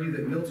 I argue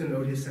that Milton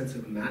owed his sense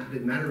of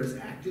that matter is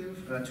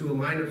active to a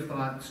line of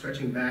thought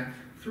stretching back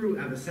through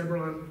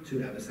Avicebron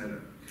to Avicenna.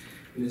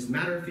 In his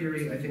matter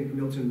theory, I think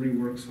Milton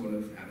reworks one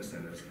of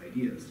Avicenna's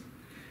ideas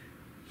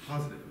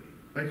positively.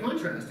 By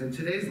contrast, in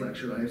today's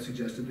lecture, I have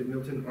suggested that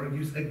Milton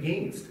argues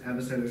against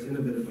Avicenna's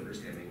innovative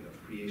understanding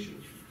of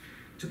creation.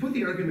 To put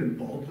the argument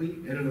baldly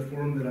and in a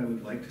form that I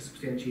would like to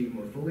substantiate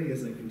more fully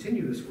as I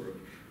continue this work,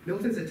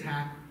 Milton's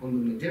attack on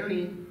the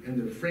moderni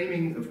and the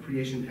framing of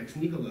creation ex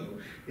nihilo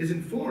is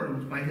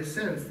informed by his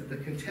sense that the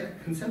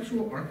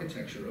conceptual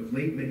architecture of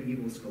late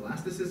medieval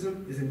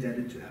scholasticism is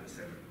indebted to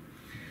Avicenna.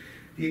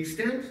 The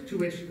extent to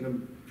which, and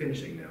I'm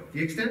finishing now,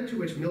 the extent to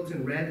which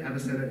Milton read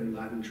Avicenna in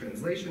Latin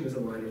translation is a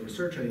line of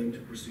research I aim to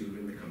pursue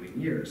in the coming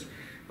years.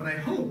 But I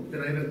hope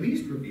that I have at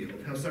least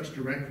revealed how such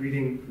direct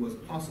reading was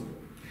possible.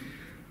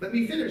 Let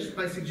me finish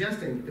by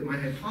suggesting that my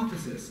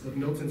hypothesis of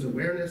Milton's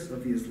awareness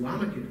of the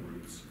Islamic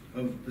roots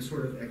of the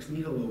sort of ex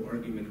nihilo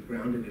argument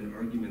grounded in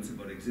arguments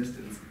about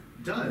existence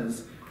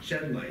does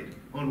shed light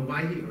on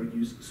why he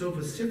argues so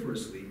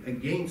vociferously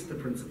against the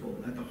principle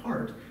at the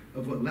heart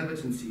of what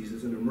Levitin sees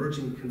as an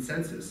emerging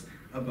consensus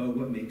about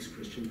what makes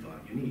Christian thought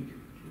unique.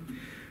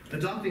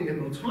 Adopting a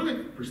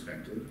Miltonic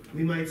perspective,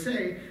 we might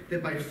say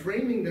that by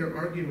framing their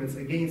arguments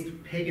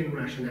against pagan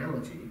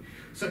rationality,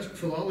 such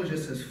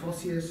philologists as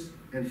Photius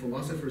and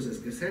philosophers as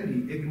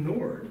Gassendi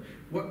ignored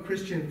what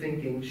Christian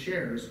thinking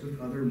shares with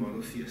other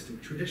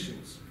monotheistic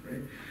traditions,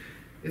 right?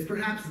 It's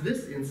perhaps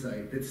this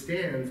insight that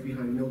stands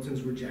behind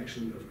Milton's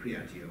rejection of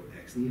creatio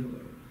ex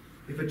nihilo.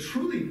 If a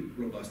truly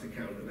robust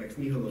account of ex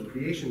nihilo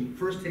creation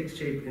first takes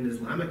shape in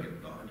Islamic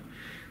thought,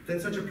 then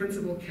such a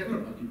principle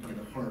cannot occupy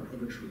the heart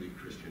of a truly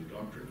Christian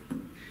doctrine.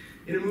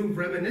 In a move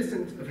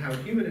reminiscent of how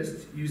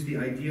humanists use the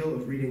ideal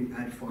of reading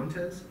ad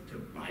fontes to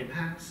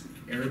bypass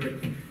Arabic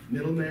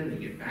middlemen and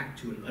get back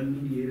to an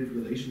unmediated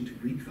relation to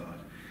Greek thought,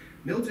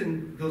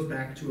 Milton goes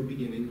back to a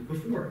beginning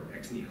before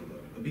ex nihilo,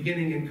 a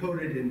beginning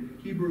encoded in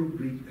Hebrew,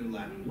 Greek, and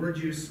Latin word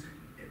use,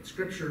 and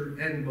scripture,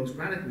 and most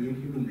radically in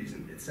human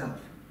reason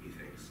itself, he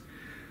thinks.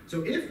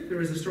 So if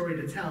there is a story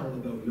to tell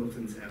about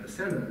Milton's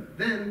Avicenna,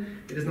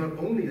 then it is not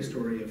only a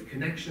story of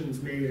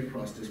connections made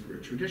across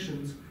disparate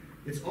traditions,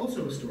 it's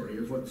also a story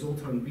of what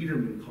Zoltan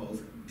Biederman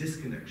calls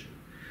disconnection,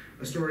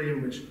 a story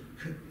in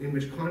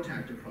which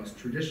contact across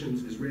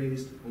traditions is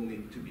raised only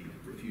to be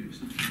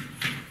refused.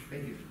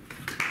 Thank you.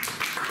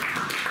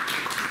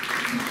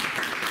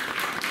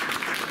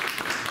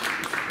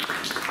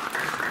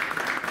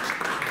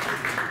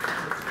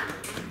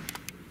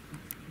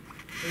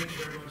 Thank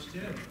you very much,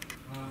 Tim.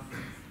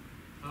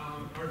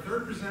 Our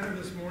third presenter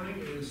this morning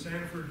is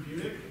Sanford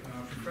Budick,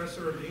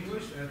 professor of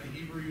English at the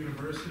Hebrew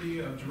University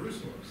of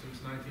Jerusalem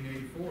since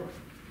 1984.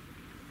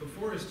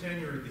 Before his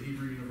tenure at the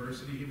Hebrew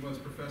University, he was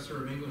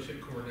professor of English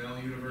at Cornell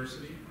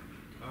University.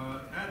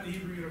 At the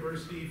Hebrew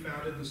University, he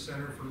founded the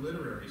Center for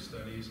Literary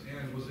Studies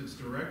and was its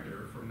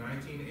director from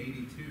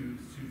 1982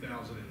 to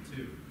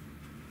 2002.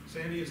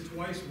 Sandy has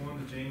twice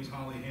won the James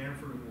Holly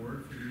Hanford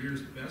Award for the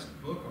year's best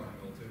book on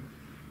Milton,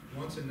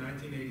 once in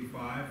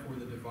 1985 for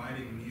The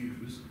Dividing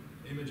Muse,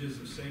 Images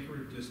of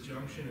Sacred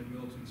Disjunction in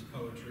Milton's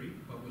Poetry,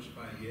 published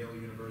by Yale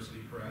University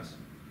Press,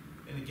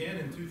 and again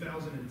in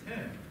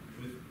 2010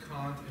 with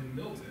Kant and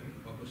Milton,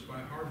 published by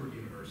Harvard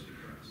University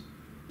Press.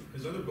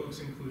 His other books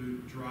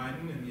include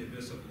Dryden and the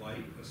Abyss of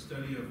Light, a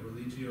study of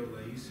Religio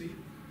Laici,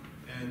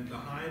 and The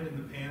Hind and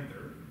the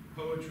Panther,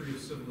 Poetry of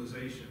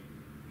Civilization,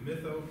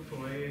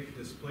 Mytho-Poetic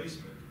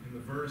Displacement in the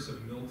verse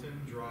of Milton,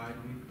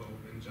 Dryden,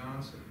 Pope, and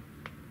Johnson,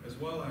 as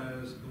well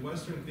as The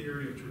Western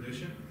Theory of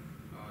Tradition,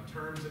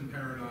 Terms and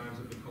Paradigms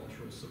of the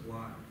Cultural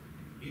Sublime.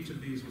 Each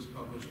of these was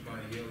published by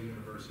Yale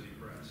University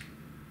Press.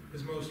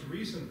 His most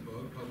recent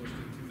book, published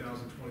in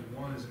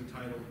 2021, is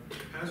entitled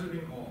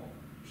Hazarding All,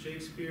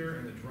 Shakespeare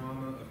and the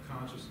Drama of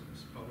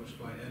Consciousness, published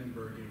by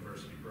Edinburgh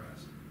University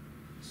Press.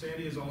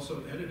 Sandy has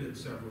also edited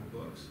several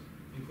books,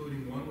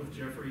 including one with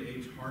Jeffrey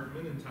H.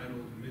 Hartman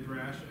entitled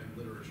Midrash and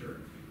Literature.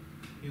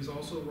 He has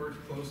also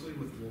worked closely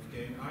with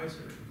Wolfgang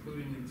Iser,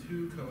 including in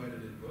 2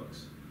 co-edited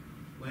books,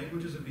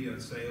 Languages of the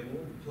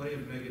Unsayable, Play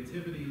of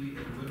Negativity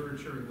in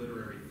Literature and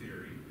Literary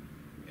Theory,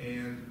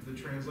 and The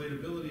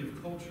Translatability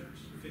of Cultures,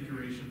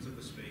 Figurations of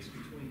the Space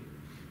Between.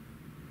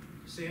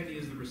 Sandy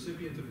is the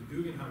recipient of a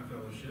Guggenheim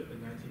Fellowship in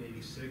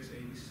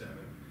 1986-87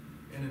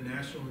 and a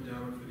National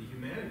Endowment for the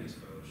Humanities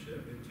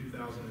Fellowship in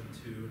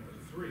 2002 and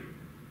 2003.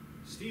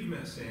 Steve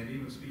met Sandy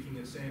and was speaking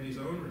at Sandy's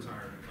own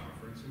retirement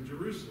conference in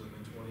Jerusalem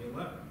in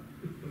 2011,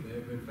 and they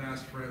have been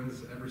fast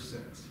friends ever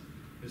since.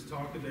 His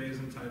talk today is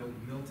entitled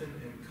Milton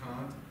and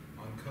Kant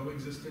on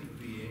Co-Existent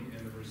Being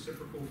and the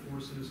Reciprocal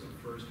Forces of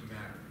First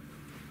Matter.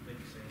 Thank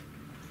you, Sandy.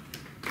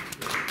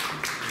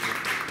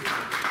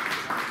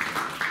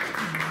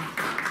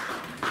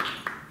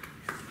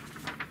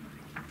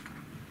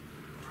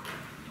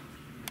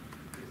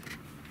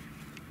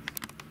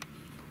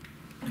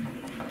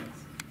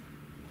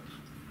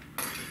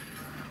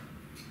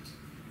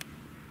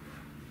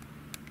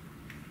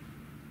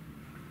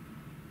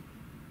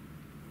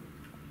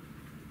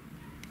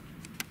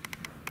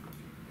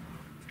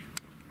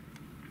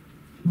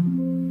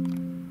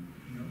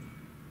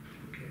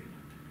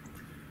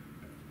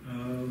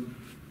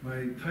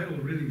 My title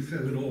really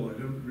says it all. I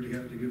don't really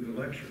have to give the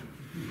lecture.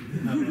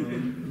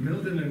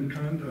 Milton and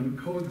Kant on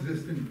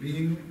Co-Existent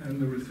Being and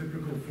the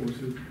Reciprocal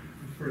Forces of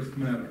First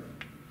Matter.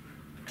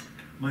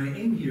 My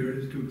aim here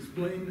is to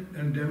explain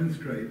and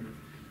demonstrate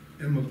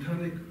in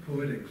Miltonic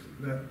poetics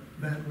that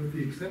with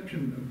the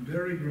exception of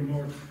varied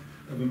remarks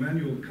of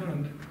Immanuel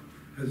Kant,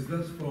 has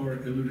thus far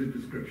eluded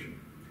description.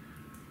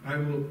 I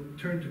will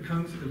turn to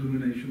Kant's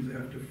illuminations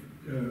after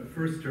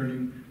first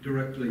turning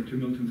directly to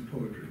Milton's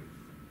poetry.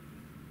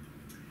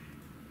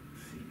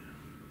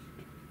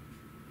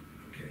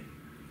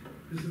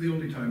 This is the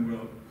only time where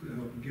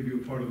I'll give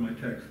you a part of my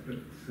text, but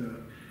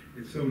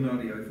it's so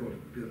naughty I thought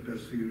it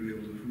best for you to be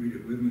able to read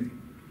it with me.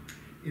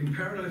 In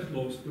Paradise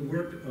Lost, the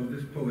work of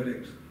this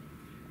poetics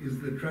is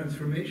the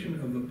transformation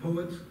of the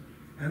poet's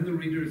and the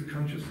reader's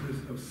consciousness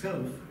of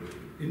self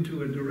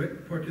into a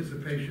direct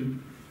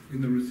participation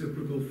in the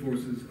reciprocal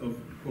forces of,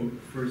 quote,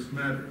 first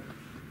matter.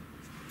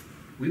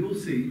 We will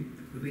see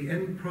that the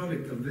end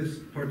product of this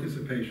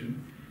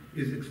participation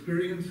is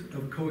experience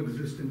of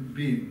coexistent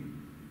being.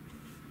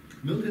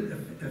 Milton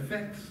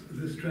effects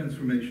this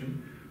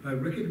transformation by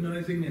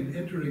recognizing and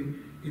entering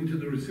into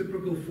the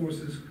reciprocal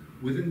forces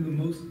within the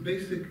most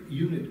basic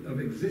unit of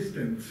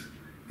existence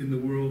in the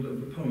world of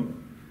the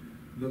poem,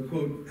 the,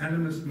 quote,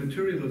 animist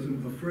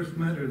materialism of first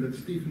matter that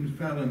Stephen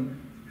Fallon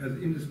has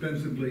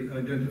indispensably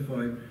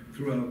identified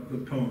throughout the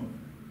poem.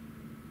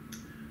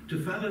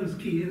 To Fallon's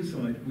key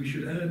insight, we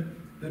should add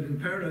that in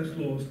Paradise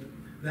Lost,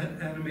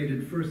 that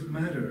animated first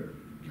matter,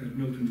 as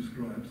Milton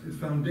describes, is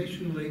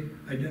foundationally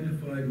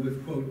identified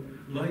with, quote,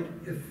 light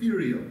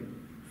ethereal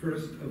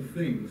first of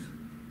things.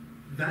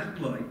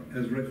 That light,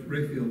 as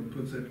Raphael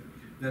puts it,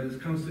 that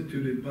is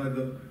constituted by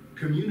the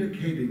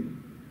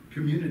communicating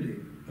community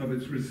of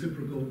its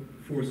reciprocal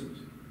forces.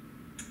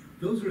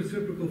 Those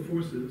reciprocal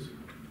forces,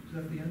 is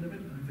that the end of it?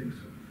 I think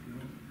so.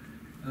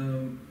 I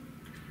don't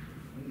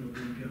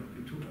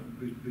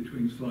know,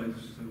 between slides,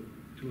 so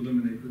to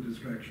eliminate the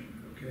distraction,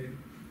 okay?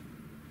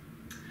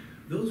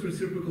 Those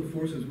reciprocal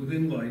forces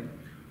within light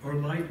are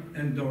light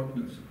and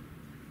darkness,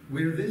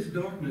 where this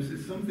darkness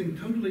is something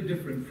totally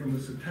different from the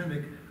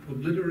satanic,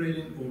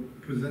 obliterating,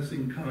 or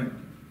possessing kind.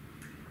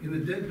 In the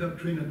De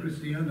Doctrina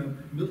Christiana,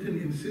 Milton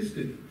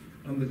insisted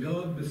on the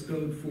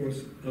God-bestowed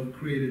force of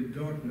created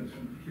darkness.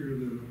 And here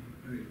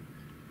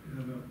I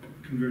have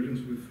a convergence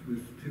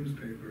with Tim's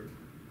paper.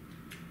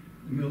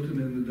 Milton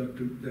in the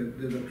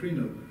De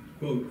Doctrina,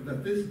 quote,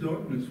 that this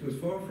darkness was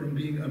far from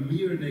being a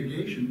mere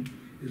negation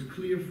is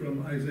clear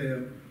from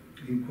Isaiah,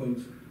 in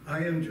quotes,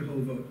 I am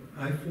Jehovah,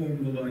 I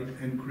form the light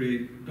and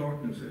create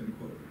darkness, end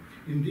quote.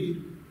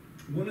 Indeed,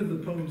 one of the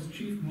poem's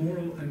chief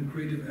moral and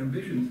creative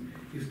ambitions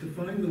is to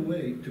find the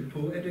way to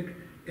poetic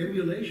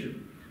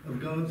emulation of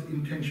God's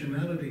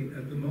intentionality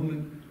at the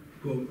moment,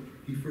 quote,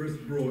 he first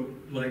brought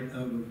light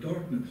out of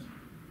darkness.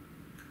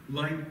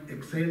 Light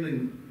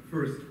exhaling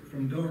first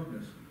from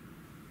darkness.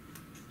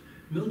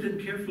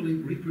 Milton carefully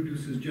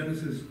reproduces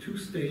Genesis'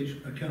 two-stage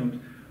account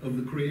of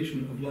the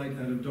creation of light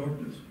out of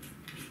darkness,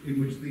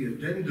 in which the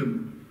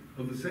addendum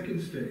of the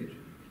second stage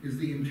is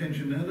the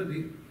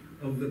intentionality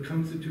of the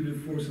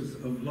constitutive forces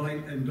of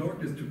light and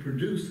darkness to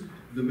produce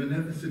the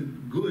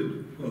beneficent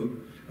good,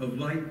 quote, of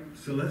light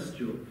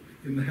celestial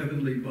in the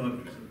heavenly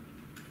bodies.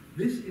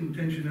 This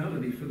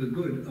intentionality for the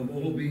good of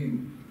all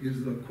being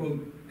is the,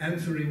 quote,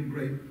 answering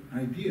great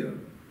idea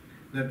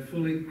that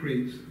fully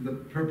creates the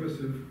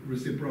purposive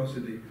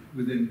reciprocity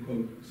within,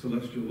 quote,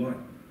 celestial light.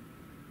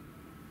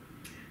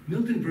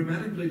 Milton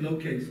dramatically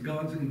locates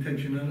God's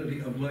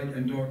intentionality of light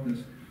and darkness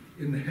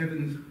in the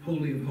heavens'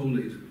 holy of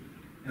holies,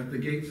 at the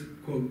gates,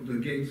 quote, the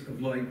gates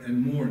of light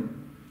and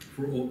morn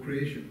for all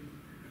creation.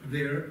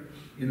 There,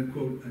 in a,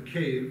 quote, a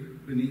cave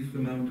beneath the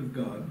mount of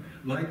God,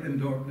 light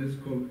and darkness,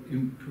 quote,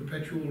 in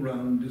perpetual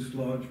round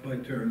dislodged by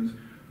turns,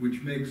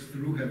 which makes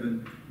through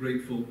heaven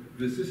grateful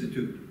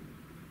vicissitude,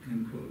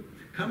 end quote.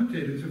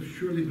 Commentators have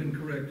surely been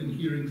correct in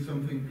hearing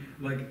something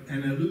like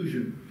an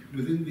allusion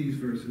within these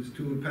verses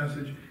to a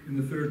passage in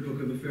the third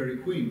book of the Fairy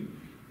Queen.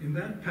 In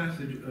that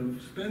passage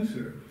of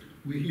Spenser,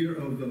 we hear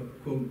of the,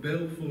 quote,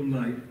 baleful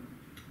night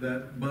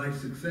that by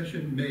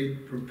succession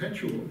made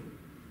perpetual,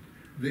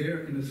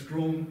 there in a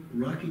strong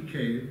rocky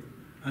cave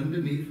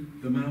underneath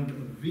the Mount of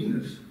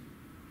Venus,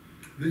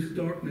 this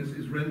darkness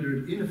is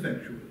rendered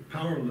ineffectual,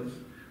 powerless,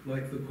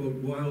 like the, quote,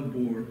 wild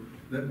boar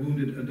that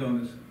wounded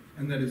Adonis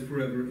and that is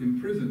forever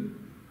imprisoned.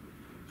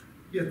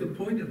 Yet the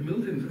point of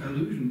Milton's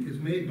allusion is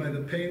made by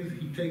the pains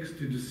he takes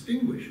to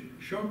distinguish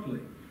sharply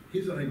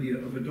his idea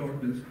of a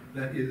darkness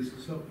that is,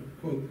 so,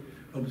 quote,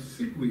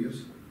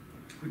 obsequious,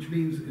 which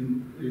means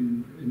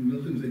in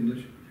Milton's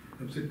English,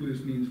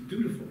 obsequious means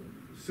dutiful,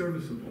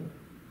 serviceable.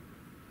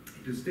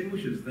 He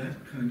distinguishes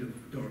that kind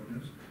of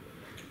darkness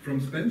from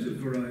Spenser's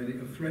variety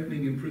of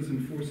threatening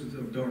imprisoned forces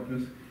of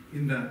darkness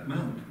in that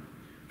mount.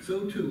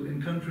 So too,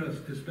 in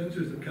contrast to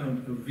Spenser's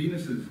account of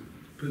Venus's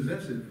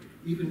possessive,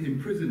 even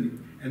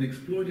imprisoning and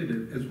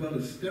exploitative, as well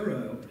as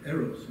sterile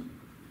eros,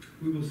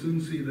 we will soon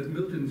see that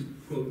Milton's,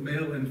 quote,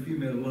 male and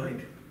female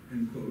light,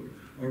 end quote,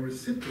 are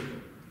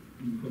reciprocal,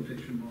 in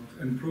quotation marks,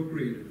 and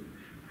procreative,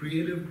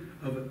 creative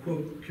of a,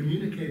 quote,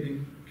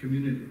 communicating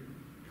community.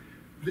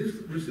 This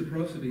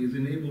reciprocity is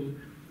enabled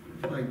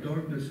by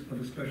darkness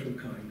of a special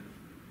kind.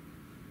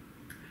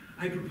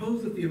 I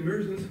propose that the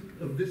emergence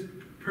of this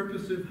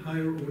purposive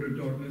higher order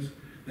darkness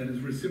that is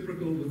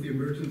reciprocal with the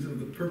emergence of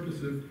the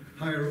purposive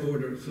higher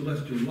order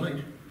celestial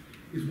light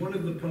is one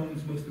of the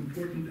poem's most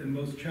important and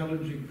most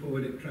challenging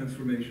poetic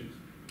transformations.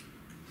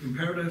 In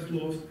Paradise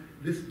Lost,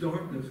 this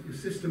darkness is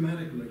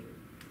systematically,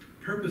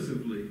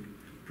 purposively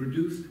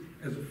produced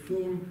as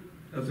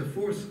a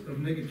force of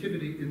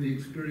negativity in the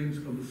experience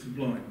of the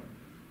sublime.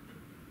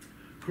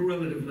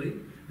 Correlatively,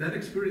 that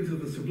experience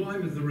of the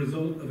sublime is the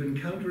result of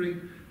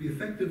encountering the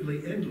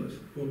effectively endless,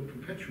 quote,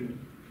 perpetual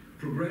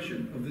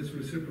progression of this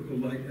reciprocal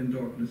light and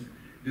darkness,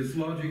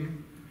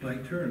 dislodging by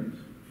turns.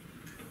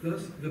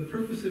 Thus, the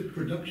purposive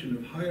production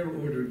of higher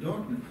order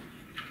darkness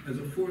as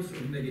a force of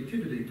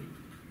negativity,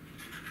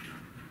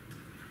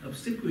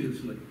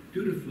 obsequiously,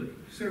 dutifully,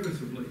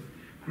 serviceably,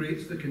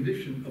 creates the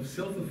condition of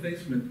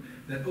self-effacement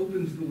that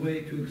opens the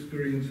way to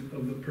experience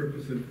of the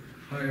purposive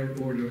higher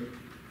order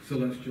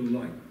celestial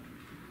light.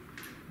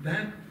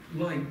 That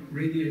light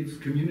radiates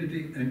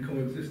community and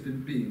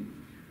coexistent being.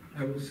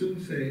 I will soon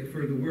say a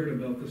further word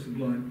about the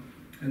sublime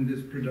and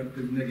this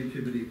productive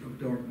negativity of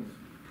darkness.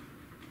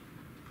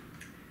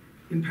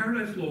 In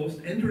Paradise Lost,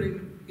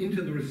 entering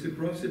into the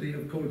reciprocity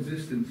of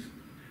coexistence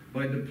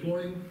by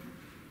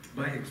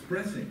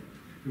expressing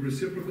the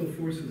reciprocal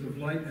forces of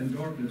light and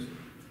darkness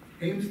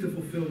aims to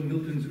fulfill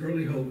Milton's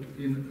early hope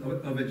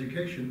of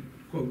education,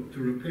 quote, to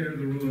repair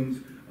the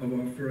ruins of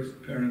our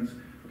first parents'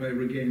 by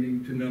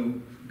regaining to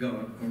know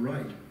God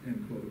aright,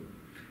 end quote.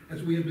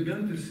 As we have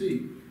begun to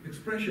see,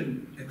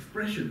 expression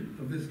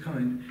of this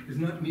kind is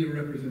not mere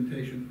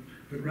representation,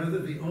 but rather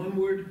the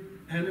onward,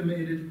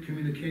 animated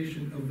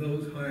communication of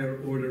those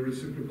higher order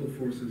reciprocal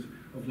forces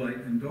of light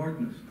and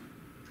darkness.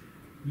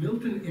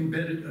 Milton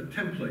embedded a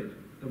template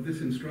of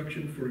this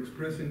instruction for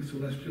expressing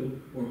celestial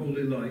or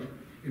holy light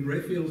in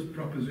Raphael's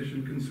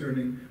proposition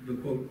concerning the,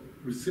 quote,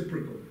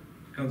 reciprocal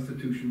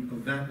constitution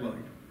of that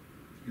light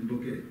in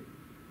Book 8.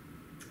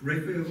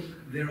 Raphael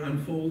there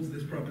unfolds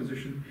this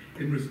proposition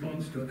in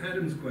response to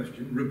Adam's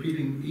question,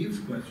 repeating Eve's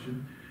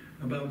question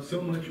about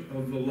so much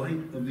of the light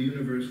of the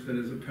universe that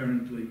is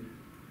apparently,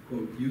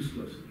 quote,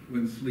 useless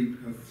when sleep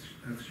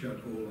hath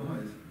shut all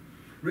eyes.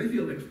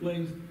 Raphael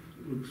explains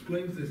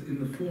this in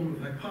the form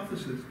of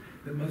hypothesis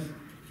that must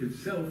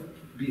itself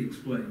be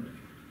explained.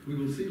 We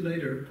will see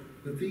later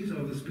that these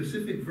are the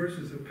specific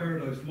verses of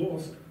Paradise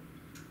Lost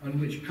on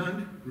which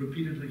Kant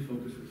repeatedly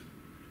focuses,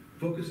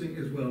 focusing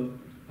as well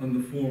on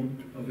the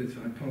form of its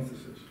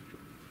hypothesis.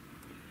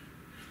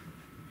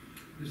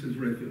 This is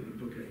Raphael in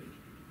Book 8.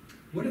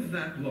 What if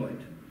that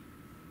light,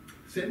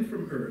 sent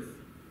from Earth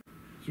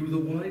through the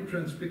wide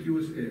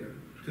conspicuous air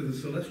to the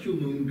celestial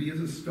moon, be as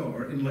a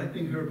star,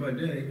 enlightening her by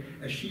day,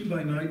 as she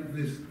by night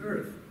this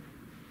earth,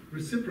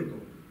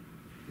 reciprocal?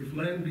 If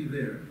land be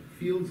there,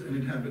 fields and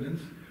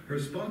inhabitants, her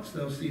spots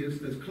thou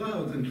seest as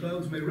clouds, and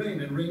clouds may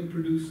rain, and rain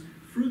produce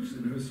fruits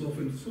in her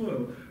softened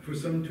soil, for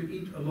some to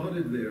eat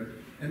allotted there,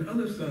 and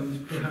other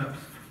suns perhaps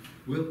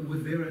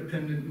with their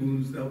attendant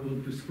moons thou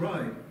wilt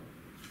describe,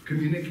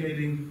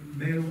 communicating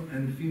male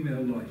and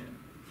female light,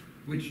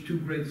 which two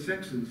great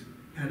sexes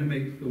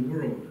animate the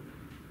world,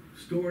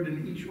 stored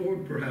in each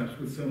orb perhaps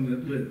with some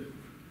that live.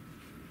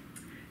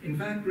 In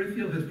fact,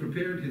 Raphael has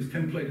prepared his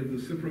template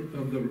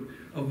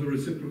of the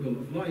reciprocal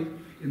of light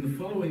in the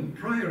following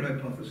prior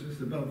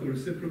hypothesis about the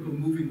reciprocal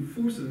moving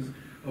forces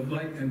of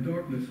light and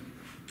darkness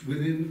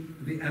within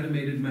the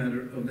animated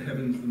matter of the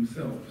heavens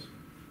themselves.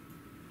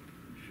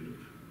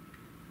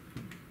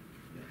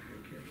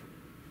 Okay.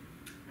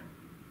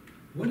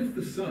 What if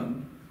the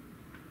sun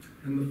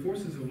and the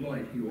forces of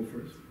light, he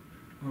offers,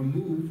 are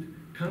moved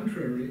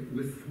contrary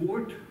with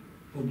thwart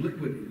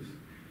obliquities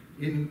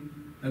in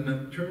a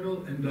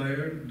nocturnal and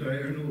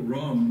diurnal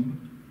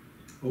rhomb,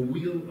 a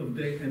wheel of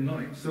day and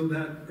night, so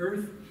that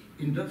earth,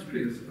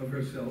 industrious of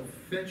herself,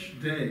 fetch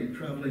day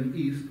traveling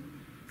east,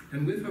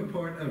 and with her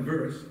part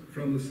averse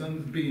from the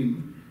sun's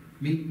beam,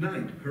 meet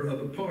night, her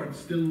other part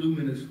still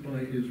luminous by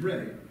his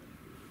ray.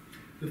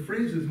 The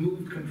phrases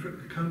moved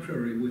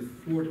contrary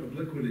with thwart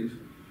obliquities,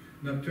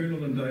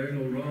 nocturnal and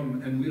diurnal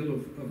rhomb, and wheel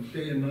of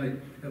day and night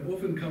have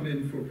often come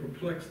in for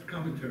perplexed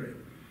commentary.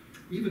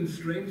 Even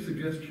strained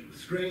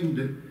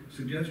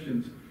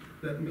suggestions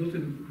that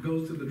Milton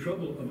goes to the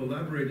trouble of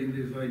elaborating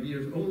these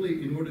ideas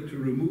only in order to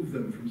remove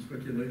them from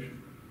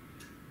speculation.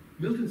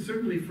 Milton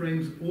certainly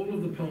frames all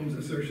of the poem's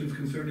assertions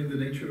concerning the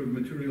nature of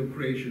material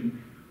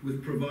creation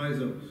with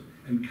provisos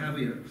and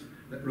caveats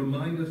that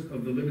remind us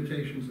of the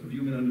limitations of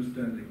human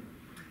understanding.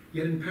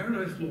 Yet in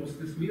Paradise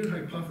Lost, this mere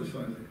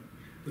hypothesizing,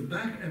 the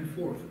back and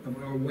forth of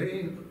our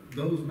weighing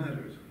those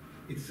matters,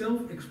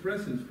 itself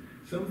expresses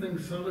something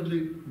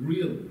solidly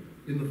real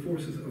in the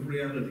forces of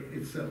reality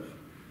itself,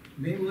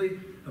 namely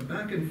a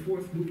back and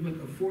forth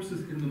movement of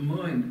forces in the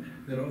mind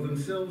that are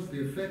themselves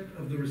the effect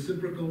of the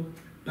reciprocal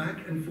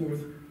back and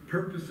forth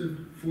purposive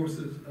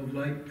forces of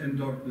light and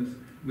darkness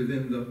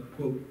within the,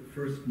 quote,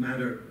 first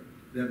matter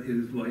that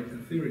is light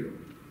ethereal.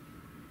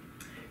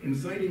 In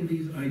citing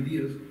these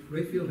ideas,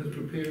 Raphael has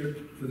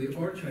prepared for the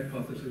arch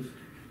hypothesis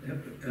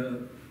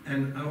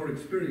and our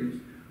experience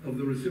of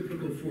the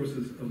reciprocal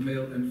forces of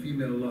male and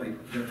female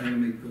light that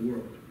animate the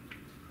world.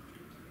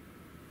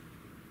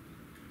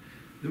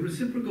 The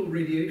reciprocal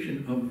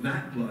radiation of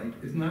that light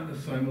is not a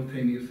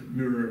simultaneous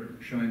mirror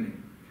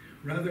shining.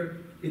 Rather,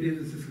 it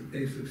is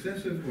a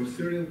successive or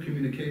serial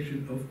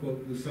communication of,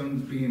 quote, the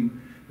sun's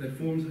beam that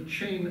forms a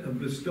chain of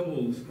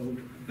bestowals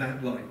of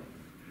that light.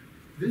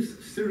 This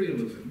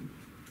serialism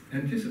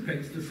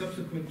anticipates the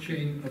subsequent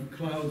chain of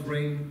clouds,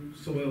 rain,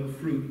 soil,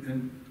 fruit,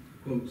 and,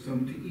 quote,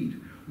 some to eat.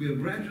 We are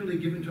gradually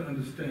given to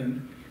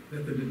understand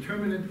that the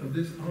determinant of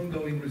this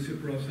ongoing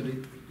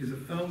reciprocity is a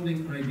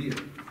founding idea,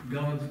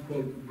 God's,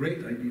 quote, great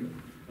ideal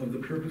of the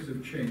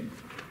purposive chain.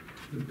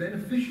 The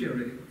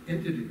beneficiary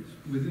entities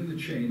within the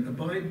chain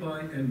abide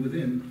by and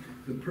within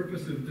the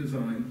purposive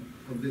design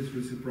of this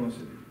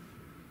reciprocity.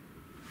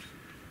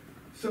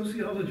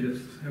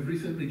 Sociologists have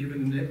recently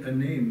given a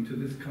name to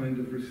this kind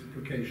of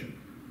reciprocation,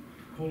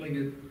 calling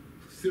it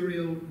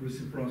serial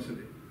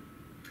reciprocity.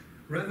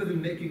 Rather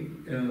than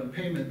making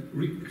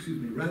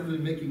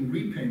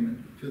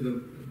repayment to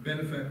the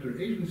benefactor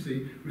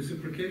agency,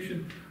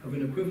 reciprocation of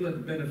an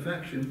equivalent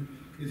benefaction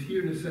is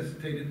here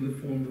necessitated in the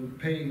form of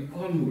paying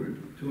onward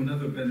to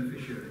another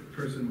beneficiary,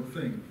 person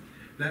or thing.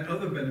 That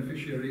other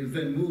beneficiary is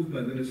then moved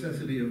by the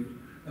necessity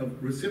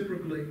of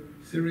reciprocally,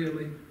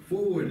 serially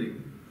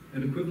forwarding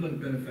an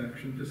equivalent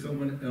benefaction to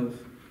someone else,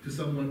 to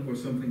someone or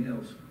something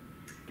else.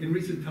 In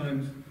recent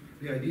times,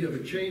 the idea of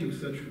a chain of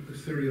such a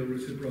serial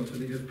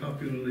reciprocity has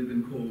popularly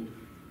been called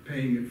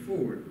paying it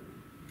forward.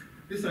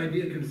 This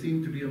idea can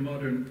seem to be a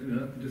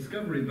modern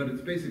discovery, but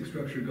its basic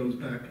structure goes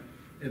back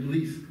at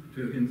least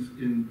to hints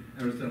in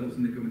Aristotle's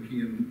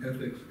Nicomachean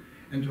Ethics,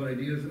 and to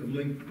ideas of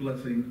linked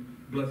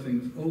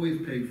blessings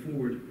always paid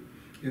forward.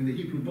 In the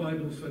Hebrew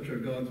Bible, such are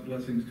God's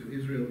blessings to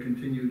Israel,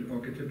 continued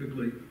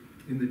archetypically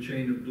in the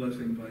chain of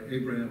blessing by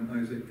Abraham,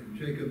 Isaac, and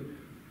Jacob.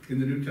 In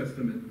the New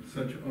Testament,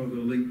 such are the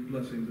linked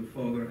blessings of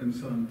Father and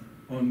Son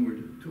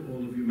onward to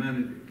all of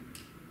humanity.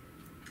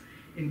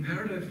 In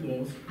Paradise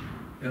Lost,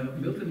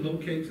 Milton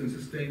locates and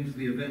sustains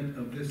the event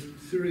of this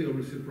serial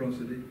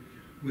reciprocity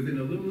within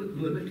a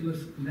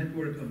limitless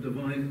network of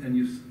divine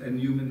and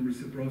human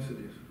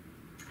reciprocities.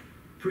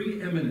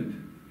 Preeminent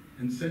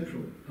and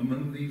central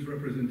among these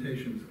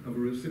representations of a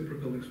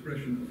reciprocal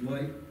expression of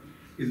light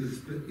is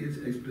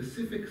a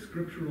specific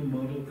scriptural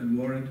model and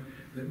warrant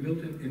that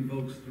Milton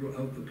invokes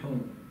throughout the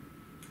poem.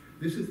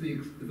 This is the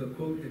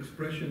quote,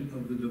 expression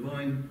of the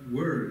divine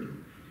word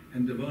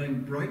and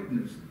divine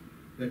brightness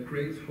that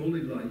creates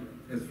holy light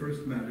as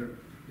first matter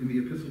in the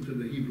Epistle to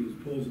the Hebrews,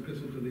 Paul's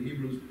Epistle to the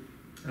Hebrews,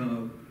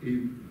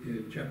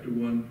 in chapter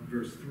 1,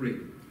 verse 3.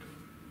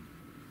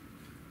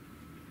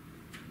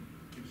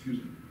 Excuse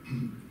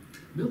me.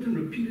 Milton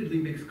repeatedly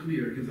makes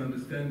clear his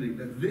understanding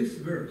that this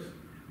verse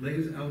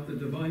lays out the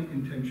divine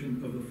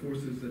intention of the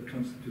forces that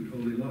constitute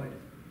holy light.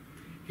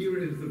 Here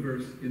is the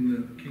verse in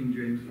the King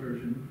James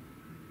Version,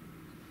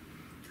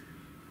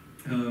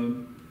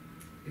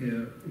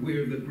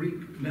 where the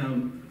Greek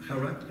noun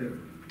charakter,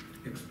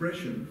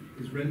 expression,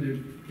 is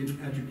rendered in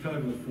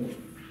adjectival form.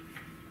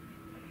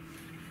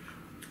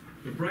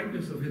 The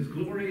brightness of his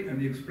glory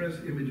and the express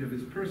image of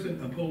his person,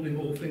 upholding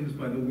all things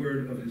by the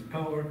word of his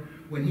power,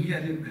 when he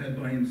had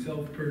by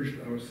himself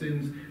purged our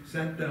sins,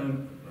 sat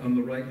down on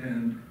the right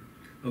hand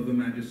of the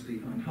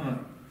majesty on high.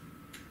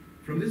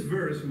 From this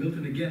verse,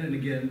 Milton again and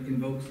again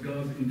invokes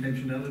God's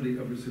intentionality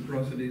of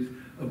reciprocities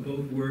of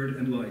both word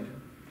and light,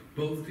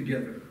 both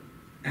together,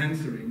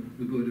 answering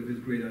the good of his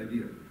great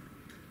idea.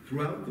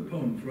 Throughout the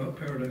poem, throughout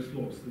Paradise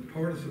Lost, the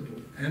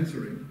participle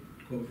answering,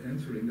 quote,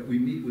 answering, that we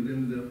meet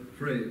within the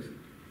phrase,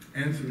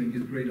 answering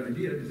his great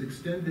idea, is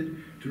extended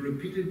to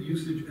repeated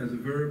usage as a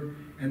verb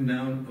and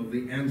noun of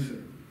the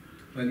answer.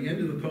 By the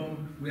end of the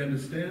poem, we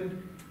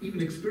understand,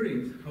 even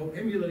experience, how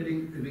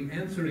emulating the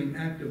answering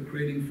act of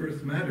creating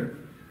first matter,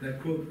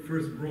 that, quote,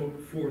 first brought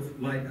forth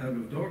light out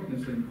of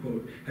darkness, end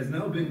quote, has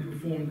now been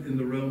performed in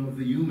the realm of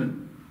the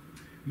human.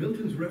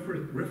 Milton's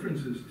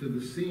references to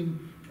the scene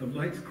of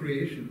light's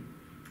creation,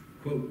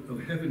 quote,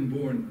 of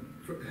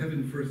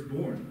heaven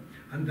firstborn,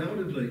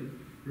 undoubtedly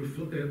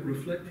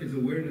reflect his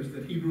awareness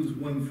that Hebrews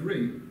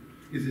 1:3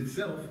 is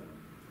itself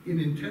in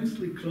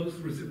intensely close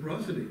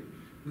reciprocity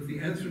with the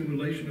answering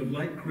relation of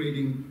light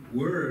creating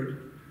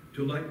word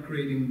to light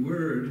creating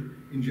word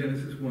in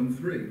Genesis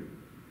 1:3.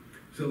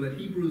 So that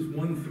Hebrews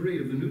 1:3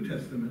 of the New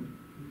Testament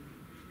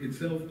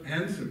itself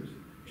answers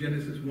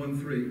Genesis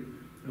 1:3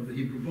 of the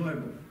Hebrew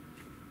Bible.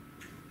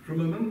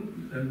 From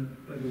among, and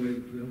by the way,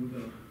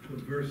 the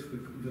verse,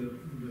 the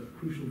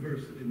crucial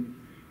verse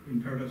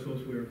in Paradise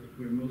Lost where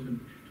Milton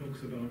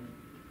talks about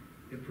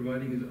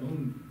providing his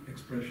own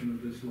expression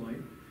of this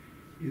light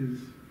is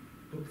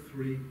book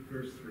 3,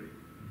 verse 3.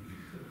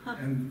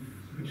 And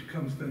which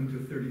comes then to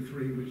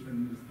 33, which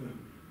then is the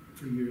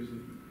 3 years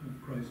of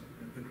Christ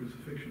at the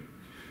crucifixion.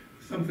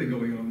 Something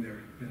going on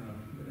there,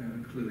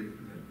 clearly,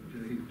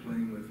 that he's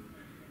playing with.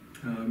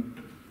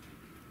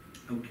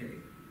 Okay.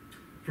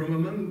 From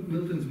among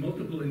Milton's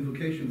multiple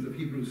invocations of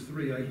Hebrews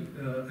 3,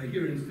 I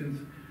hear,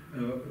 instance,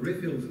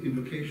 Raphael's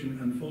invocation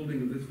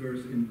unfolding of this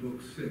verse in book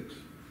 6.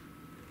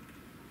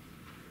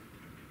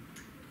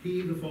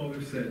 He, the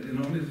Father, said, and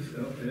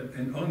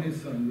on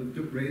his Son, with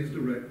rays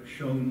direct,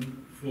 shone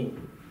full.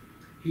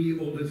 He,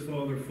 oldest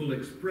Father, full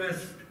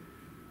expressed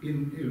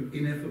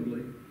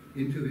ineffably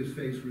into his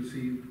face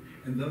received,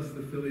 and thus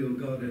the filial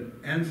Godhead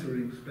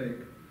answering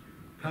spake,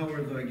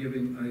 power thy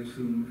giving I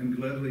assume, and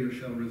gladly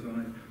shall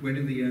resign, when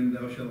in the end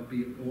thou shalt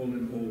be all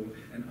in all,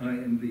 and I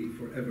in thee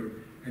forever,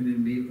 and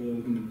in me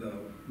all whom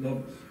thou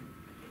lovest.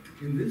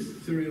 In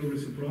this serial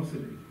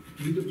reciprocity,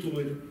 we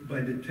deployed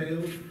by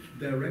detailed,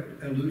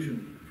 direct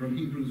allusion from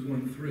Hebrews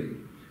 1:3,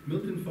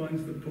 Milton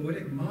finds the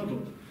poetic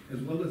model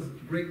as well as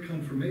great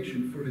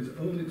confirmation for his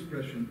own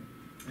expression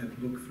at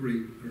book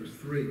 3, verse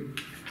 3,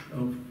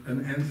 of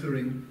an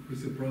answering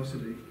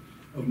reciprocity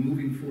of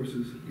moving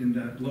forces in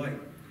that light,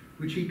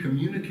 which he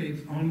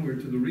communicates onward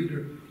to the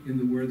reader in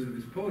the words of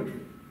his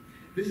poetry.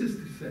 This is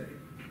to say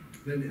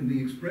that in the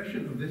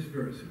expression of this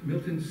verse,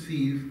 Milton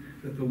sees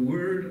that the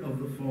word of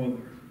the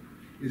Father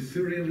is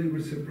serially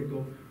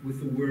reciprocal with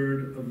the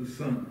word of the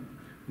Son,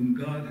 whom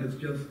God has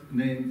just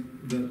named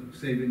the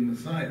saving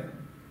Messiah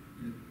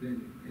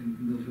in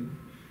Milton,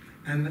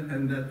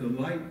 and that the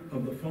light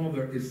of the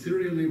Father is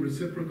serially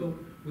reciprocal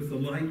with the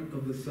light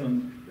of the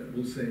Son that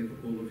will save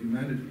all of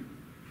humanity.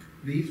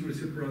 These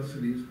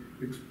reciprocities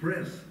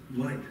express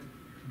light,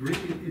 bring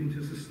it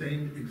into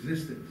sustained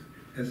existence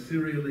as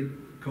serially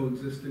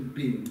co-existent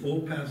being,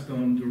 all passed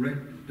on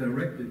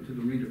directed to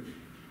the reader.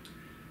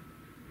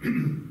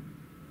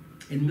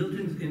 In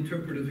Milton's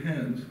interpretive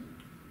hands,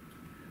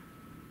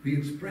 the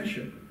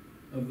expression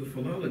of the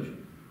philology,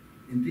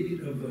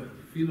 indeed of the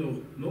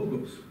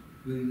philologos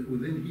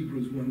within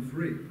Hebrews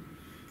 1:3,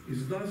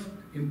 is thus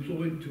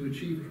employed to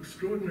achieve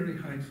extraordinary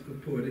heights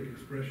of poetic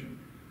expression,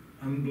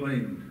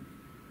 unblamed,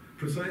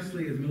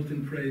 precisely as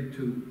Milton prayed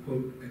to,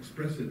 quote,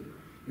 express it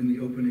in the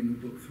opening of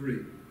Book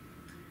 3.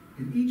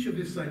 In each of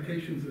his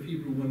citations of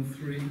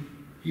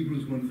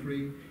Hebrews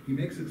 1:3, he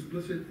makes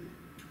explicit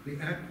the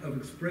act of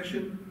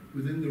expression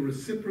within the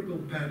reciprocal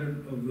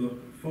pattern of the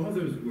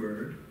Father's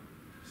word,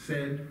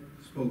 said,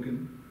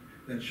 spoken,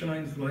 that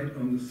shines light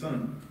on the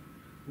Son,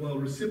 while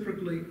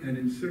reciprocally and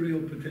in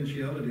serial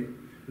potentiality,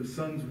 the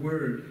Son's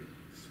word,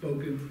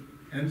 spoken,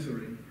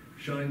 answering,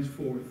 shines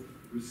forth,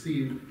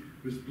 received,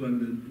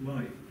 resplendent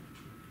light.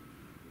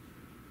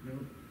 No?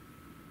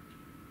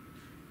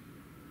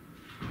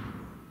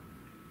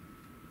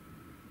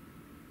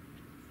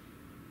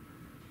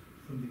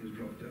 Something has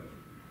dropped out.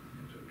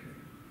 That's okay.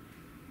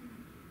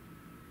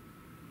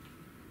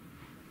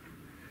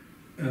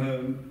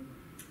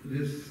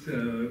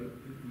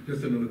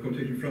 Just another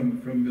quotation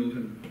from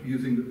Milton,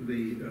 using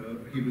the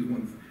Hebrews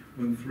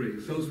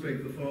 1:3. So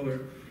spake the Father,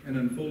 and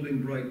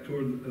unfolding bright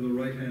toward the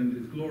right hand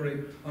his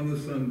glory, on the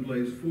Son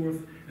blazed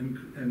forth, and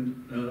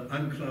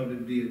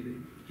unclouded deity.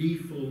 He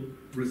full,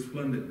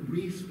 resplendent,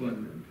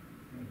 resplendent.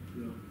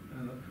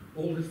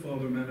 All his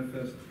Father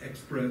manifest,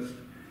 expressed,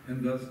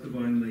 and thus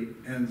divinely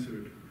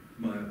answered,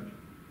 mild.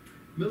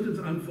 Milton's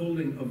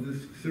unfolding of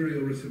this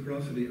serial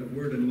reciprocity of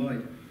word and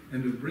light,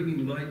 and of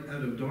bringing light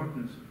out of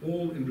darkness,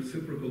 all in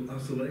reciprocal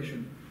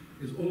oscillation,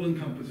 is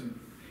all-encompassing.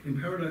 In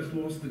Paradise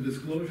Lost, the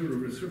disclosure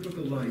of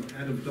reciprocal light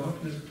out of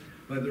darkness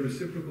by the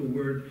reciprocal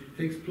word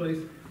takes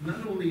place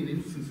not only in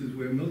instances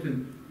where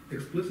Milton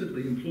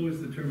explicitly employs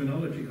the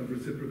terminology of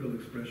reciprocal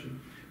expression,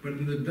 but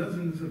in the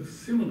dozens of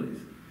similes,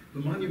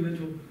 the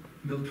monumental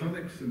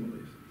Miltonic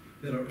similes,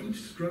 that are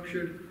each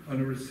structured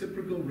on a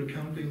reciprocal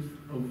recounting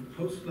of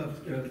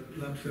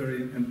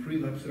post-lapsarian and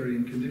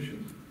pre-lapsarian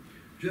conditions.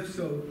 Just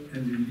so,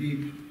 and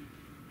indeed,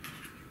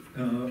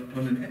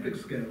 on an epic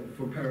scale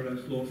for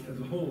Paradise Lost as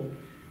a whole,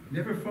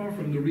 never far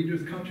from the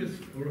reader's conscious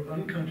or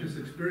unconscious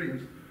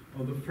experience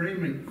of the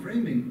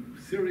framing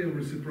serial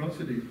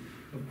reciprocity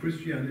of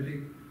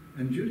Christianity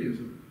and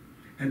Judaism,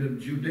 and of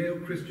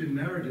Judeo-Christian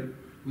narrative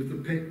with the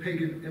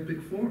pagan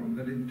epic form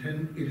that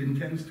it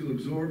intends to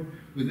absorb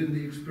within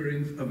the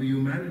experience of a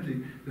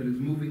humanity that is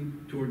moving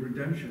toward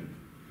redemption.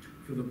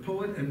 For the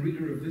poet and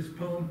reader of this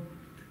poem,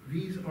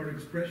 these are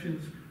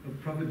expressions of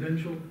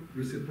providential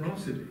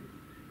reciprocity,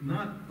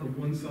 not of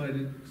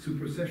one-sided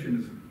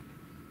supersessionism.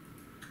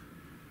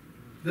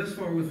 Thus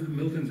far with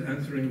Milton's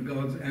answering,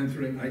 God's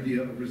answering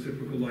idea of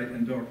reciprocal light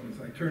and darkness.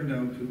 I turn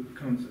now to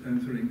Kant's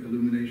answering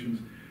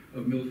illuminations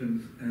of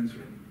Milton's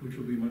answering, which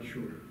will be much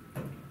shorter.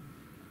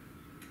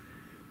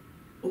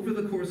 Over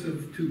the course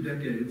of 2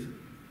 decades,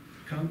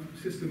 Kant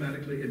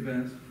systematically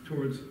advanced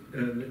toward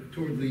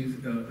these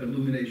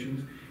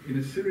illuminations in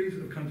a series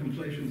of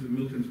contemplations of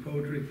Milton's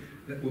poetry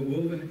that were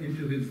woven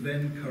into his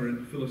then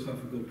current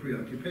philosophical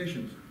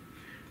preoccupations.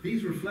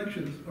 These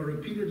reflections are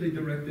repeatedly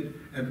directed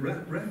at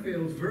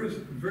Raphael's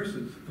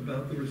verses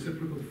about the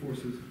reciprocal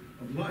forces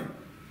of light.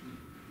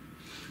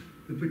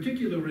 The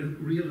particular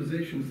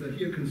realizations that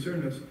here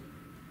concern us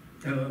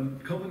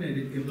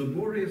culminated in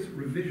laborious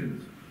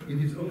revisions in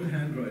his own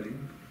handwriting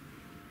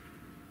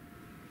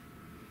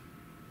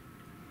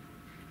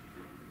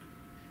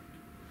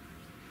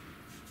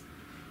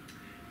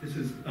This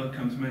is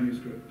Kant's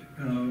manuscript.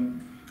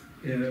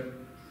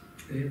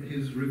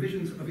 His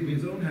revisions in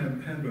his own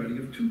handwriting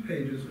of 2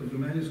 pages of the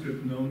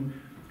manuscript known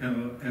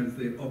as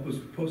the Opus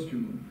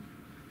Posthumum.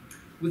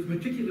 With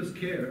meticulous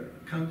care,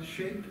 Kant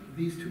shaped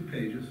these 2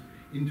 pages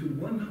into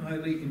one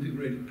highly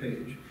integrated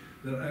page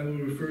that I will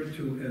refer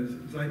to as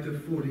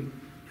Seite 40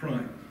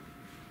 prime.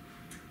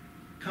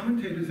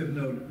 Commentators have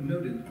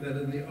noted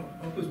that in the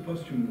Opus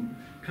Posthumum,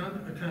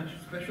 Kant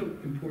attached special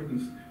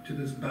importance to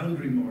this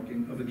boundary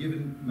marking of a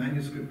given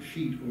manuscript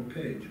sheet or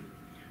page.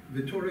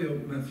 Vittorio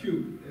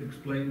Mathieu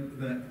explained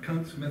that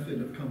Kant's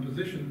method of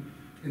composition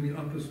in the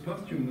Opus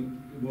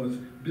Posthumum was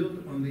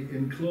built on the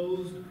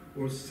enclosed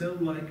or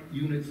cell-like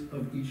units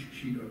of each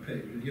sheet or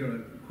page. And here I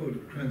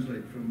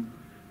translate from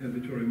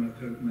Vittorio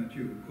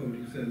Mathieu. Quote,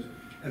 he says,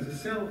 "As a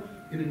cell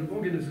in an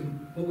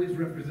organism always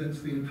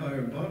represents the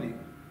entire body,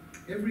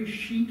 every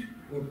sheet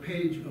or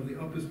page of the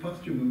Opus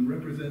Posthumum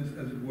represents,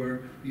 as it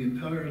were, the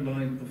entire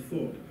line of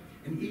thought,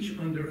 and each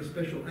under a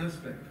special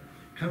aspect.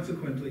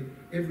 Consequently,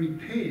 every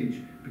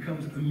page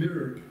becomes a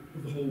mirror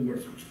of the whole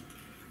work."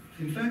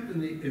 In fact,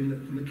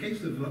 in the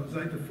case of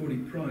Seite 40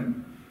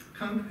 prime,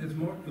 Kant has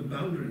marked the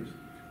boundaries,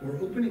 or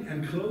opening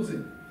and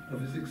closing,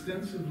 of his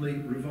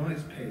extensively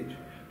revised page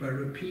by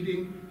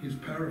repeating his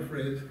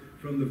paraphrase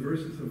from the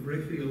verses of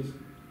Raphael's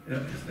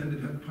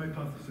extended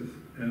hypothesis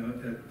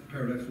at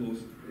Paradise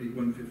Lost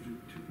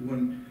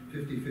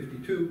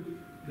 150-52,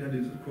 that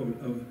is a quote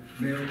of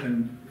male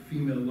and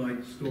female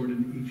light stored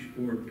in each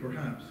orb,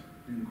 perhaps,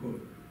 end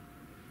quote.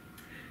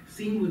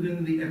 Seen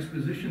within the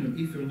exposition of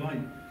ether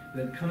light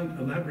that Kant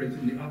elaborates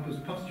in the Opus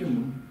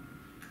Posthumum,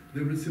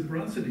 the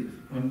reciprocities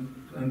on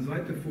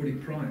Seite 40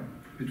 prime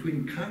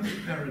between Kant's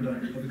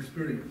paradigm of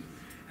experience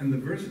and the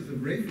verses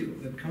of Raphael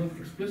that Kant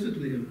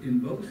explicitly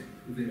invokes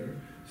there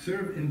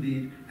serve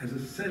indeed as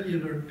a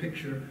cellular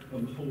picture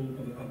of the whole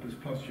of the Opus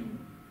Posthumum.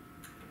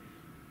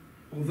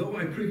 Although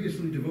I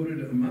previously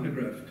devoted a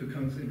monograph to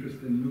Kant's interest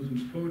in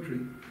Milton's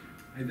poetry,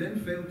 I then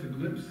failed to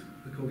glimpse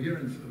the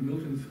coherence of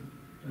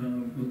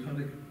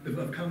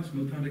Kant's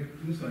Miltonic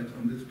insights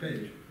on this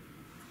page.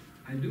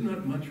 I do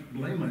not much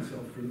blame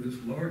myself for this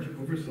large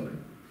oversight.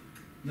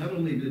 Not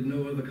only did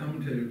no other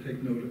commentator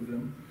take note of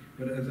them,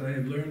 but as I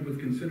have learned with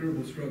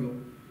considerable struggle,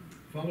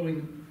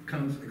 following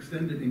Kant's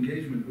extended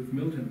engagement with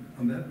Milton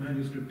on that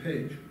manuscript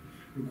page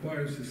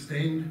requires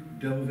sustained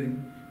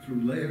delving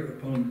through layer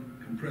upon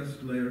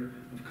compressed layer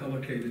of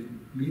collocated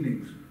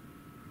meanings.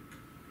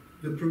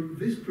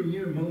 This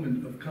premier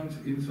moment of Kant's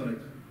insight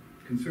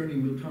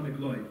concerning Miltonic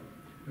light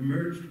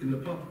emerged in the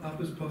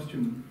Opus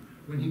Posthumum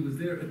when he was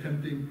there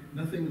attempting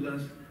nothing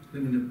less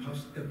than an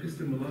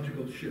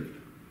epistemological shift.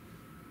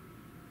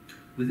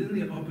 Within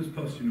the Opus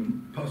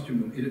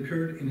Posthumum, it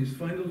occurred in his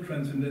final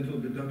transcendental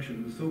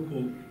deduction, the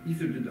so-called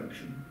ether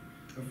deduction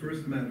of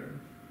first matter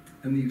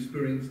and the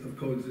experience of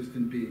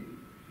co-existent being,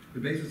 the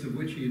basis of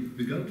which he had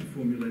begun to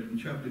formulate in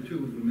Chapter 2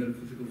 of the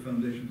Metaphysical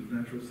Foundations of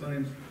Natural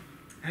Science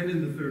and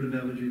in the third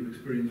analogy of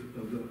experience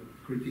of the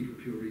Critique of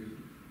Pure Reason.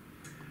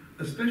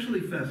 Especially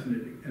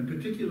fascinating and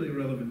particularly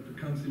relevant to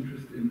Kant's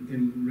interest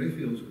in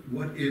Raphael's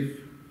what-if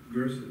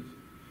verses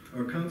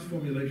are Kant's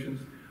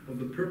formulations of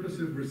the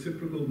purposive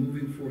reciprocal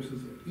moving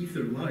forces of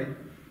ether light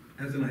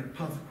as an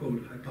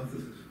quote,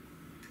 hypothesis.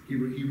 He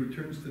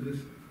returns to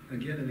this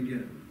again and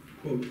again.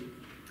 Quote, do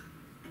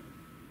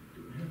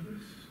we have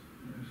this?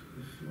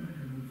 This slide?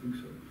 I don't think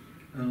so.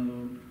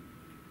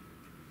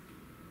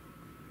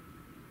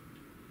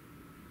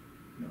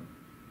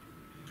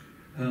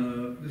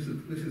 No.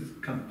 This is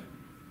Kant.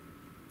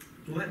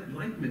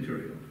 Light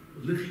material,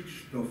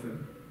 Lichtstoffe,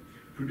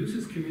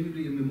 produces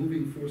community in the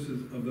moving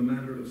forces of the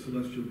matter of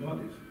celestial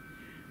bodies.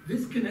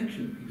 This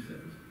connection, he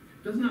says,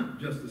 does not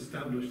just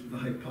establish the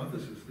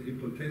hypothesis, the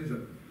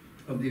hypothesa,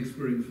 of the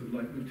experience of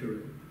light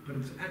material, but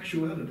its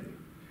actuality,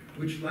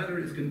 which latter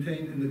is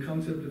contained in the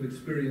concept of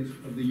experience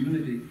of the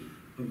unity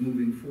of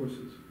moving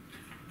forces.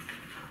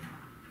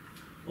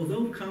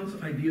 Although Kant's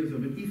ideas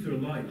of an ether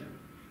light,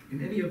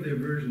 in any of their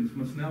versions,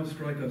 must now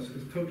strike us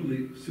as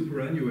totally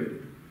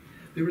superannuated,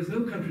 there is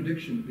no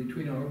contradiction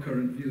between our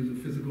current views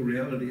of physical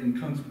reality and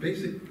Kant's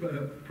basic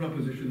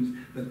propositions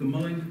that the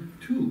mind,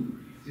 too,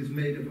 is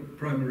made of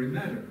primary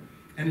matter,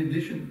 and in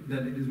addition,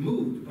 that it is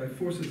moved by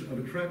forces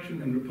of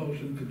attraction and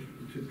repulsion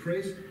to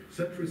trace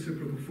such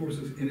reciprocal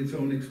forces in its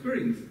own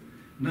experience,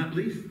 not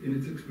least in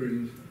its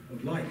experience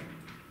of light.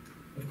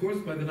 Of course,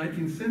 by the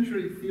 19th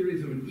century,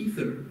 theories of an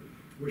ether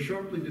were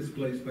sharply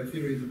displaced by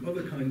theories of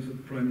other kinds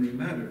of primary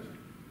matters.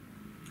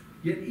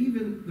 Yet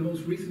even the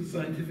most recent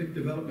scientific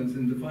developments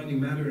in defining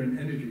matter and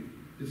energy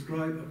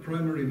describe a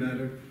primary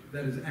matter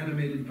that is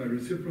animated by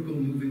reciprocal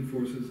moving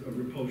forces of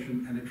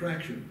repulsion and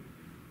attraction,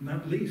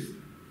 not least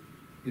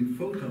in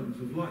photons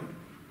of light.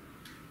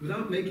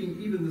 Without making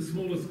even the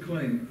smallest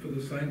claim for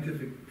the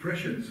scientific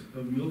prescience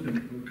of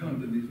Milton or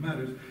Kant in these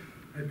matters,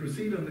 I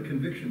proceed on the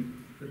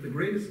conviction that the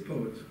greatest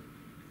poets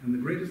and the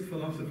greatest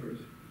philosophers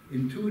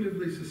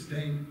intuitively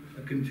sustain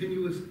a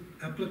continuous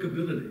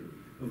applicability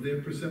of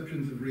their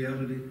perceptions of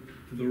reality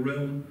to the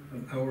realm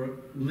of our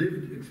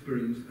lived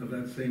experience of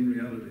that same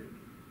reality.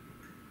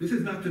 This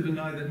is not to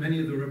deny that many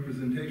of the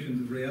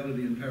representations of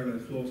reality in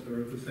Paradise Lost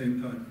are at the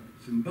same time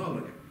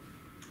symbolic.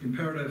 In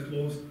Paradise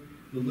Lost,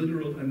 the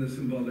literal and the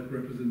symbolic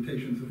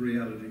representations of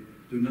reality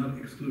do not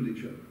exclude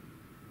each other.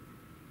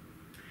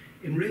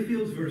 In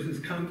Raphael's verses,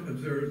 Kant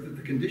observes that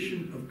the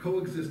condition of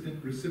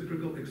co-existent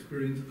reciprocal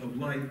experience of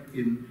light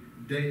in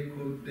day,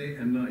 quote, day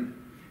and night,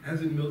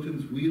 as in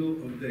Milton's Wheel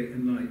of Day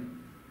and Night,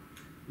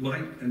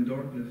 light and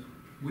darkness,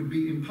 would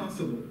be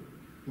impossible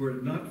were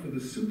it not for the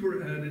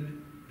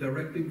superadded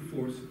directing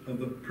force of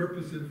the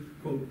purposive,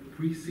 quote,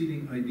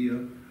 preceding idea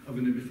of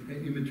an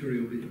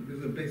immaterial being.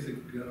 There's a basic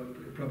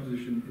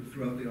proposition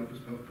throughout the Opus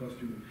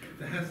Posthumum.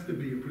 There has to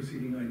be a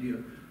preceding idea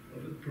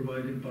of it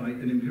provided by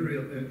an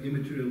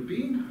immaterial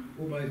being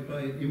or by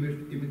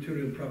an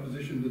immaterial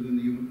proposition within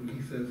the human,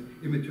 he says,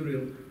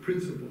 immaterial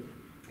principle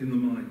in the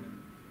mind.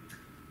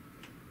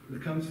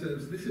 Kant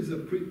says this is a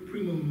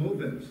primum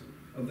movens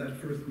of that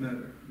first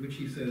matter, which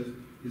he says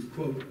is,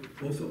 quote,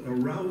 also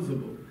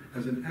arousable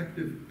as an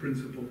active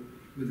principle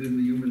within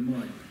the human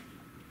mind.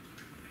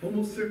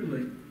 Almost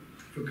certainly,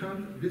 for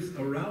Kant, this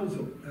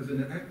arousal as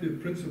an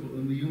active principle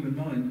in the human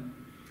mind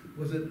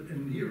was,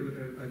 and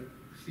here I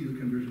see the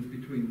convergence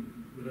between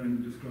what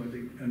I'm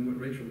describing and what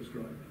Rachel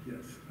described,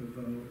 yes, of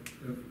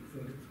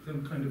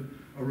some kind of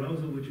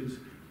arousal which is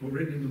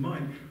already in the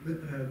mind. But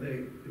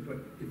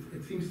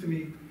it seems to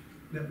me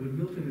that what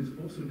Milton is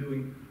also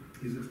doing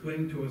is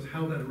explaining to us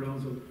how that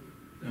arousal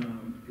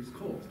is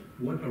caused,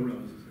 what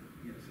arouses it.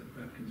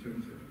 that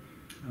concerns it.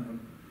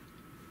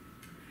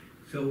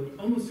 So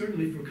almost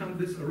certainly for Kant,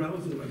 this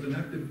arousal as an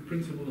active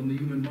principle in the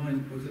human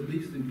mind was at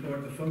least in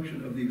part a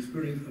function of the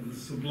experience of the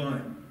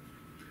sublime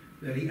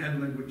that he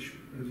analyzed, which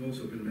has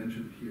also been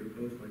mentioned here,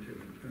 both by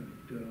Tim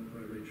and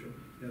by Rachel.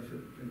 Yes,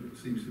 and it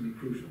seems to be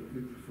crucial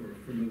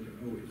for Milton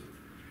always.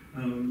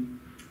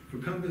 For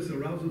Kant, this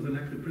arousal as an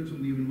active principle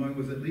in the human mind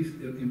was at least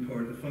in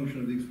part a function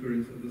of the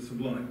experience of the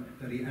sublime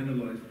that he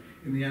analyzed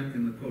in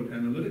the quote,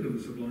 analytic of the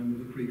sublime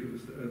with a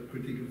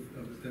critique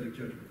of aesthetic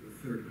judgment,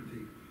 the third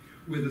critique,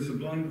 where the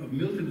sublime of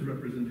Milton's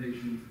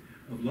representations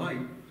of light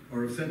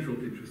are of central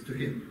interest to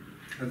him,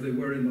 as they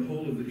were in the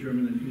whole of the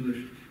German and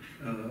English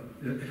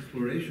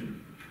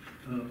exploration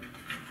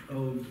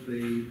of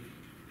the,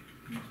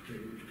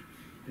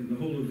 in the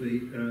whole of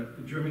the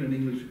German and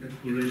English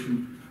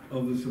exploration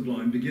of the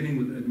sublime, beginning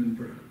with Edmund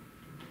Burke.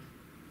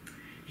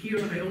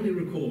 Here I only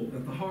recall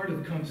that the heart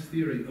of Kant's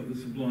theory of the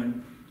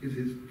sublime is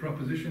his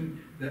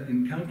proposition that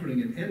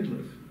encountering an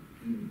endless,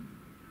 in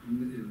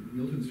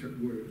Milton's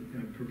word,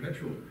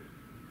 perpetual,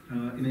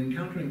 in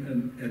encountering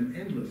an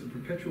endless, a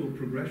perpetual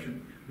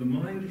progression, the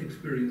mind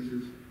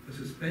experiences a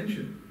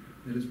suspension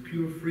that is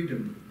pure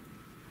freedom,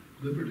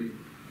 liberty,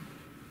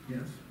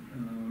 yes,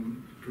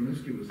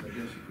 promiscuous, I guess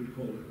you could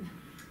call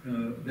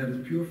it, that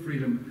is pure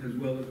freedom as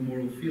well as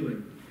moral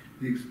feeling,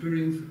 the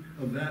experience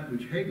of that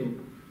which Hegel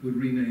would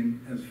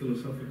rename as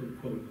philosophical,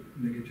 quote,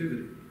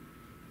 negativity.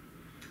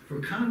 For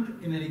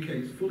Kant, in any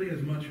case, fully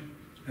as much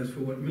as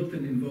for what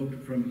Milton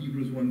invoked from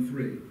Hebrews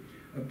 1:3,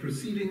 a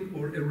proceeding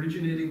or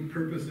originating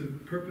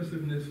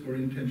purposiveness or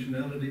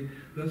intentionality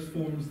thus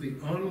forms the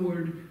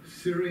onward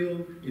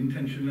serial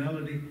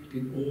intentionality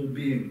in all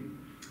being,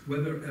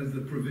 whether as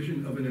the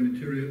provision of an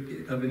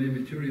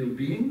immaterial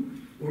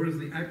being or as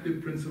the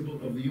active principle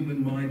of the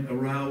human mind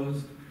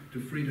aroused to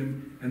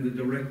freedom and the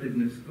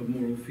directedness of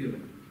moral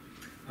feeling.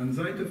 On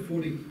Seite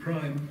 40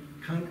 prime,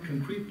 Kant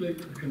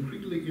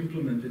concretely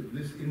implemented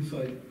this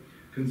insight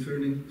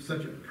concerning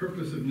such a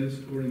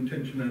purposiveness or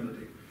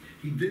intentionality.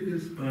 He did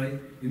this by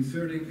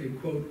inserting a,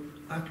 quote,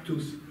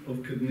 actus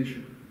of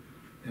cognition,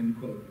 end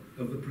quote,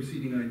 of the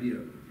preceding idea.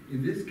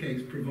 In this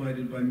case,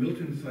 provided by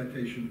Milton's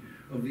citation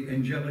of the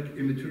angelic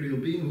immaterial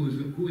being,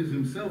 who is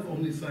himself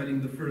only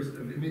citing the first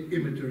of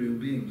immaterial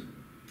beings.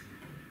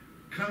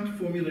 Kant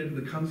formulated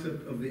the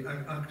concept of the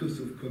actus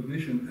of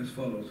cognition as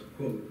follows,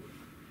 quote,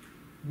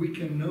 we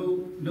can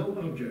know no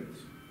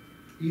objects,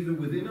 either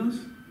within us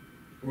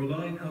or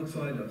lying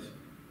outside us,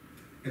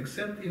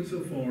 except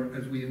insofar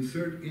as we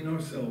insert in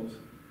ourselves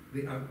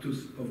the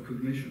actus of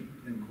cognition,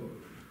 end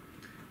quote.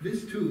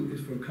 This too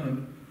is for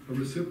Kant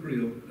a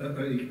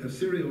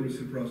serial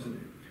reciprocity.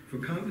 For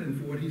Kant and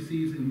for what he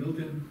sees in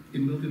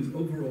Milton's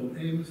overall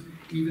aims,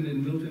 even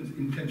in Milton's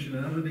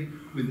intentionality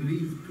within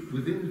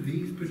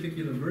these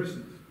particular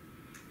verses,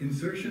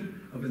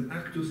 insertion of an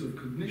actus of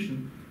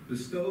cognition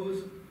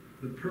bestows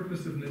the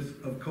purposiveness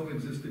of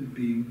co-existent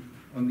being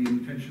on the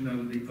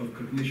intentionality of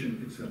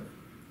cognition itself.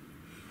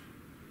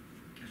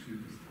 Excuse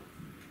me.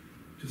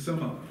 To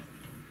sum up,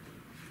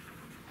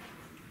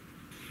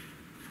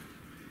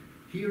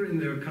 here in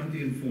their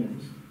Kantian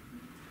forms,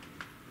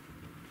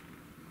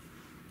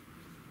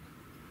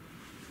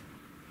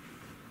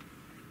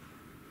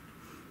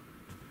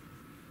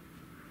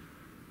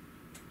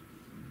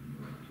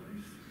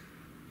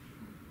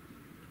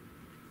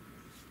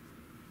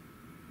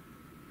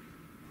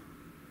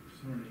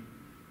 sorry.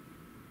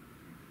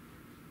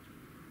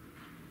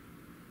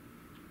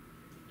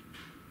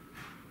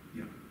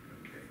 Yeah,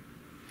 okay.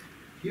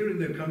 Here in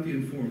their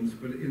Kantian forms,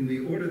 but in the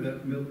order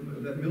that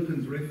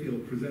Milton's Raphael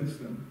presents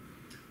them,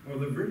 are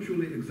the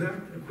virtually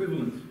exact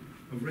equivalents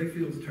of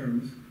Raphael's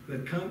terms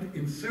that Kant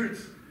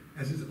inserts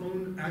as his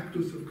own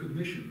actus of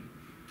cognition,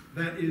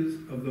 that is,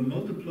 of the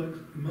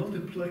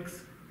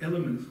multiplex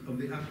elements of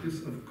the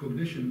actus of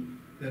cognition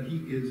that he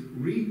is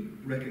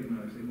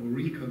recognizing or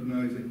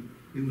recognizing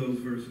in those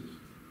verses.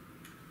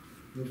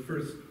 The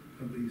first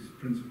of these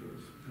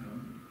principles.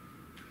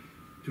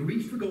 To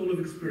reach the goal of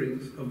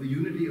experience of the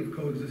unity of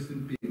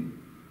coexistent being,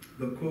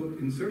 the, quote,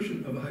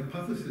 insertion of a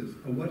hypothesis,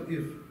 a what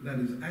if that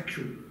is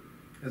actual,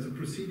 as a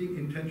preceding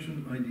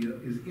intention idea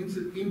is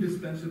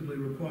indispensably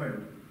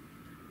required.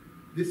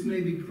 This may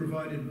be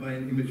provided by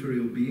an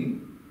immaterial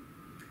being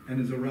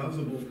and is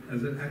arousable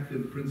as an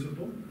active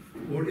principle,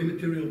 or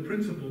immaterial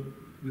principle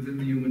within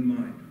the human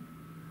mind.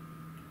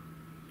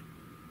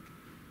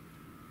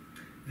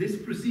 This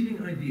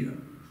preceding idea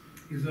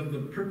is of the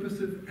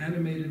purposive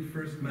animated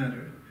first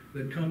matter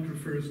that Kant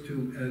refers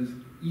to as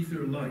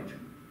ether light.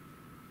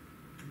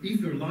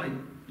 Ether light,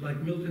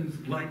 like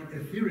Milton's light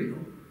ethereal,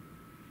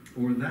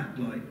 or that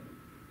light,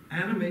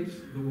 animates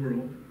the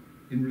world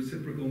in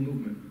reciprocal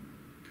movement,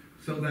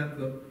 so that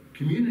the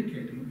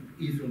communicating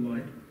ether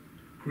light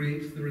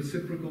creates the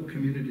reciprocal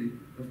community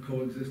of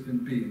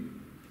coexistent being.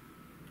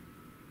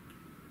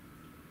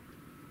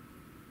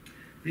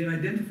 The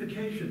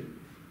identification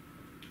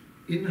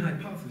in the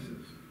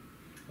hypothesis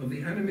of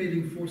the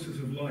animating forces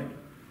of light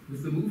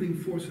with the moving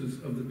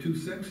forces of the two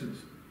sexes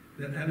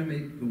that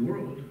animate the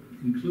world,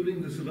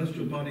 including the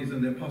celestial bodies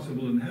and their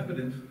possible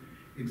inhabitants,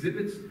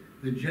 exhibits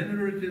the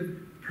generative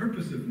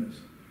purposiveness,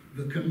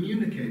 the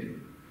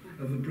communicating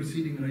of the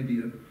preceding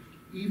idea,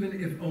 even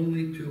if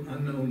only to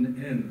unknown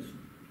ends,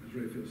 as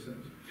Raphael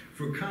says.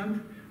 For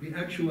Kant, the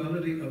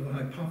actuality of the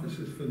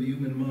hypothesis for the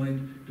human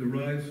mind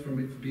derives from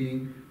its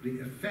being the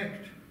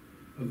effect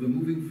of the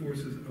moving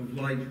forces of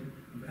light,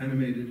 of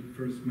animated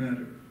first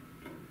matter.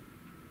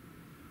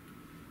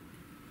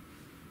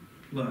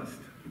 Last,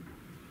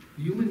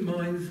 the human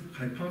mind's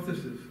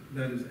hypothesis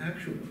that is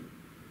actual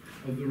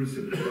of the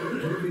reciprocal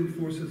moving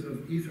forces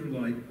of ether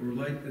light or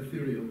light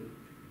ethereal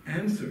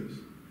answers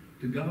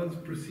to God's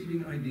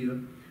preceding idea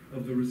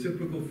of the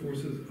reciprocal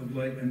forces of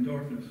light and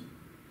darkness.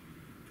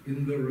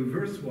 In the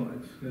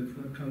reverse-wise, that's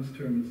not Kant's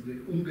term, it's the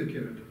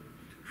umgekehrt,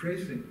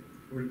 tracing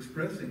or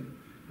expressing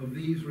of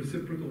these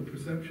reciprocal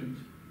perceptions,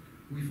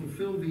 we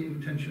fulfill the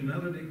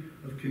intentionality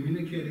of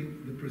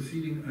communicating the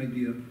preceding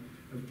idea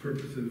of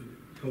purposive,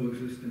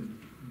 co-existent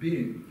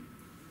being.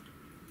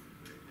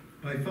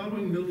 By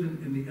following Milton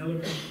in the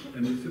elements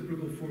and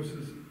reciprocal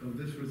forces of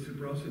this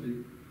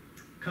reciprocity,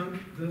 Kant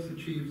thus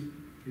achieves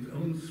his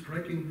own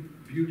striking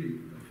beauty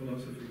of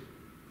philosophy,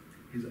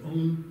 his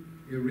own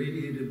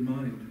irradiated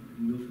mind,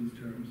 in Milton's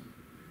terms,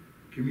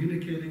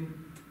 communicating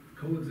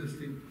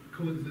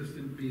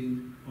co-existent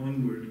being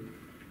onward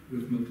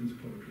with Milton's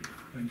poetry.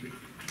 Thank you.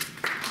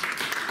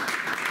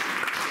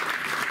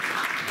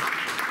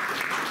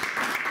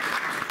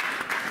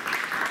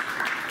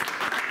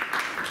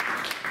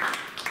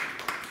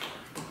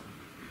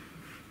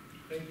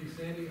 Thank you,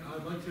 Sandy.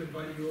 I'd like to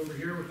invite you over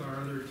here with our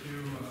other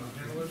two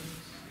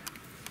panelists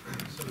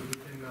so that we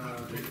can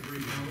take a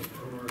brief moment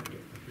for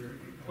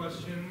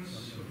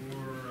questions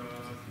or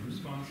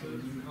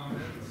responses and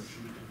comments.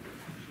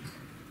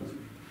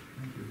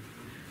 Thank you.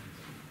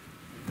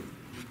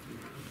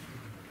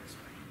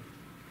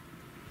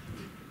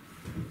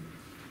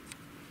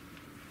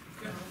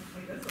 I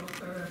guess I'll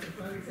start out. It's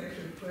not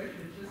exactly a question,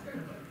 it's just kind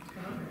of a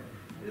comment.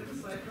 It was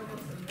like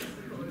almost a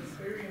mystical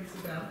experience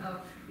about how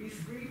these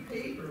three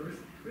papers,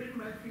 written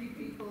by three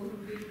people who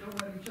didn't know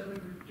what each other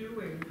were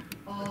doing,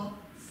 all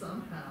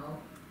somehow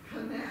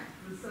connect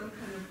with some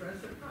kind of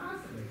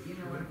reciprocity. You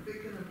know, I'm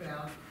thinking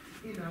about,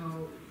 you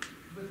know,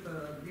 with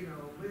the, you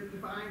know, with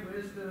divine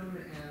wisdom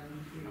and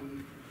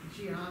the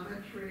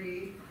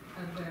geometry,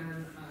 and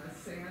then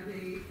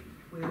Sandy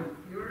with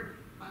your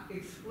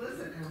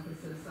explicit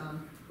emphasis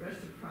on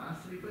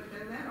reciprocity, but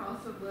then that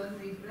also led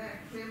me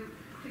back, Tim,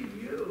 to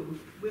you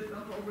with the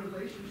whole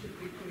relationship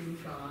between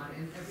God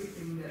and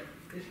everything that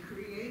is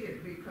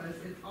created, because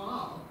it's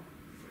all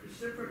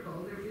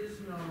reciprocal. There is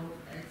no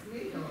ex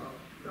nihilo.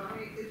 So I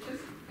mean, it's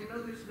just, I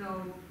know there's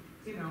no,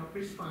 you know,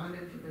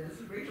 respondent to this.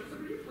 And Rachel,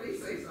 somebody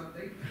please say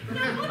something.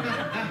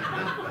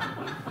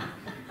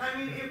 I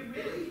mean, it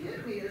really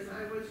hit me as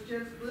I was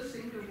just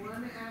listening to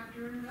one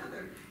after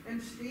another.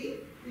 And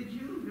Steve, did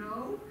you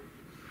know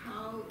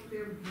how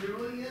their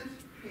brilliant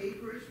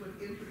papers would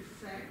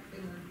intersect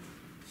in a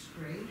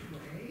strange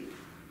way?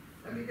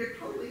 I mean, they're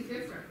totally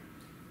different,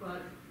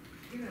 but,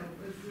 you know,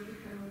 it was really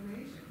kind of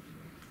amazing to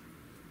me.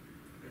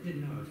 I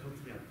didn't know, I was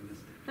hopefully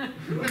optimistic.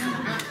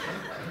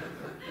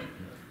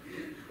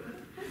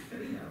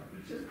 Anyhow,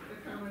 it's just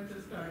the comment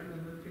to start and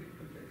then the pictures.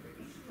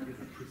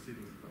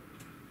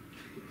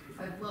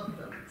 I love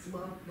them.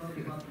 Love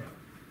them.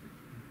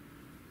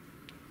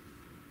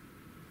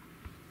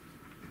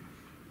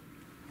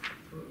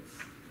 Oops.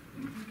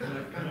 Can I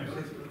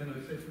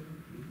say something?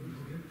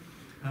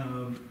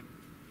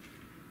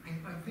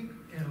 I think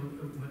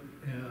what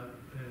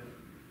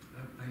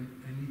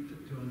I need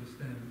to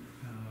understand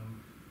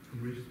in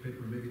Rachel's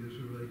paper, maybe this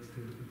relates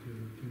to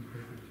Tim's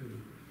paper too,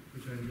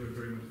 which I enjoyed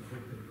very much, the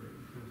whole paper,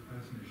 it was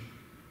fascinating,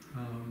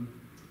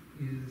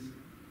 is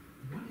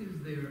what is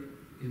there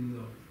in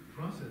the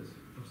process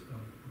of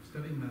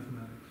studying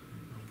mathematics,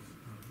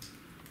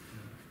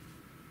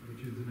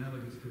 which is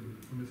analogous to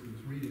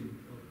promiscuous reading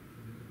of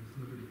this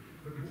liberty,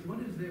 but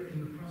what is there in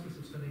the process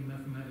of studying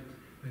mathematics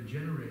that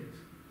generates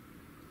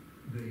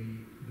the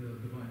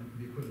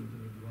equivalent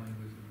of the divine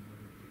wisdom?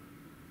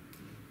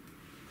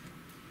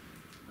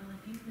 Well, I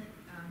think that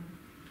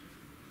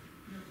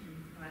Milton,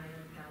 by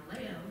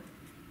Galileo,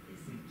 is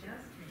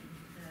suggesting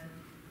that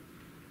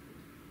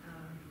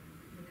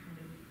the kind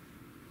of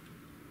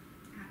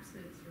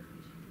absolute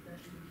certainty that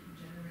we can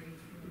generate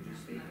through Would you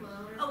speak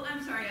louder? Oh,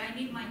 I'm sorry, I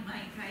need my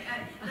mic.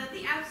 That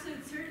the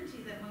absolute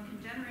certainty that one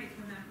can generate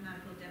through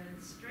mathematical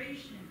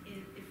demonstration,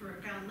 for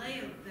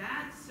Galileo,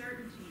 that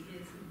certainty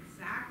is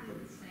exactly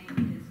the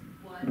same as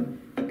what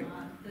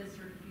the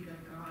certainty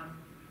that God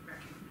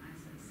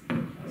recognizes.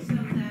 So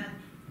that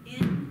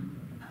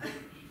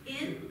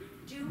in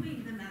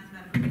doing the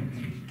mathematical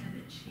demonstration and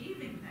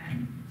achieving that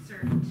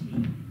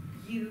certainty,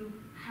 you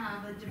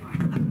have a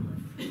divine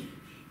uplift.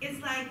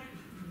 It's like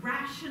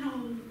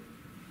rational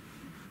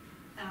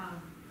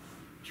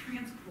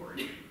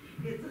transport.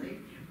 It's like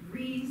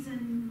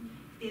reason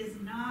is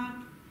not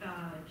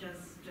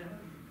just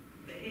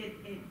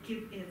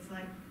it's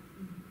like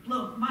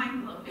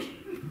mind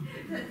blowing.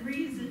 That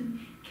reason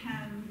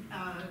can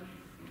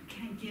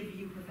give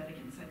you prophetic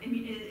insight. I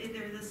mean,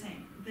 they're the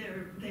same.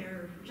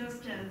 they're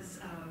just as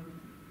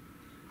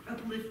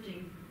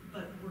uplifting,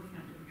 but working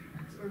on different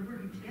tracks, or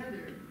working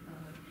together.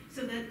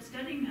 So that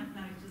studying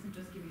mathematics doesn't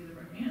just give you the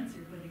right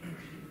answer, but it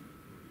gives you.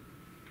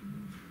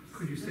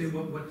 Could you say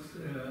what's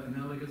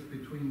analogous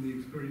between the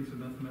experience of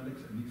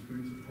mathematics and the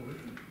experience of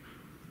poetry?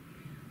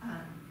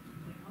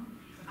 Well,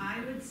 I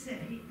would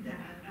say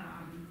that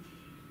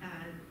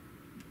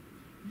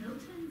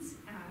Milton's,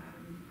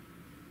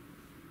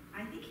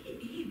 I think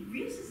he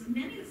uses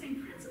many of the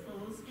same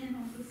principles in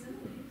all the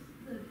similes,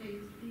 the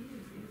A's, B's,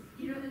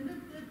 you know, and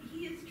that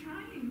he is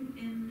trying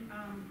in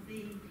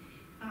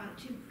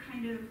to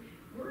kind of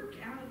work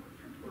out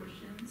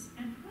proportions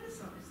and precise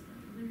them.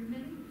 There are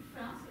many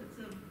facets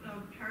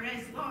of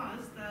Paradise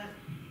laws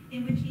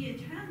in which he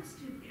attempts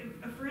to,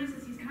 for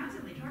instance, he's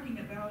constantly talking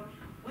about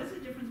what's the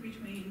difference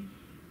between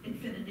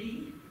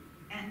infinity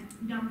and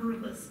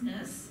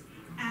numberlessness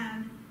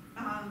and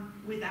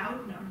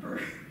without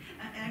number.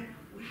 And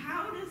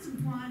how does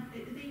one,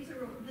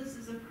 this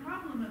is a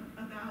problem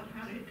about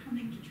how to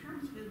coming to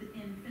terms with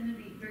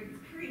infinity during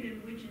this period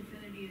in which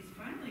infinity is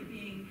finally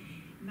being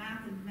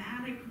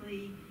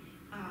mathematically,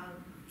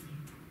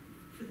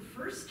 for the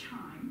first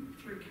time,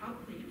 through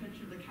the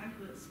invention of the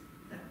calculus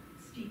that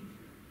Steve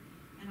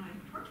and I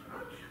talked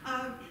about,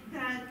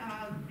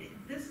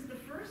 this is the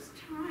first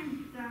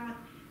time that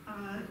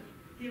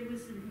there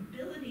was an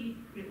ability,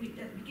 at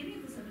the beginning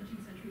of the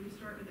 17th century, we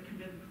start with a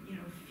kind of,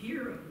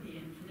 fear of the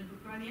infinite,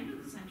 but by the end of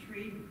the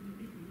century,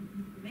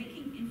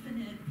 making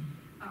infinite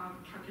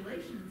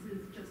calculations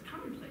is just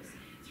commonplace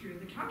through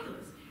the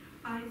calculus.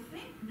 I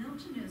think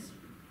Milton is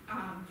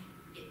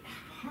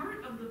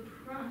part of the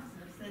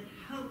process that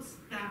helps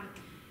that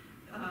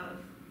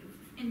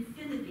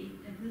infinity,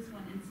 in this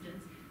one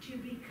instance, to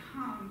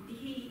become,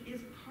 he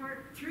is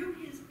through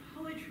his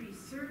poetry,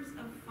 serves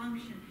a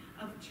function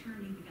of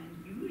turning the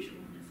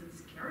unusualness and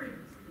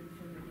scariness of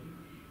infinity.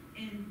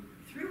 And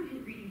through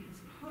reading his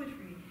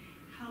poetry,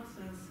 helps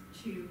us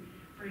to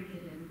bring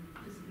it in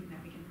to something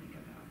that we can think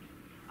about.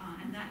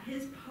 And that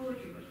his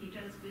poetry, what he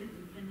does with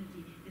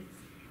infinity, is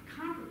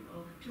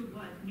comparable to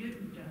what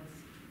Newton does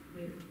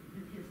with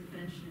his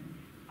invention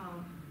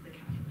of the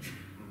calculus.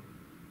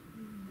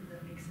 Does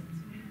that make sense?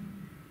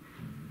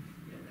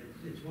 Yeah,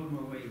 it's one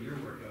more way in your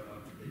work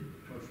of the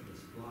approach to the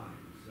sublime.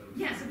 So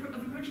yes, of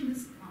approaching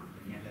this one.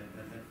 Yeah.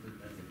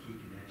 That's a key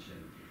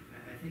connection.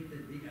 I think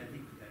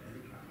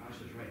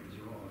Asha's right. These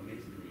are all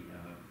amazingly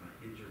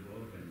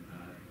interwoven,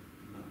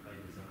 not by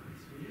design.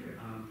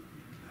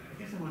 I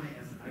guess I want to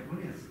ask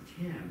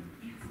Tim.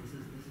 Yes. This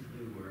is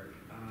new work.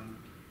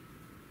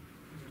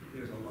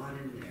 There's a lot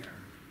in there,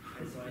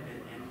 and so I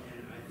think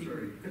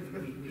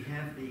we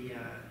have the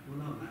well,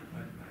 no, I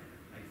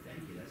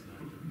thank you. That's not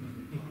that's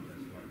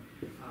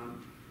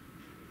one.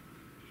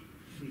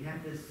 We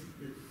have this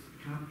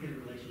complicated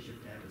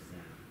relationship to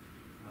Avicenna,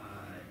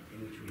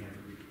 in which we have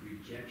a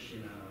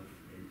rejection of,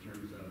 in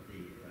terms of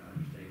the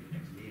understanding of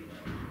ex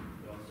nihilo,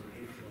 but also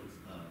influence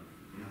of.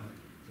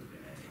 So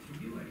can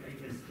you, I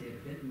guess, say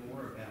a bit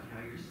more about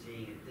how you're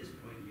seeing at this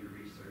point in your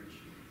research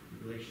the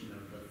relation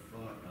of the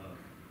thought of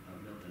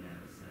Milton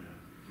Avicenna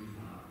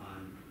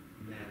on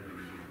matter in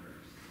the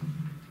universe?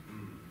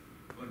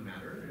 On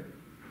matter?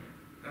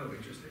 Yeah. Oh,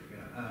 interesting.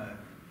 Yeah.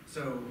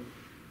 So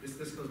this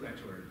goes back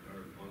to our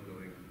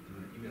ongoing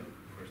email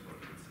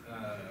correspondence,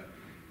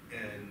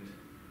 and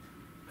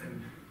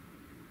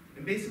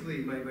basically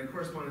my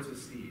correspondence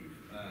with Steve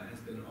has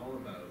been all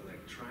about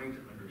like trying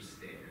to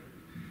understand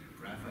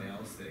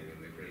Raphael's thing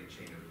in the great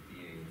chain of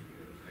being,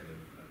 kind of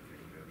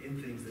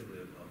in things that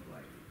live of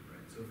life,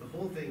 right? So if the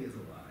whole thing is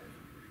alive,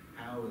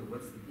 how and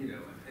what's the,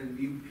 and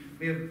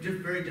we have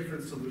very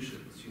different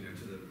solutions, to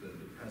the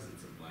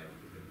presence of life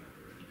within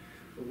matter. Right?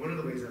 But one of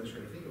the ways I was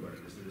trying to think about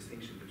it is the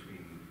distinction between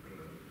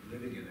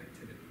living and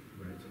activity,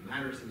 right? So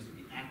matter seems to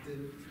be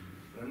active,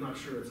 but I'm not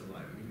sure it's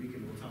alive. I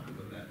mean, we'll talk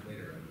about that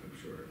later, I'm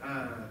sure.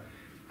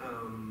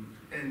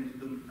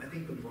 And I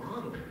think the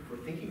model for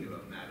thinking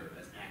about matter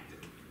as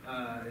active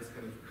is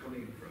kind of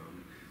coming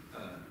from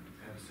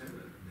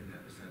Avicenna and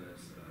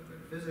Avicenna's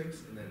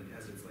metaphysics, and then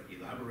as it's like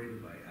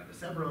elaborated by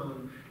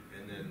Avicenna,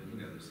 and then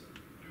there's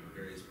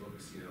various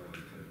books on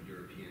kind of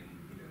European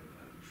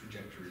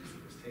trajectories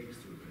that this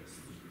takes through this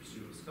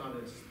pursuit of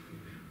Scotus,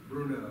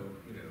 Bruno,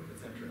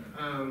 etc.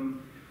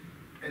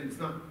 And it's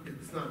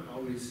not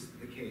always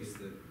the case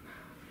that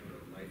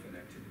life and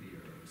activity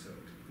are like so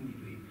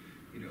neatly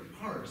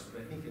parsed,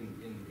 but I think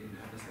in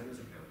Avicenna's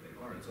account they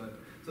are. And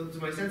so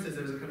my sense is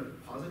there's a kind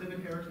of positive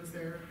inheritance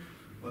there,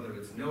 whether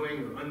it's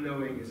knowing or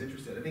unknowing is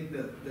interested. I think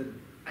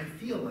I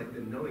feel like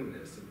the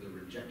knowingness of the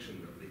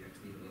rejection of the ex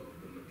nihilo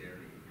of the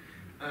modernity,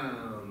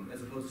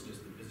 as opposed to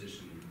just the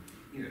position,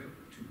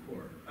 to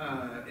core,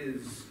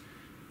 is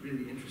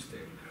really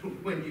interesting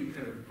when you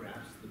kind of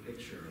grasp the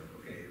picture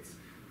of, okay, it's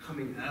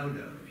coming out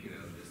of,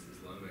 this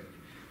Islamic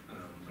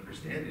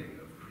understanding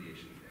of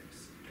creation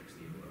ex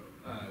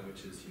nihilo,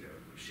 which is,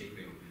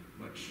 shaping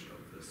much of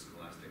the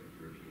scholastic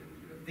European,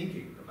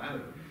 thinking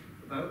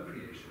about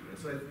creation. And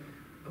so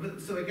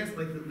But so I guess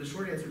like the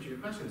short answer to your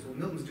question is, well,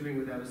 Milton's doing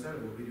with Avicenna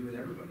what we do with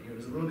everybody. You know,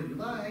 there's a little bit you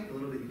like, a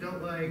little bit you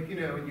don't like, you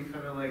know, and you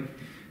kind of like,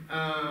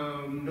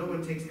 no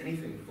one takes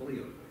anything fully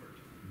on board,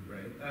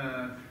 right?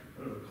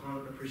 I don't know,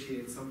 Kant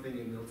appreciates something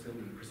in Milton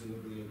and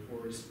presumably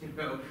abhors, you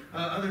know,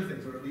 other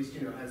things, or at least,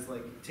 you know, has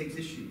like, takes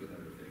issue with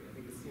other things. I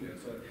think it's, you know,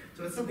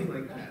 so it's something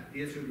like that.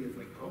 The answer is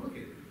like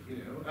complicated,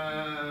 you know?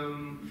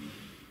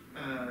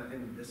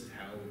 And this is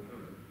how, I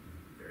don't know,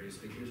 various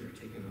figures are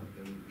taken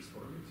up and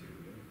responded to.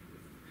 You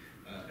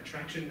know?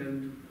 Attraction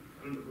and,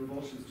 I don't know,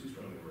 revulsion is too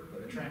strong a word,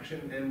 but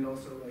attraction and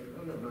also like,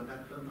 oh no, not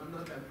that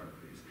part,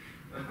 please.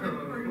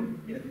 Or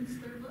Newton's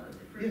third love, the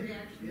first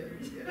reaction.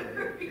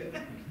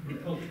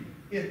 Repulsion.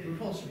 Yeah,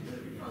 repulsion.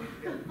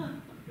 Yeah.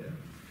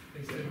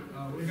 Thanks, Dave.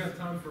 We've got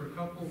time for a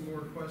couple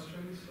more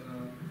questions.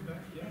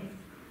 Beck, yeah?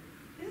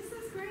 This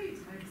is great.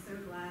 I'm so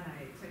glad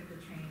I took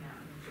the train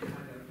out in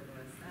Chicago for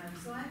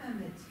this. So I'm a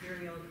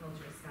material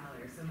culture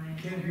scholar, so my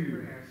entire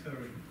career.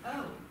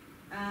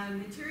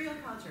 Material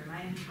culture.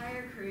 My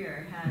entire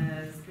career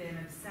has been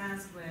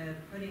obsessed with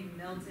putting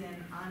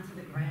Milton onto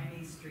the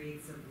grimy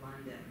streets of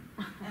London.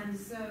 And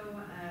so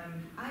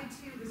I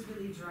too was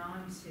really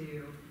drawn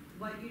to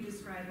what you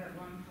describe at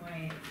one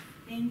point.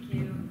 Thank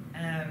you.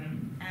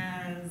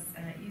 As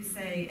you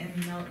say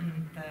in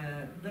Milton,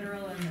 the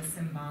literal and the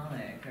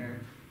symbolic are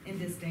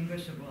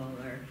indistinguishable,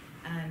 or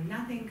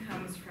nothing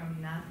comes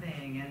from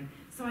nothing. And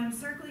so I'm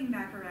circling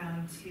back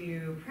around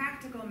to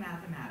practical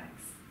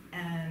mathematics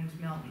and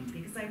Milton,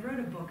 because I wrote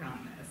a book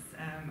on this.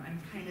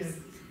 I'm kind of,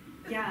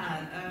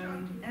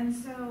 and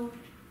so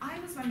I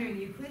was wondering,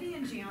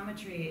 Euclidean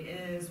geometry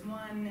is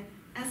one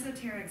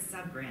esoteric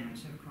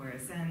sub-branch, of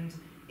course, and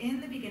in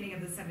the beginning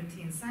of the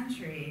 17th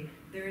century,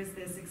 there is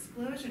this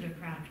explosion of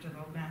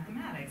practical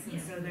mathematics,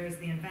 and so there's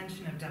the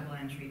invention of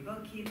double-entry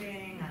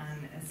bookkeeping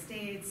on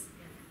estates.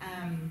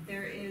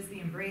 There is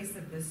the embrace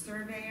of the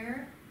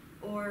surveyor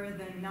or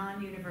the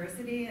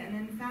non-university, and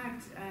in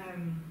fact,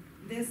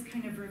 this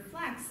kind of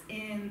reflects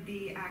in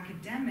the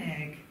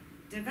academic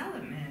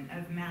development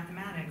of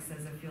mathematics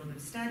as a field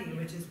of study,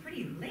 which is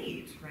pretty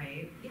late,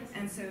 right? Yes.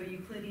 And so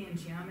Euclidean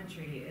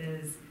geometry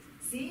is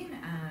seen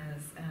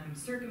as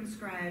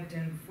circumscribed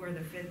and for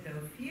the fit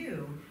though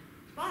few,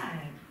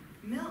 but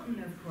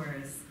Milton, of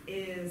course,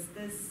 is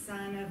the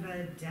son of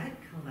a debt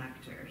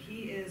collector.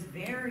 He is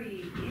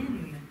very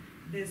in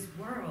this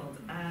world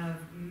of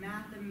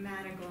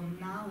mathematical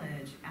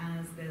knowledge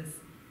as this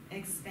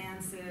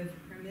expansive,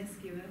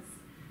 promiscuous,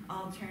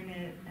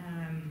 alternate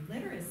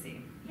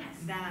literacy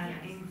that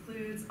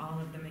includes all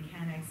of the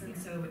mechanics. And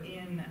so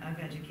in Of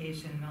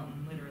Education,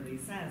 Milton literally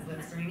says,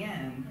 let's bring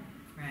in,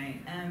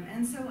 right?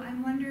 And so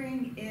I'm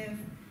wondering if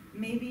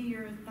maybe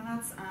your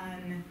thoughts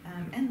on,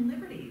 and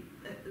liberty.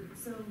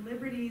 So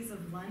liberties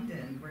of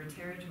London were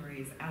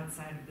territories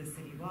outside of the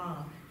city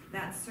wall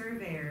that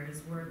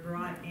surveyors were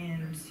brought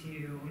in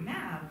to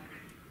map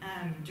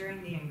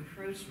during the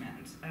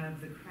encroachment of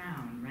the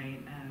crown,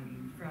 right,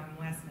 from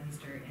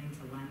Westminster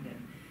into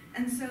London.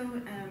 And so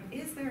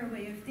is there a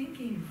way of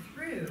thinking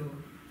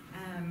through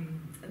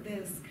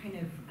this kind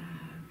of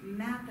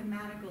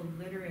mathematical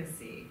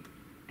literacy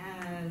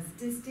as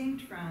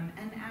distinct from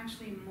and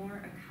actually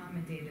more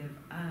accommodative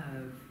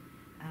of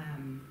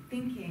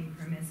thinking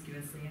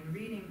promiscuously and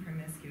reading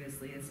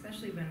promiscuously,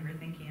 especially when we're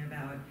thinking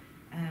about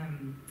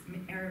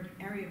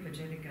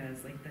Areopagitica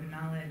as like the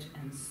knowledge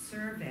and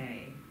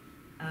survey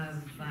of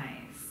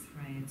vice,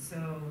 right?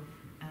 So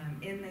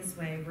in this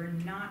way, we're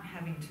not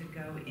having to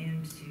go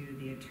into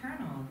the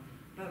eternal,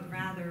 but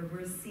rather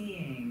we're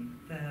seeing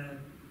the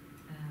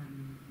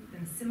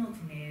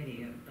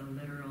simultaneity of the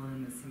literal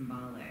and the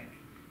symbolic,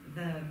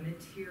 the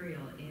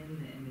material in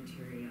the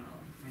immaterial,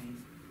 right?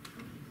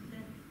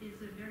 That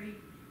is a very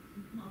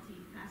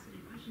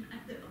multifaceted question.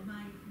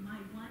 My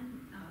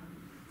one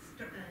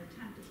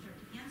time to start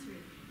to answer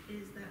it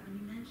is that when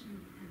you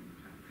mentioned, and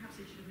perhaps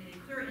I should have made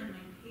it clearer in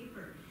my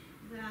paper,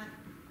 that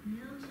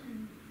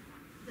Milton,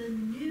 the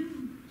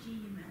new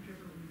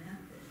geometrical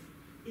method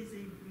is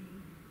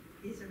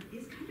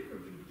kind of a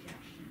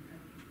rejection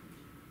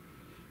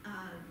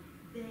of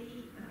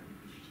Euclid.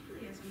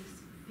 Particularly as we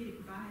see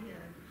via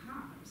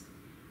Hobbes,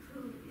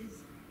 who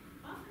is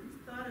often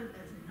thought of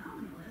as a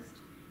nominalist,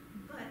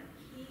 but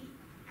he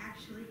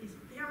actually is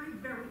very,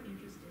 very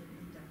interested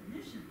in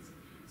definitions.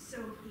 So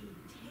he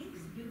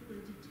takes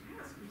Euclid to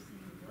task for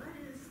saying, what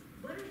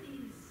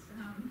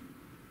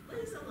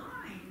is a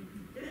line?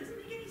 It doesn't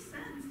make any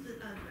sense.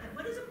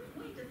 What is a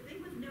point? A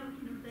thing with no,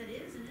 that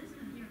is and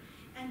isn't,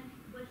 And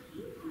what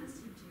he wants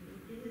to do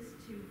is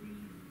to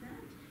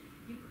reinvent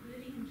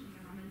Euclidean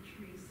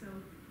geometry. So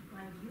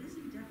by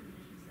using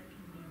definitions that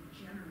can be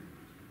generated,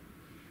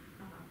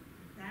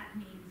 that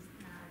means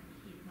that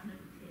one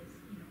of his,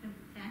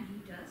 and he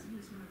does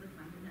use one of the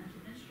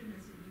fundamental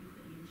instruments of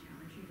Euclidean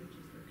geometry, which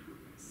is the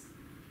compass.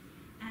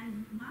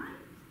 And my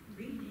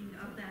reading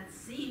of that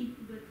scene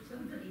with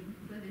somebody,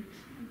 whether it's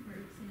Kant or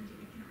Sandy,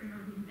 I can't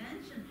remember who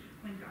mentioned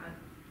when God,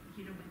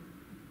 when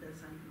the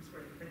sun comes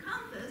forth, the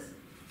compass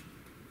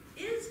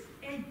is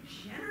a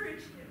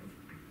generative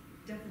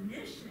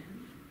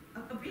definition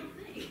of a real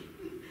thing.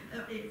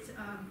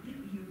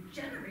 you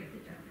generate the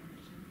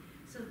definition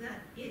so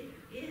that it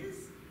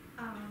is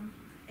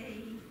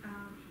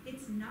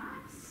it's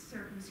not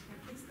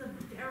circumscribed, it's the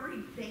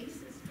very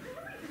basis for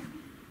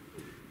everything.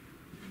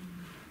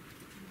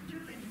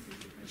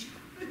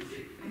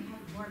 I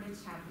have more to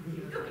chat with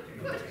you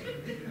about.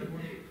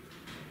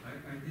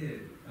 I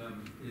did.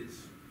 It's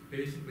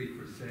basically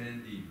for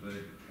Sandy, but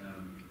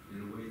in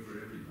a way for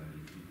everybody,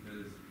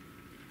 because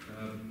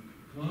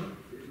Kant,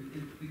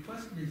 the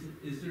question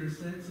is there a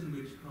sense in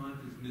which Kant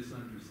is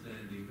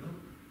misunderstanding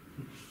Milton?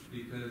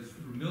 Because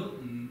for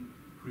Milton,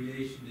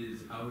 creation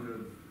is out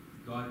of,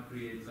 God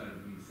creates out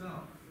of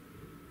himself.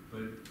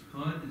 But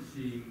Kant is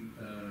seeing,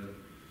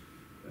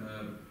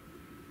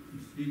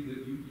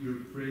 your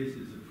phrase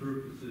is a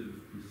purposive,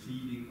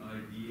 proceeding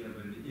idea of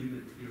an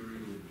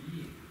immaterial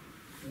being.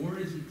 Or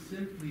is it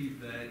simply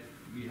that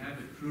we have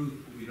a truth,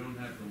 but we don't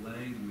have the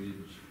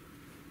language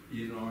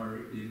in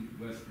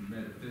Western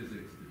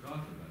metaphysics to talk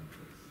about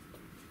this?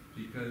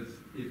 Because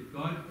if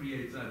God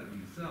creates out of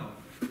himself,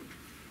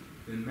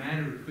 then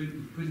matter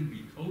couldn't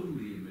be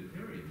totally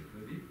immaterial,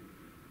 could he?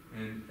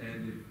 And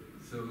if,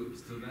 so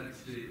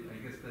that's the, I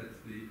guess that's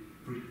the,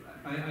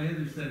 I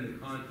understand the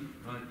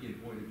Kantian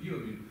point of view. I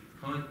mean,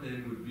 Kant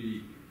then would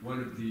be one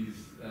of these,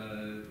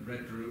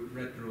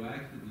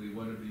 retroactively,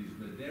 one of these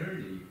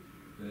modernity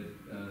that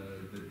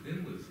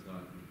Tim was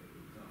talking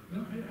about. No,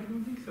 I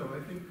don't think so.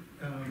 I think,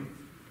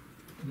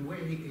 in a way,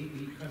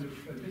 he kind of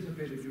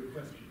anticipated your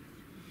question.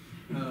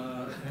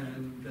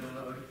 And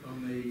on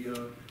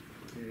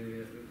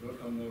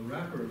the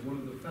wrapper of one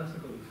of the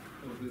fascicles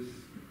of this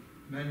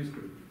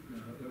manuscript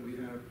that we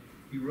have,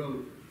 he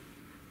wrote,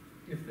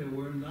 "If there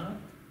were not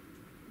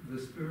the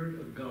Spirit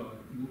of God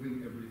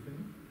moving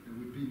everything, there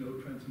would be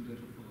no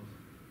transcendental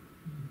philosophy."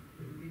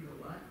 There would be no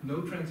what?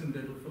 No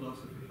transcendental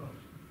philosophy.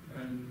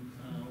 And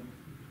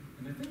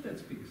I think that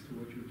speaks to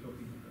what you're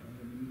talking about.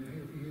 I mean,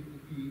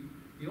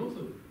 he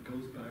also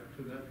goes back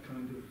to that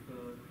kind of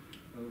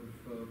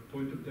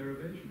point of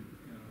derivation,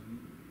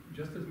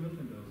 just as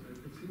Milton does.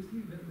 It seems to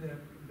me that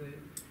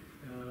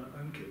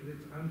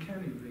it's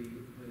uncanny the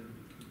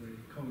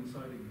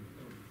coinciding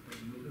of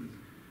Milton's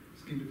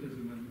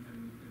schematism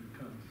and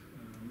Kant's.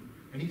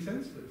 And he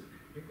sensed this.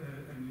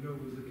 And you know,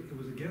 it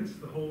was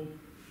against the whole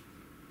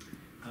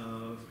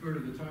spirit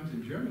of the times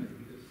in Germany,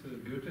 because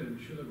Goethe and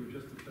Schiller were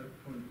just at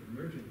that point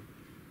emerging.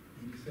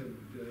 And he said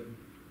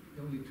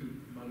the only two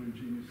modern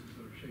geniuses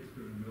are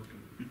Shakespeare and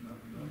Milton,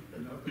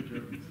 not the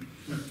Germans.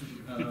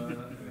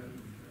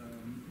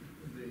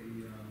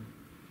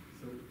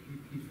 So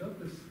he felt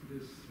this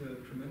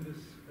tremendous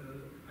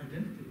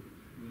identity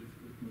with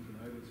Milton,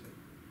 I would say.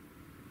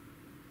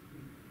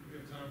 We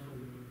have time for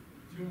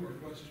 2 more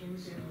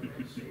questions. Go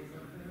ahead, Jim.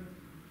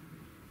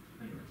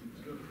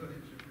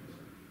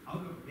 I'll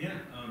go. Yeah.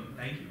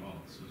 Thank you all.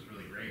 This was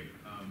really great.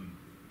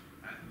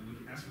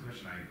 Ask a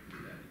question.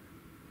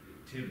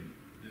 Tim,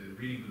 the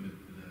reading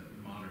the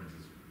moderns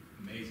is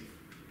amazing,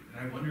 and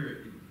I wonder.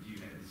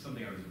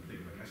 Something I was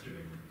thinking about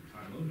yesterday. We were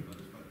talking a little bit about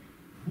this, but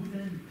who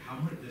then? How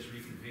might this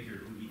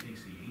reconfigure who he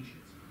thinks the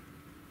ancients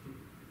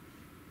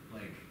are?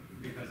 Like,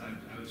 because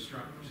I was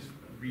struck just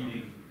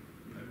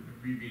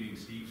rereading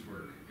Steve's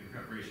work in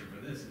preparation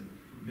for this, and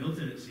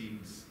Milton, it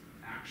seems,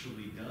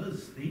 actually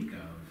does think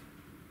of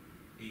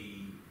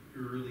a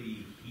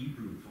early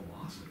Hebrew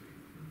philosophy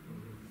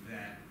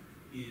that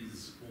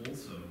is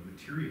also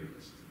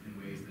materialist in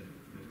ways that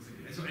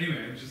so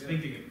anyway, I was just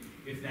thinking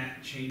if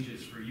that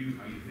changes for you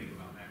how you think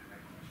about that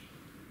question.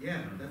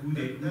 Yeah, who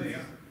they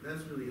are.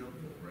 That's really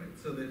helpful, right?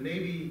 So that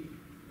maybe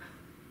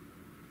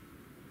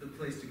the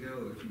place to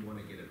go if you want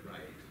to get it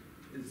right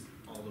is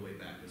all the way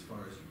back as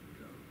far as you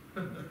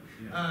can go,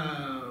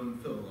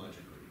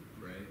 philologically,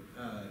 right?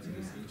 To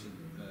this ancient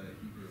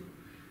Hebrew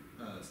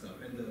stuff.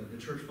 And the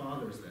church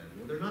fathers then,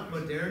 well, they're not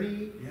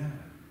modernity,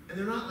 and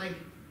they're not like,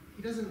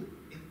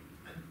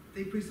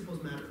 they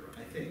presuppose matter,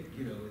 I think,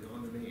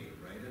 on the main,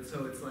 right? And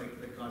so it's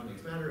like that God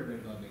makes matter, and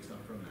then God makes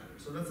stuff from matter.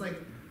 So that's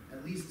like,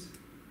 at least,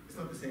 it's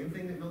not the same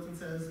thing that Milton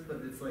says,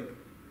 but it's like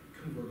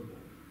convertible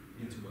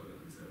into what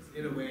Milton says,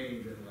 in a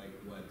way that like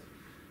what,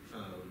 I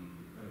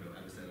don't know,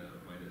 Avicenna,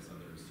 Aquinas,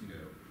 others,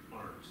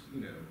 aren't,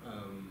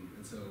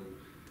 and so,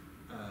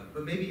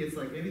 but maybe it's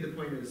like, maybe the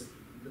point is,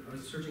 I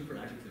was searching for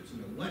adjectives,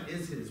 what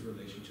is his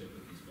relationship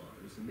with these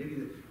fathers? And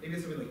maybe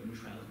it's something like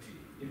neutrality,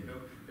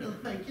 They're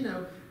like,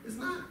 that's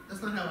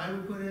not how I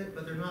would put it,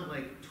 but they're not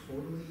like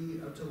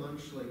totally up to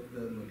lunch like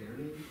the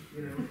modernity,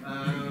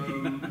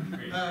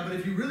 but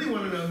if you really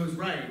want to know who's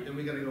right, then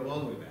we got to go all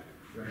the way back,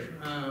 right?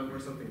 Or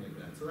something like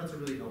that. So that's a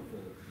really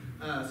helpful.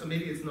 So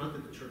maybe it's not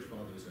that the church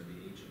fathers are the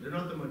ancient. They're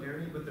not the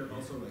modernity, but they're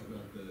also like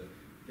not the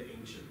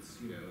ancients,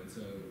 and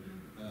so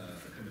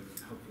a kind of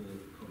helpful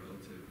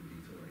correlative would be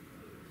to like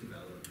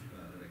develop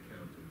an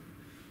account of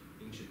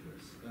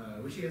ancientness,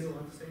 which he has a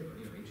lot to say about,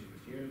 ancient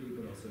Christianity,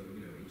 but also,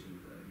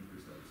 ancient Hebrew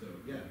stuff. So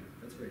yeah,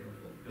 that's very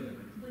helpful. Yeah.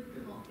 Would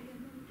Paul be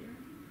in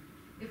modernity?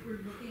 If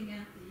we're looking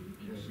at the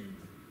ancient,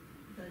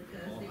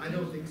 I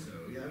don't think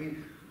so. Yeah, I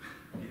mean,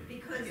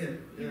 because,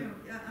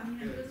 I'm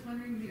just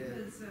wondering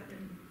because,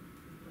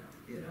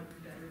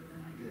 better than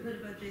I but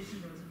about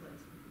Jason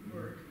Rosenblatt's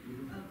work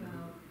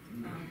about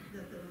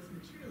those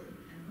material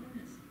and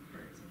bonus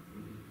parts of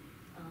the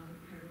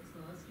Paris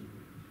laws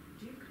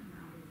do come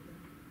out of the,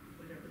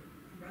 whatever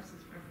Russ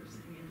is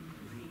referencing in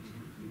the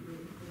Hebrew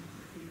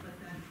philosophy, but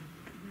that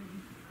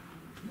when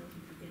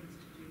Milton begins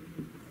to do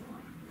his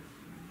poem,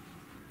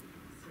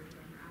 sort of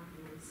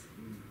unravels,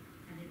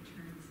 and it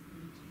turns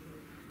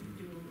into a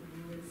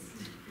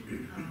dualist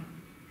and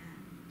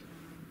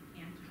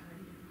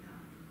anti-body,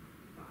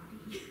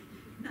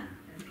 not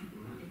an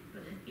antibody,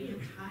 but an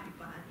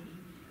anti-body.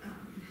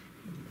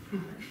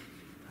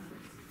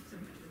 So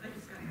I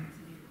just got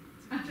vaccinated.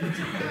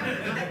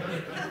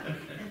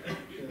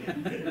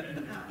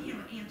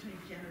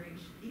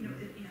 Anti-generation,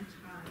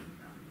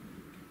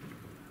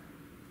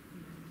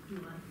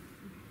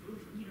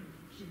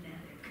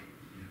 genetic,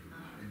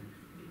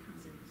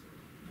 because it's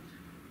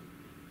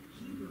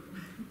Hebrew,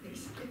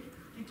 basically.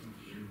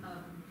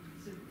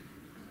 So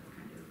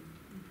kind of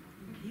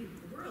view of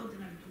the world,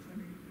 and I'm just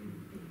wondering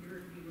in your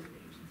view of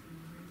agency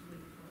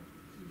would fall.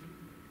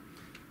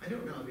 I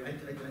don't know. I mean, I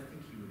think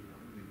he would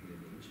probably be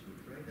an ancient,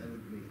 right? That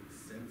would make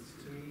sense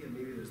to me. And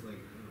maybe there's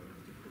like,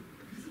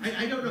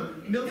 I don't know.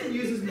 Milton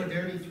uses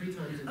modernity 3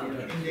 times in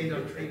De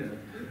Doctrina.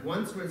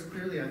 Once where it's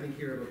clearly, I think,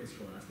 here about the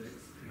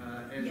scholastics,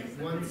 and Yes,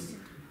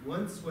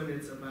 once when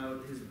it's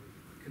about his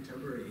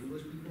contemporary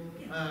English people,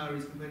 or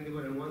he's complaining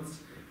about, and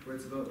once where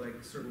it's about like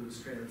certain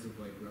strands of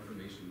like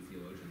Reformation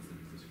theologians that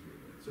he's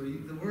disagreeing with. So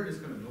the word is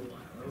kind of mobile.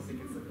 I don't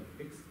think it's like a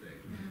fixed thing,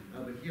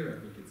 but here I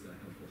think it's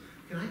helpful.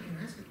 Can I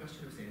ask a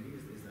question of Sandy?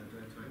 Is that, do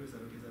I have time? Is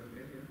that okay?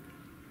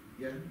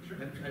 Yeah, sure.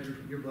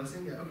 Your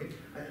blessing? Yeah, okay.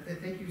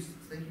 Thank you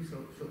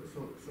so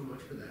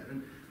much for that.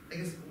 And I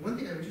guess one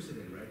thing I'm interested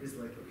in, right, is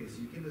like, okay, so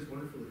you give this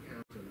wonderful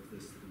account of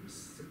this the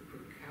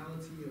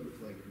reciprocality of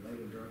like light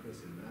and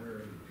darkness and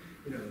matter, and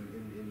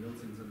in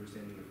Milton's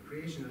understanding of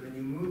creation, and then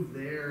you move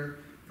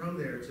from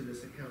there to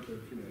this account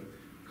of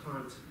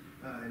Kant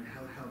and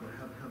how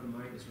the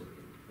mind is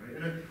working, right?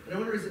 And I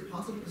wonder, is it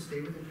possible to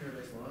stay within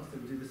Paradise Lost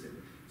and do this,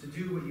 to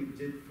do what you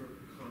did for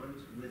Kant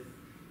with,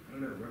 I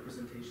don't know,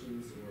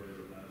 representations or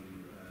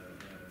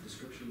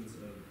descriptions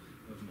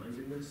of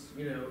mindedness,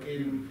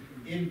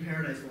 in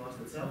Paradise Lost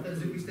itself? That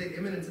is, if we stay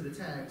immanent to the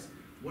text,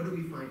 what do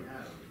we find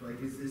out?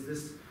 Like, is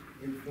this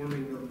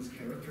informing Milton's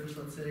characters,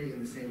 let's say, in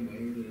the same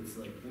way that it's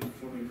like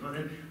informing Kant?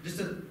 And just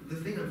the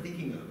thing I'm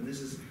thinking of, and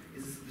this is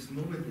this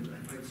moment that I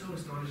find so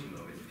astonishing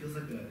always. It feels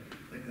like a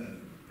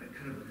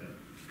kind of like a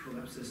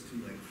prolepsis to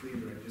like free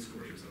and direct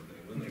discourse or something.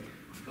 When like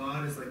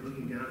God is like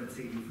looking down at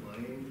Satan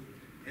flying,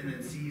 and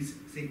then sees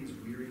Satan's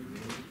weary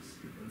wings,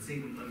 and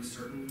Satan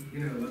uncertain,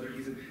 whether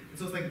he's in. And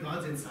so it's like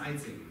God's inside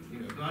Satan.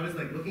 God is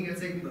like looking at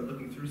Satan, but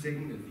looking through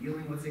Satan and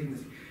feeling what Satan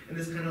is. And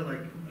this kind of like,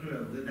 I don't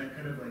know, that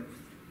kind of like,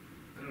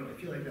 I don't know, I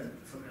feel like that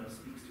somehow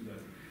speaks to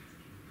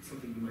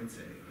something you might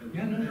say.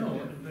 Yeah,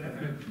 no. I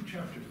have 2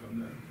 chapters on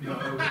that.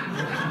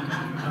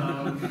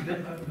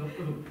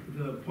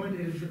 The point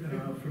is,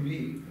 for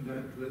me,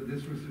 that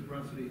this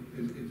reciprocity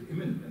is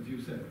imminent, as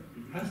you said.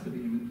 It has to be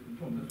imminent in the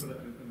poem. That's what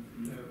I'm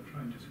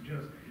trying to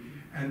suggest.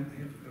 And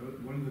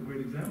one of the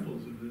great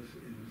examples of this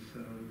is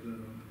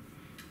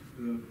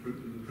the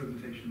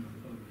presentation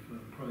of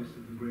Christ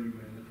as the greater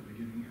man at the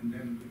beginning, and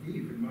then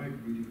Eve, in my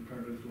reading of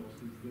Paradise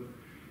Lost,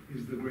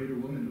 is the greater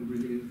woman who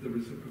really is the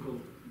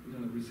reciprocal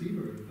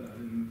receiver of that,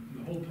 and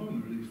the whole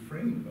poem really is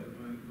framed by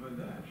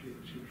that.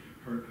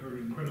 Her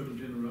incredible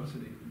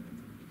generosity.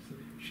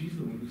 She's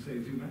the one who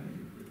saves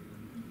humanity,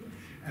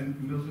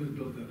 and Milton has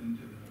built that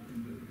into the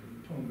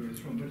poem very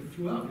strong. But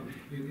throughout,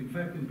 in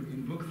fact,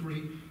 in book 3,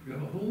 you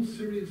have a whole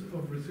series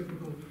of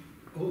reciprocal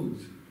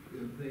odes.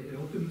 It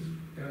opens,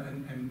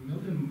 and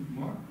Milton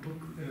marked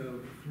book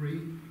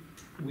 3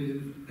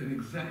 with an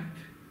exact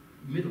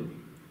middle,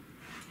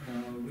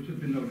 which has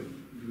been noted.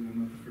 I'm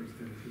not the first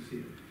to see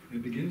it.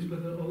 It begins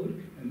with an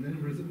ode, and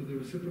then with a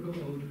reciprocal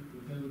ode,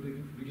 at the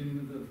beginning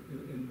of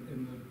in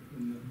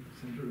the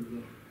center of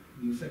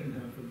in the second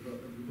half of the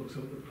book.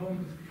 So the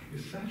poem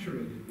is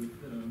saturated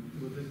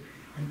with this.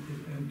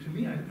 And to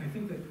me, I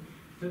think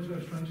that's what I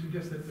was trying to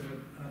suggest. That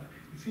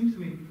it seems to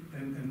me,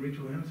 and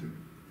Rachel answered,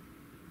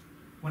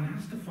 one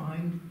has to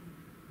find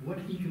what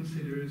he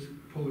considers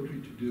poetry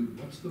to do.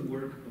 What's the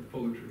work of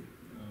poetry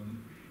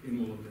in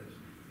all of this?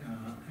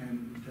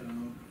 And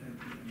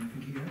I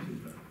think he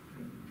answered that.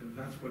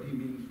 That's what he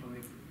means by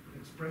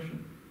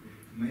expression.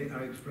 May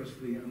I express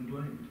the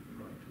unblamed,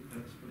 right?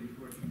 That's what he's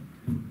working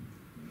on.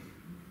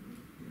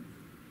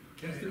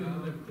 What's the name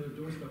of the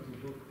doorstep of the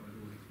book, by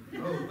the way?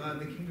 Oh,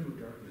 The Kingdom of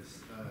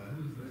Darkness.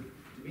 Who's that?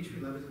 Dimitri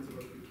Levitin's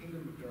book, The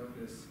Kingdom of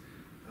Darkness,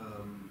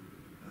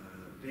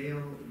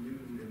 Bale,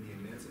 Newton, and the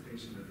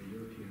Emancipation of the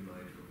European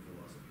Mind from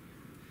Philosophy.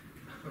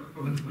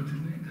 What's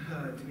his name?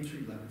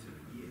 Dimitri Levitin,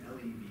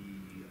 Levitin.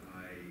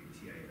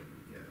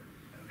 Yeah.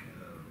 Okay.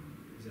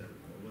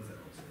 What's that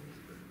also?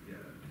 But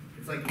yeah.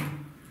 It's like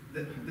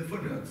the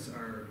footnotes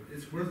are.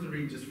 It's worth the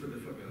read just for the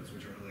footnotes,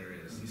 which are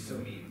hilarious. He's so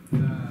mean.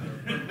 Yeah,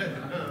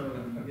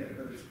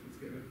 it's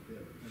good.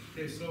 Yeah.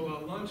 Okay, so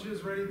lunch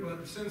is ready,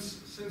 but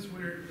since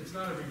it's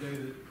not every day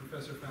that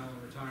Professor Fallon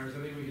retires,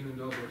 I think we can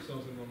indulge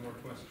ourselves in one more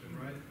question,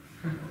 right?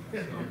 So,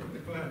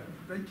 go ahead.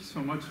 Thank you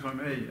so much, if I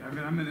may. I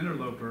mean, I'm an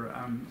interloper,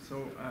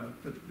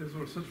 but these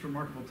were such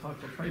remarkable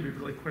talks. I'll try to be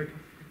really quick.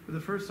 But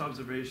the first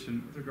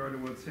observation with regard to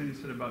what Sandy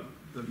said about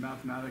the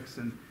mathematics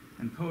and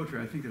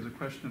poetry, I think there's a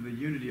question of the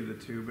unity of the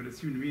two, but it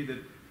seemed to me that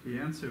the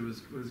answer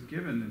was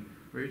given in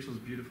Rachel's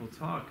beautiful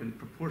talk, and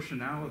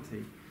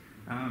proportionality.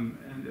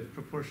 And if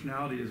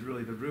proportionality is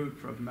really the root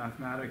of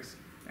mathematics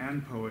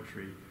and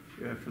poetry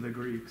for the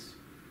Greeks.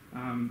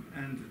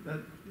 And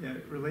that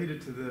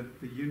related to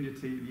the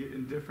unity, the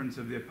indifference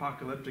of the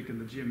apocalyptic and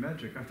the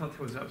geometric. I thought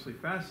that was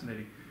absolutely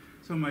fascinating.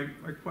 So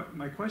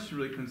my question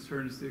really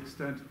concerns the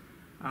extent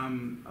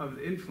of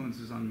the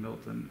influences on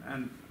Milton.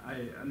 And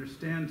I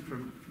understand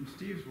from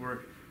Steve's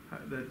work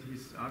that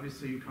he's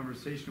obviously in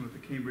conversation with the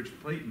Cambridge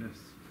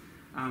Platonists.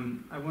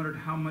 I wondered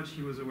how much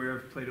he was aware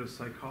of Plato's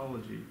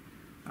psychology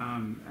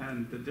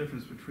and the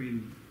difference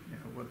between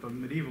what the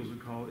medievals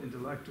would call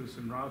intellectus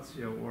and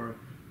ratio, or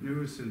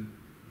nous and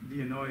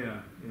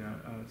dianoia,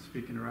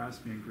 speaking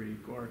Erasmian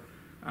Greek, or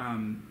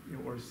in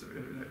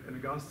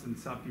Augustine,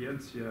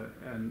 sapientia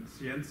and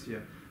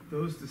scientia.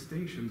 Those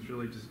distinctions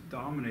really just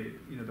dominate,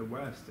 the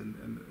West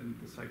and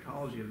the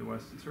psychology of the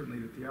West, and certainly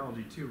the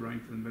theology too, right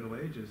into the Middle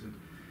Ages.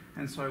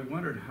 And so I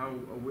wondered how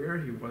aware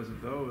he was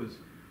of those,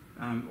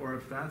 or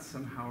if that's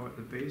somehow at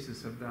the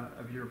basis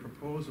of your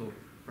proposal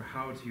for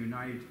how to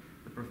unite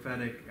the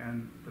prophetic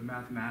and the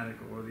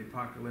mathematical, or the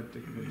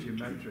apocalyptic and the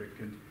geometric.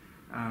 And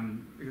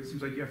because it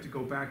seems like you have to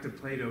go back to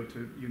Plato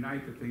to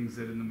unite the things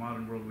that in the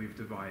modern world we've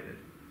divided.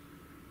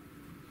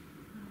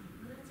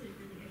 Well, that's a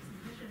really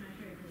excellent question. I'm not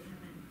sure I really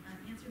have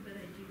an answer, but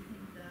I do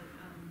think that.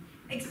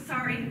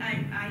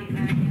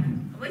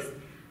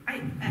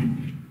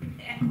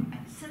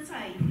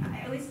 Sorry,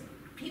 I always,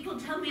 people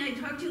tell me I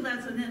talk too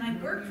loud, so then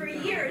I've worked for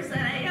years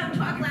and I don't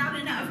talk loud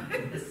enough.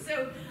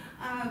 So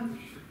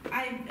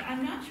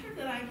I'm not sure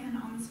that I can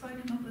on the spot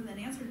come up with an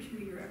answer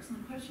to your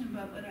excellent question,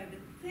 but what I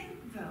would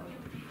think, though,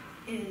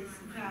 is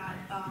that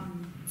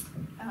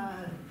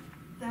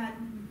that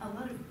a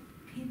lot of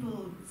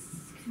people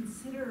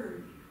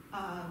consider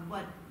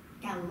what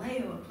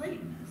Galileo a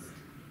Platonist,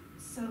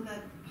 so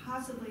that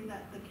possibly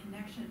that the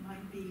connection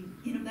might be,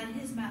 that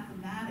his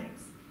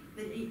mathematics,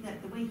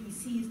 that the way he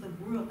sees the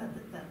world,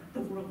 that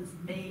the world is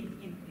made,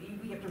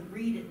 we have to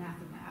read it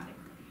mathematically,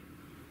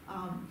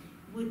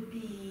 would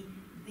be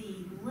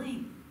the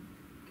link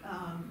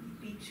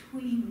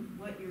between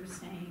what you're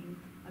saying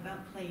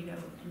about Plato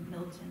and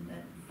Milton,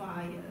 that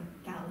via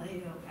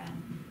Galileo,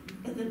 and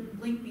the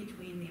link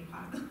between the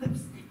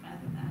apocalypse,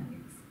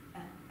 mathematics,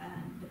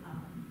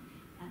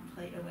 and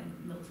Plato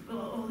and Milton.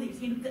 All these,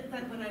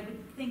 that what I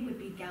would think would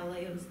be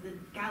Galileo's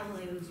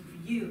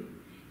view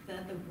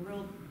that the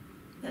world,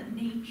 that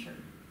nature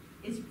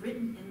is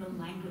written in the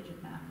language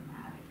of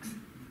mathematics.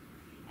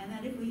 And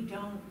that if we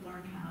don't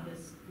learn how to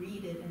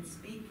read it and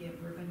speak it,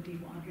 we're going to be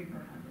wandering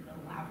around in a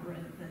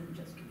labyrinth and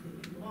just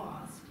completely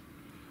lost.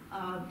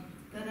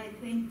 But I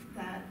think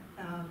that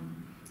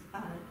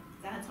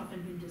that's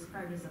often been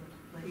described as a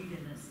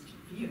Platonist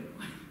view,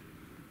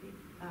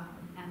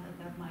 and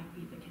that might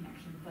be the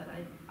connection. But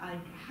I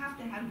have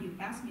to have you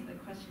ask me the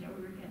question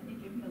over again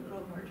and give me a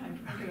little more time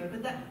to think about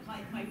it.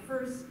 But my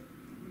first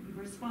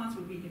response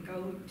would be to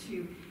go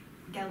to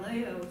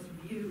Galileo's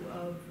view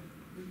of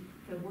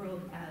the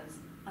world as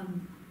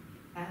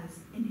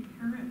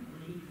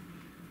inherently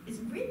is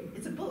written.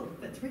 It's a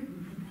book that's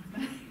written in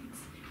mathematics,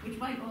 which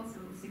might also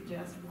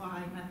suggest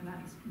why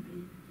mathematics can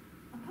be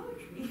a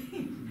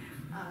poetry,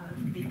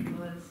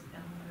 because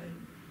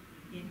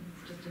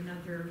it's just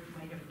another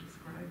way of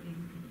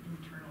describing the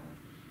internal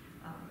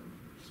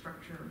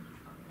structure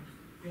of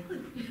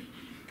reality.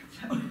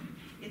 So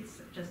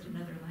it's just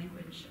another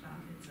language.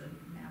 It's a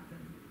math,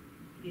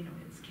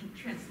 it's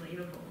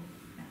translatable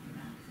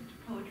mathematics into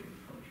poetry,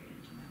 poetry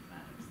into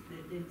mathematics.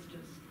 It's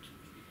just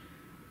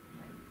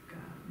like,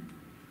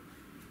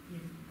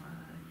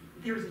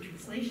 there was a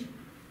translation.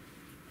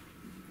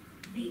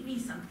 Maybe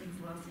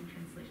something's lost in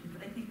translation,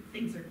 but I think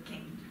things are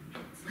gained in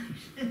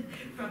translation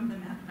from the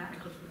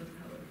mathematical to the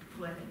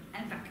poetic.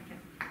 And back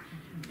again. I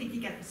think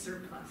you get a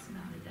surplus,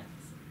 not a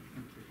deficit.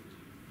 Thank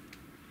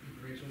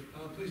you, Rachel.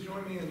 Please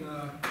join me in